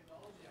 does the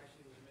technology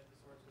actually limit the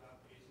sorts of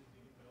applications you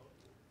can build?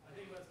 I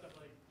think about stuff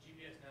like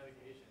GPS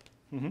navigation,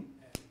 Mm-hmm.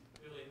 and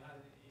really not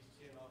in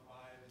HTML5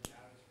 and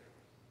JavaScript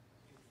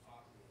seems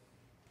possible.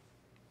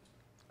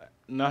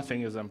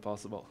 Nothing is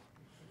impossible.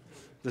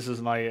 This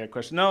is my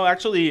question. No,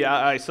 actually,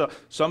 I saw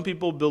some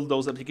people build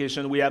those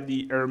applications. We have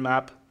the Air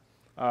Map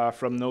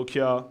from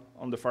Nokia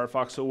on the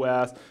Firefox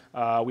OS.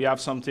 We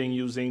have something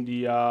using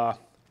the,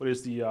 what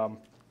is the,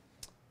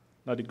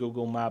 not the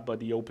Google Map, but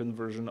the open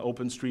version,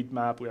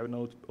 OpenStreetMap. We have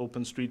an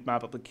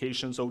OpenStreetMap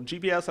application. So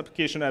GPS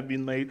application have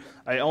been made.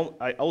 I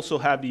also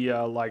have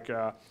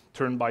the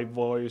turn by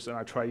voice, and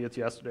I tried it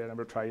yesterday. I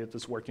never tried it.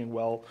 It's working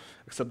well,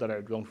 except that I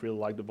don't really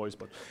like the voice.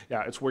 But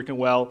yeah, it's working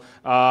well.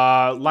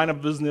 Line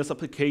of business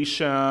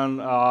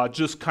application,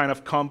 just kind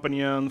of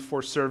companion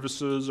for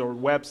services or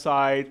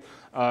website,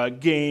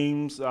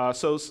 games.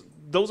 So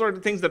those are the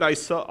things that I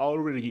saw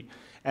already.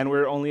 And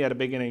we're only at the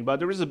beginning. But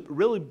there is a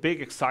really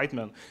big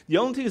excitement. The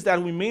only thing is that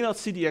we may not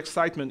see the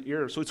excitement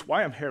here, so it's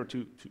why I'm here,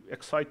 to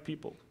excite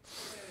people.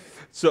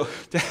 So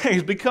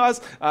thanks, because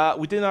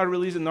we did not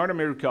release in North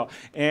America,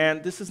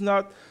 and this is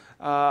not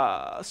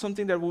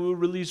something that we will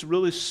release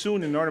really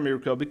soon in North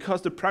America,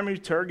 because the primary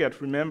target,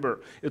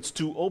 remember, it's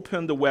to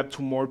open the web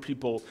to more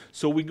people.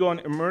 So we go on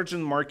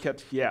emerging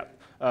market yet.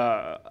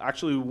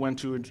 Actually, we went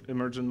to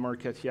emerging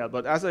market yet,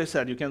 but as I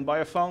said, you can buy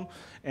a phone,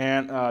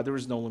 and there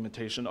is no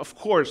limitation. Of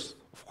course,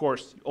 you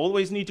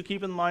always need to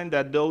keep in mind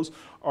that those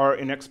are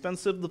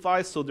inexpensive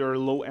devices, so they're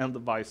low-end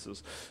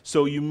devices.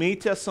 So you may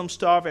test some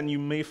stuff, and you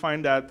may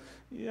find that,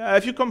 yeah,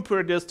 if you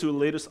compare this to the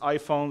latest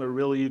iPhone, a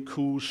really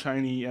cool,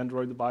 shiny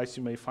Android device,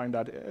 you may find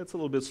that it's a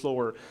little bit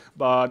slower,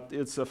 but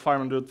it's a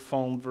 $500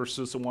 phone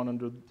versus a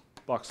 $100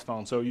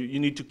 phone. So you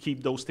need to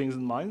keep those things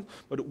in mind.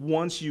 But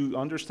once you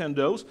understand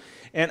those,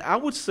 and I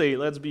would say,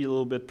 let's be a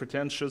little bit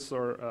pretentious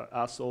or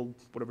asshole,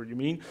 whatever you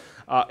mean,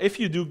 if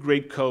you do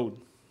great code,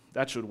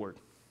 that should work.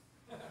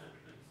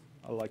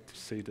 I like to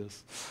say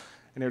this.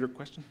 Any other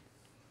question?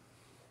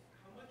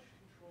 How much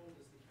control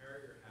does the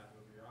carrier have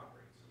over your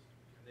operating system?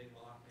 Can they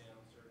lock down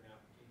certain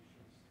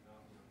applications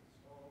not being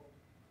installed?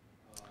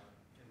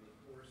 Can they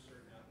force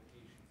certain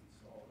applications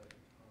installed at a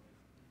time?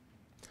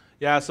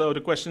 Yeah, so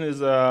the question is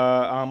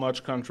how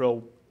much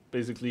control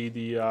basically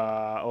the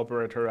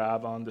operator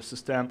have on the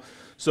system.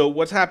 So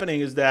what's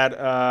happening is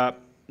that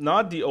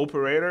not the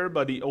operator,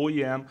 but the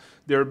OEM,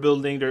 they're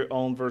building their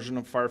own version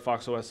of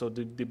Firefox OS. So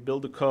they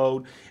build the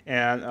code,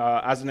 and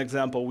as an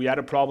example, we had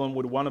a problem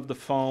with one of the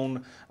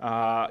phone,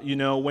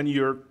 when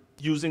you're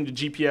using the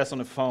GPS on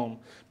the phone,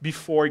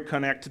 before it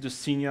connects to the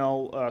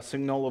signal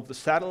of the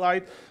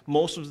satellite,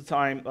 most of the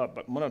time,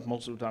 but not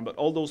most of the time, but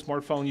all those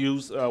smartphones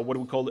use what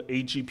we call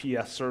a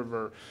GPS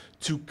server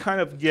to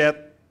kind of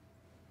get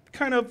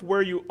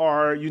where you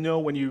are,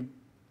 when you're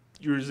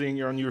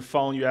on your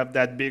phone, you have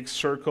that big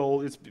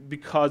circle. It's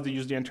because they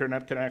use the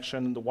internet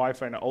connection and the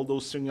Wi-Fi and all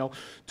those signals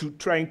to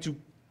trying to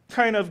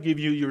kind of give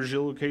you your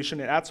geolocation.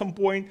 And at some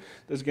point,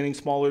 that's getting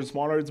smaller and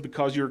smaller. It's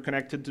because you're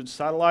connected to the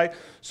satellite.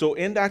 So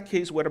in that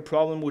case, we had a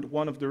problem with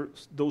one of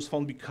those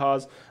phones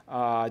because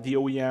the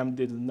OEM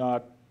did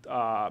not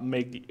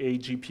make the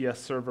GPS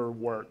server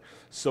work.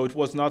 So it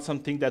was not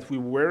something that we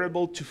were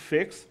able to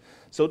fix.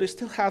 So they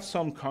still have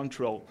some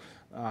control.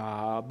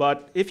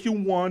 But if you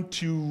want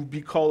to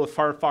be called a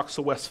Firefox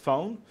OS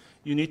phone,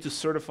 you need to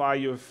certify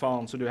your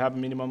phone so they have a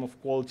minimum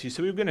of quality.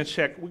 So we're gonna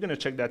check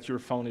that your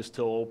phone is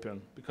still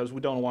open, because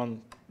we don't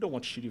want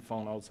shitty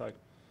phone outside.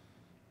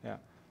 Yeah.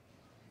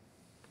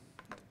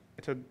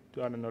 I tried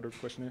to add another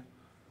question here.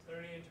 Is there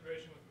any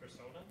integration with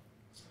Persona?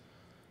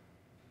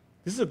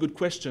 This is a good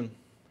question.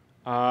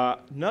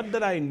 Not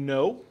that I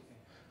know,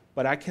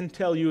 but I can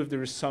tell you if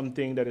there is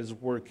something that is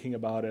working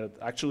about it.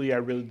 Actually, I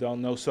really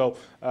don't know. So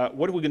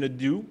what are we going to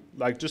do?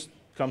 Just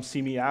come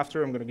see me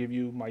after. I'm going to give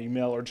you my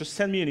email, or just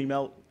send me an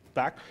email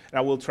back, and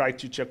I will try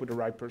to check with the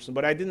right person.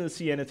 But I didn't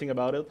see anything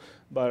about it,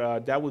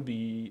 but that would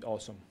be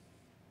awesome.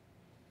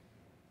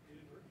 You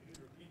didn't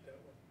repeat that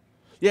one.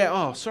 Yeah,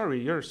 oh,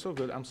 sorry, you're so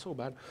good. I'm so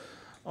bad.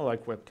 I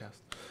like webcast.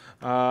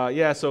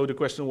 Yeah, so the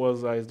question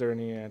was, is there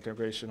any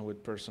integration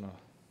with Persona?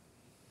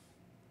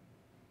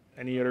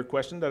 Any other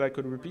question that I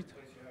could repeat?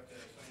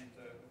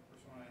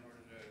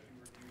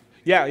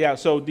 Yeah.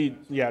 So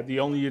the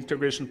only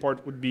integration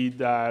part would be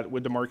that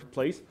with the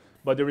marketplace,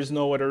 but there is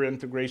no other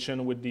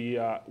integration with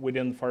the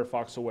within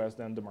Firefox OS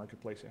than the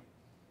marketplace. Yeah.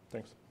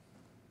 Thanks.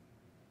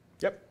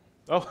 Yep.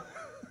 Oh,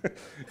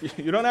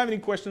 you don't have any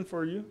question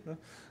for you? No?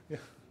 Yeah.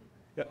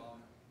 Yeah.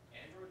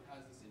 Android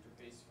has this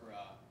interface for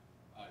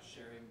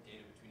sharing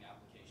data between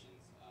applications,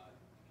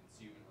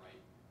 consume and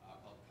write,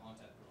 called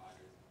content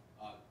providers.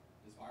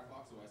 Does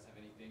Firefox OS have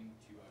anything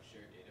to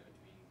share data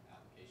between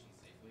applications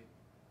safely?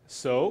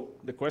 So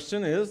the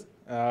question is,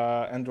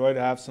 Android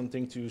have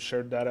something to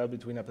share data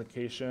between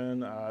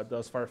application.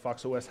 Does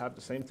Firefox OS have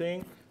the same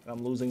thing?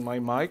 I'm losing my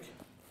mic.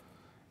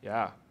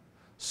 Yeah.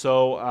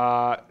 So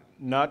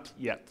not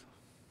yet.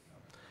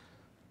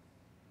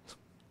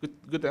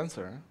 Good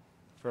answer, huh?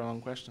 For a long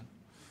question.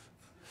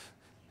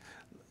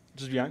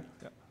 Just behind?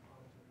 Yeah.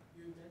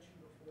 You mentioned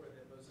before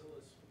that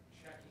Mozilla is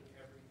checking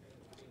everything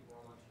that's being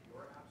brought onto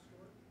your app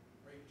store.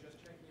 Are you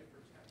just checking it for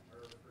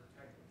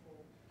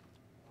technical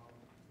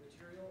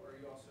material, or are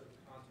you also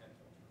content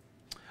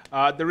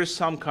filtering? There is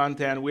some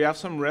content. We have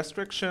some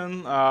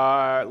restriction,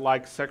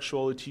 like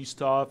sexuality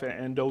stuff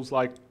and those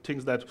like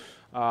things that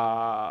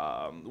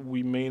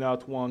we may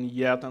not want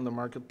yet on the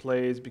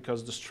marketplace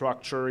because the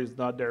structure is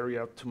not there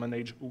yet to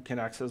manage who can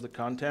access the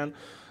content.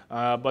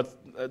 But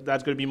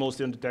that's going to be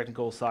mostly on the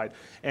technical side.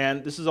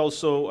 And this is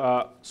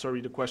also,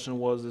 sorry, the question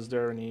was, is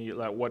there any,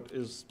 like, what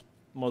is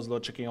Mozilla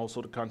checking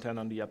also the content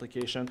on the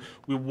application?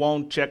 We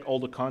won't check all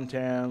the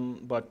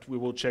content, but we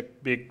will check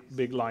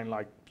big line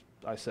like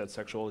I said,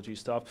 sexuality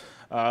stuff.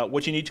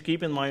 What you need to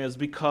keep in mind is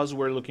because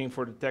we're looking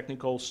for the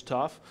technical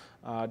stuff,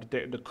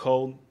 the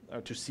code,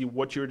 to see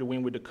what you're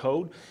doing with the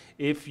code.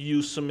 If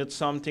you submit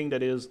something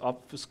that is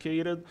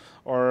obfuscated,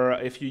 or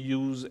if you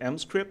use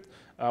mscript,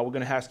 we're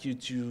going to ask you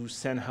to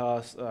send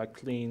us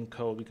clean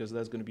code because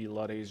that's going to be a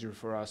lot easier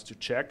for us to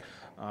check.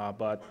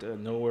 But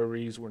no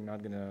worries, we're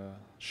not going to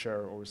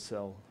share or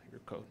sell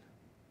your code.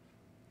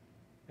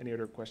 Any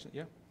other question?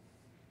 Yeah?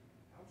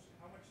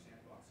 How much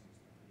sandboxing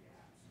is for the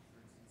apps? For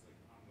instance, like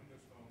on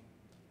Windows Phone,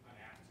 an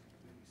app is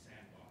completely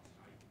sandboxed.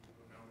 I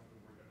don't know if it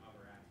would work on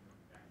other apps or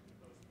actually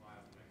those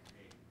files that I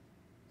create.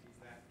 Is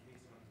that the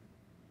case on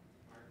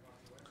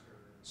Firefox OS?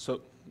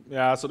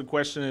 Or? So the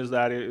question is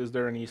that is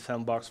there any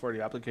sandbox for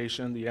the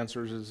application? The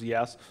answer is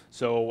yes.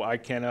 So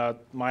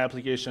my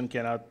application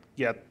cannot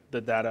get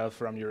the data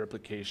from your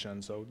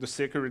application. So the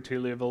security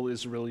level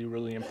is really,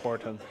 really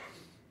important.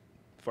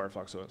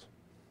 Firefox OS.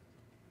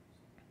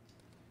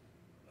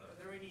 Are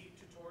there any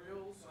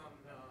tutorials on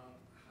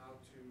how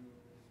to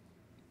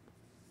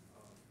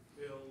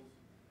build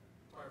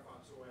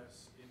Firefox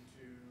OS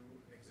into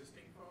an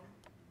existing phone?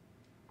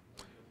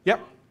 Yep.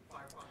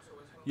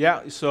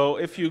 Yeah, so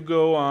if you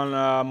go on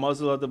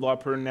Mozilla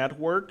Developer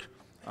Network,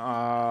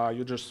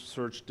 you just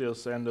search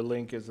this and the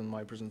link is in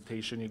my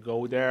presentation. You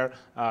go there.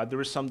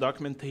 There is some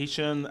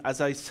documentation.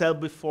 As I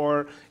said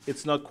before,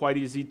 it's not quite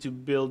easy to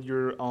build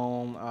your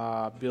own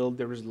build.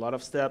 There is a lot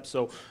of steps.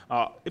 So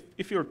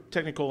if you're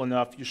technical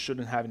enough, you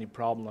shouldn't have any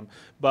problem.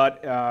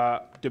 But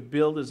the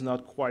build is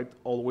not quite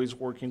always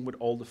working with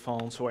all the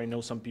phones. So I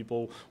know some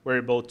people were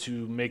able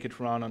to make it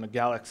run on a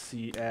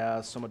Galaxy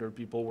S. Some other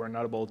people were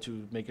not able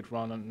to make it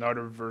run on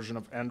another version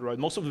of Android.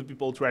 Most of the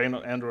people try on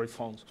Android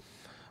phones.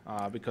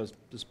 Because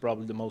this is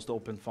probably the most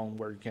open phone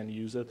where you can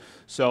use it.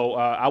 So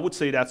I would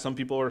say that some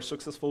people are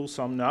successful,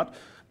 some not.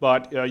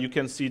 But you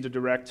can see the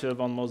directive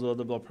on Mozilla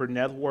Developer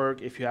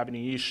Network. If you have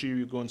any issue,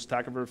 you go in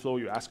Stack Overflow,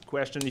 you ask a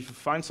question. If you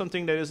find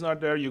something that is not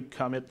there, you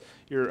commit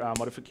your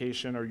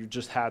modification, or you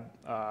just had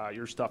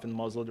your stuff in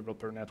Mozilla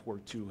Developer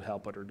Network to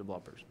help other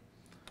developers.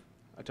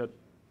 I thought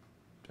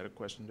you had a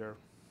question there.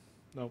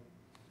 No?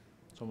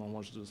 Someone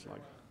wants to do this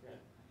slide.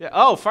 Yeah.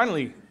 Oh,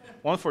 finally,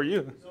 one for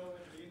you.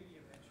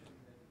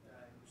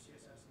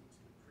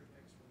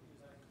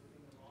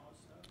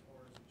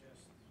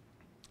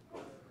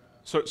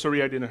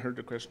 Sorry, I didn't hear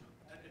the question.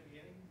 At the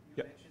beginning,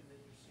 you mentioned that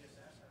your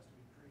CSS has to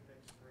be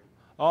prefix free.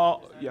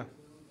 Oh, Does that yeah.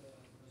 include the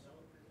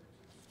Mozilla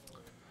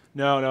prefixes?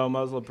 No,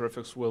 Mozilla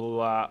prefix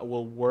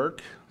will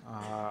work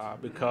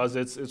because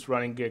it's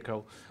running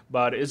Gecko.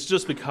 But it's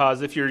just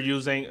because if you're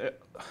using,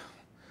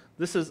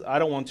 I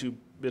don't want to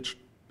bitch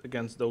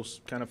against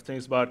those kind of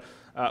things, but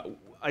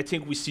I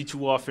think we see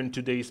too often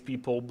today's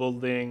people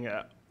building,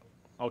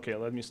 okay,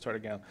 let me start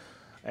again.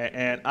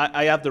 And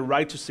I have the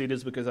right to say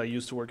this because I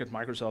used to work at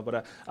Microsoft,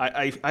 but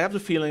I have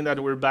the feeling that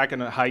we're back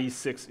in a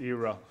IE6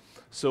 era.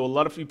 So a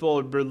lot of people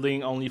are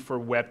building only for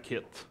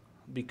WebKit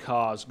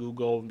because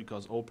Google,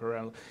 because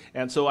Opera.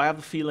 And so I have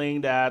a feeling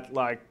that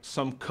like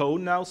some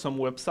code now, some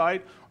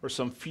website, or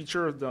some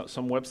feature of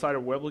some website or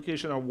web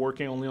application are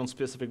working only on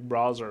specific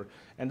browser.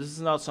 And this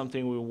is not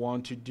something we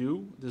want to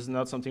do. This is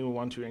not something we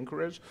want to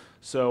encourage.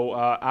 So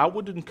I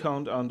wouldn't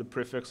count on the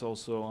prefix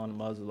also on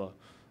Mozilla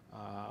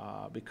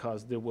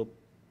because they will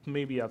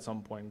maybe at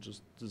some point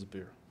just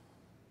disappear.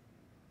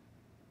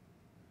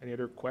 Any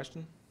other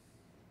question?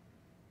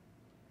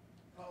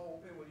 How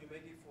open will you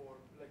make it for,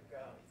 like,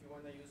 if you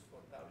want to use for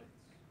tablets?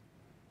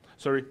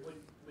 Sorry? Will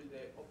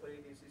the open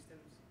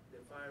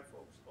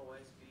Firefox OS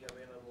be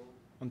available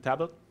On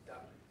tablet?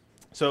 tablet?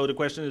 So the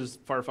question is,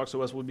 Firefox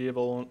OS will be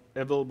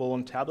available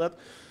on tablet?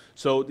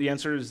 So the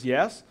answer is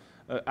yes.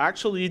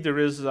 Actually, there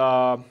is,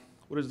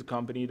 what is the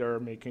company that are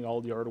making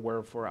all the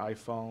hardware for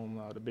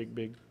iPhone, the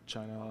big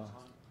China?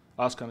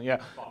 Foxconn,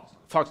 yeah.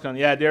 Foxconn,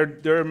 yeah,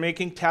 they're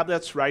making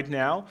tablets right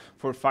now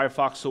for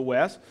Firefox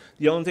OS.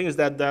 The only thing is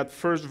that that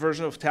first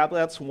version of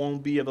tablets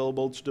won't be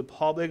available to the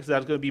public.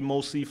 That's going to be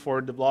mostly for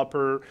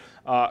developer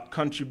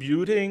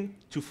contributing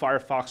to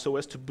Firefox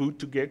OS to boot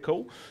to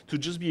Gecko to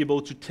just be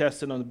able to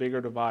test it on a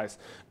bigger device.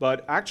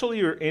 But actually,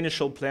 your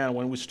initial plan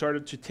when we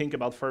started to think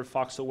about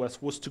Firefox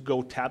OS was to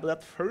go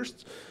tablet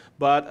first.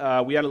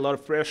 But we had a lot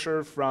of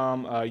pressure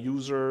from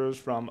users,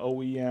 from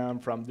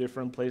OEM, from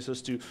different places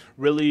to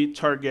really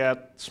target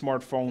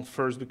smartphone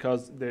first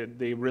because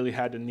they really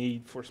had a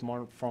need for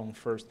smartphone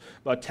first.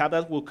 But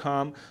tablet will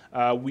come.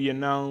 We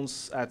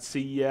announced at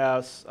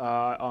CES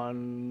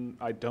on,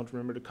 I don't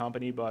remember the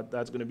company, but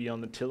that's going to be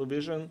on the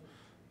television.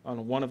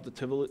 On one of the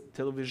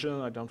television,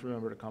 I don't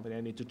remember the company,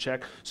 I need to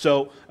check.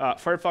 So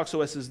Firefox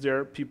OS is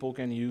there, people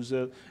can use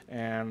it.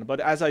 But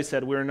as I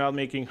said, we're not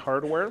making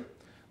hardware.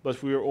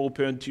 But we are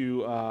open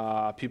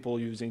to people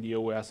using the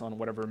OS on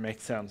whatever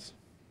makes sense.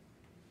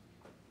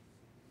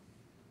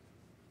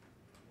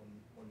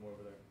 One more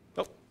over there.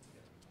 Oh.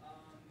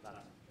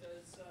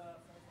 Does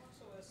Firefox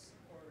OS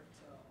support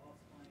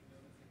offline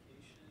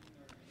notification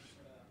or any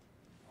sort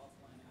of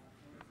offline app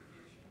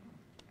notification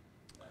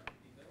that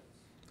could be built?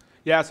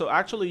 Yeah, so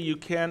actually you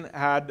can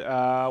add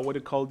what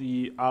they call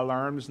the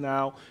alarms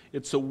now.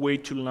 It's a way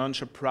to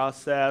launch a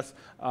process.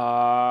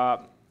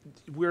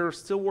 We're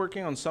still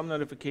working on some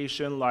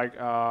notification like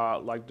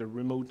the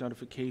remote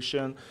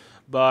notification,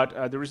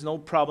 but there is no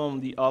problem in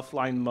the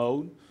offline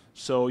mode.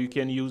 So you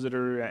can use it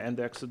or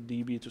index a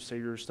DB to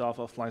save your stuff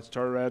offline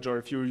storage, or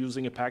if you're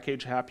using a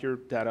package app, your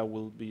data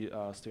will be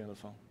stay on the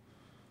phone.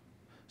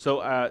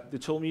 So they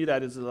told me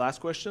that is the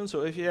last question.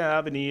 So if you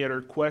have any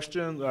other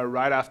question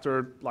right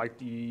after like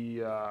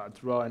the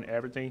draw and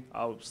everything,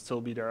 I'll still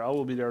be there. I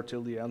will be there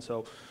till the end.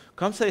 So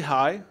come say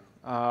hi.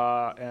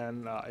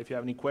 And if you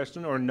have any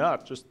question or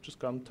not, just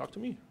come talk to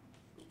me.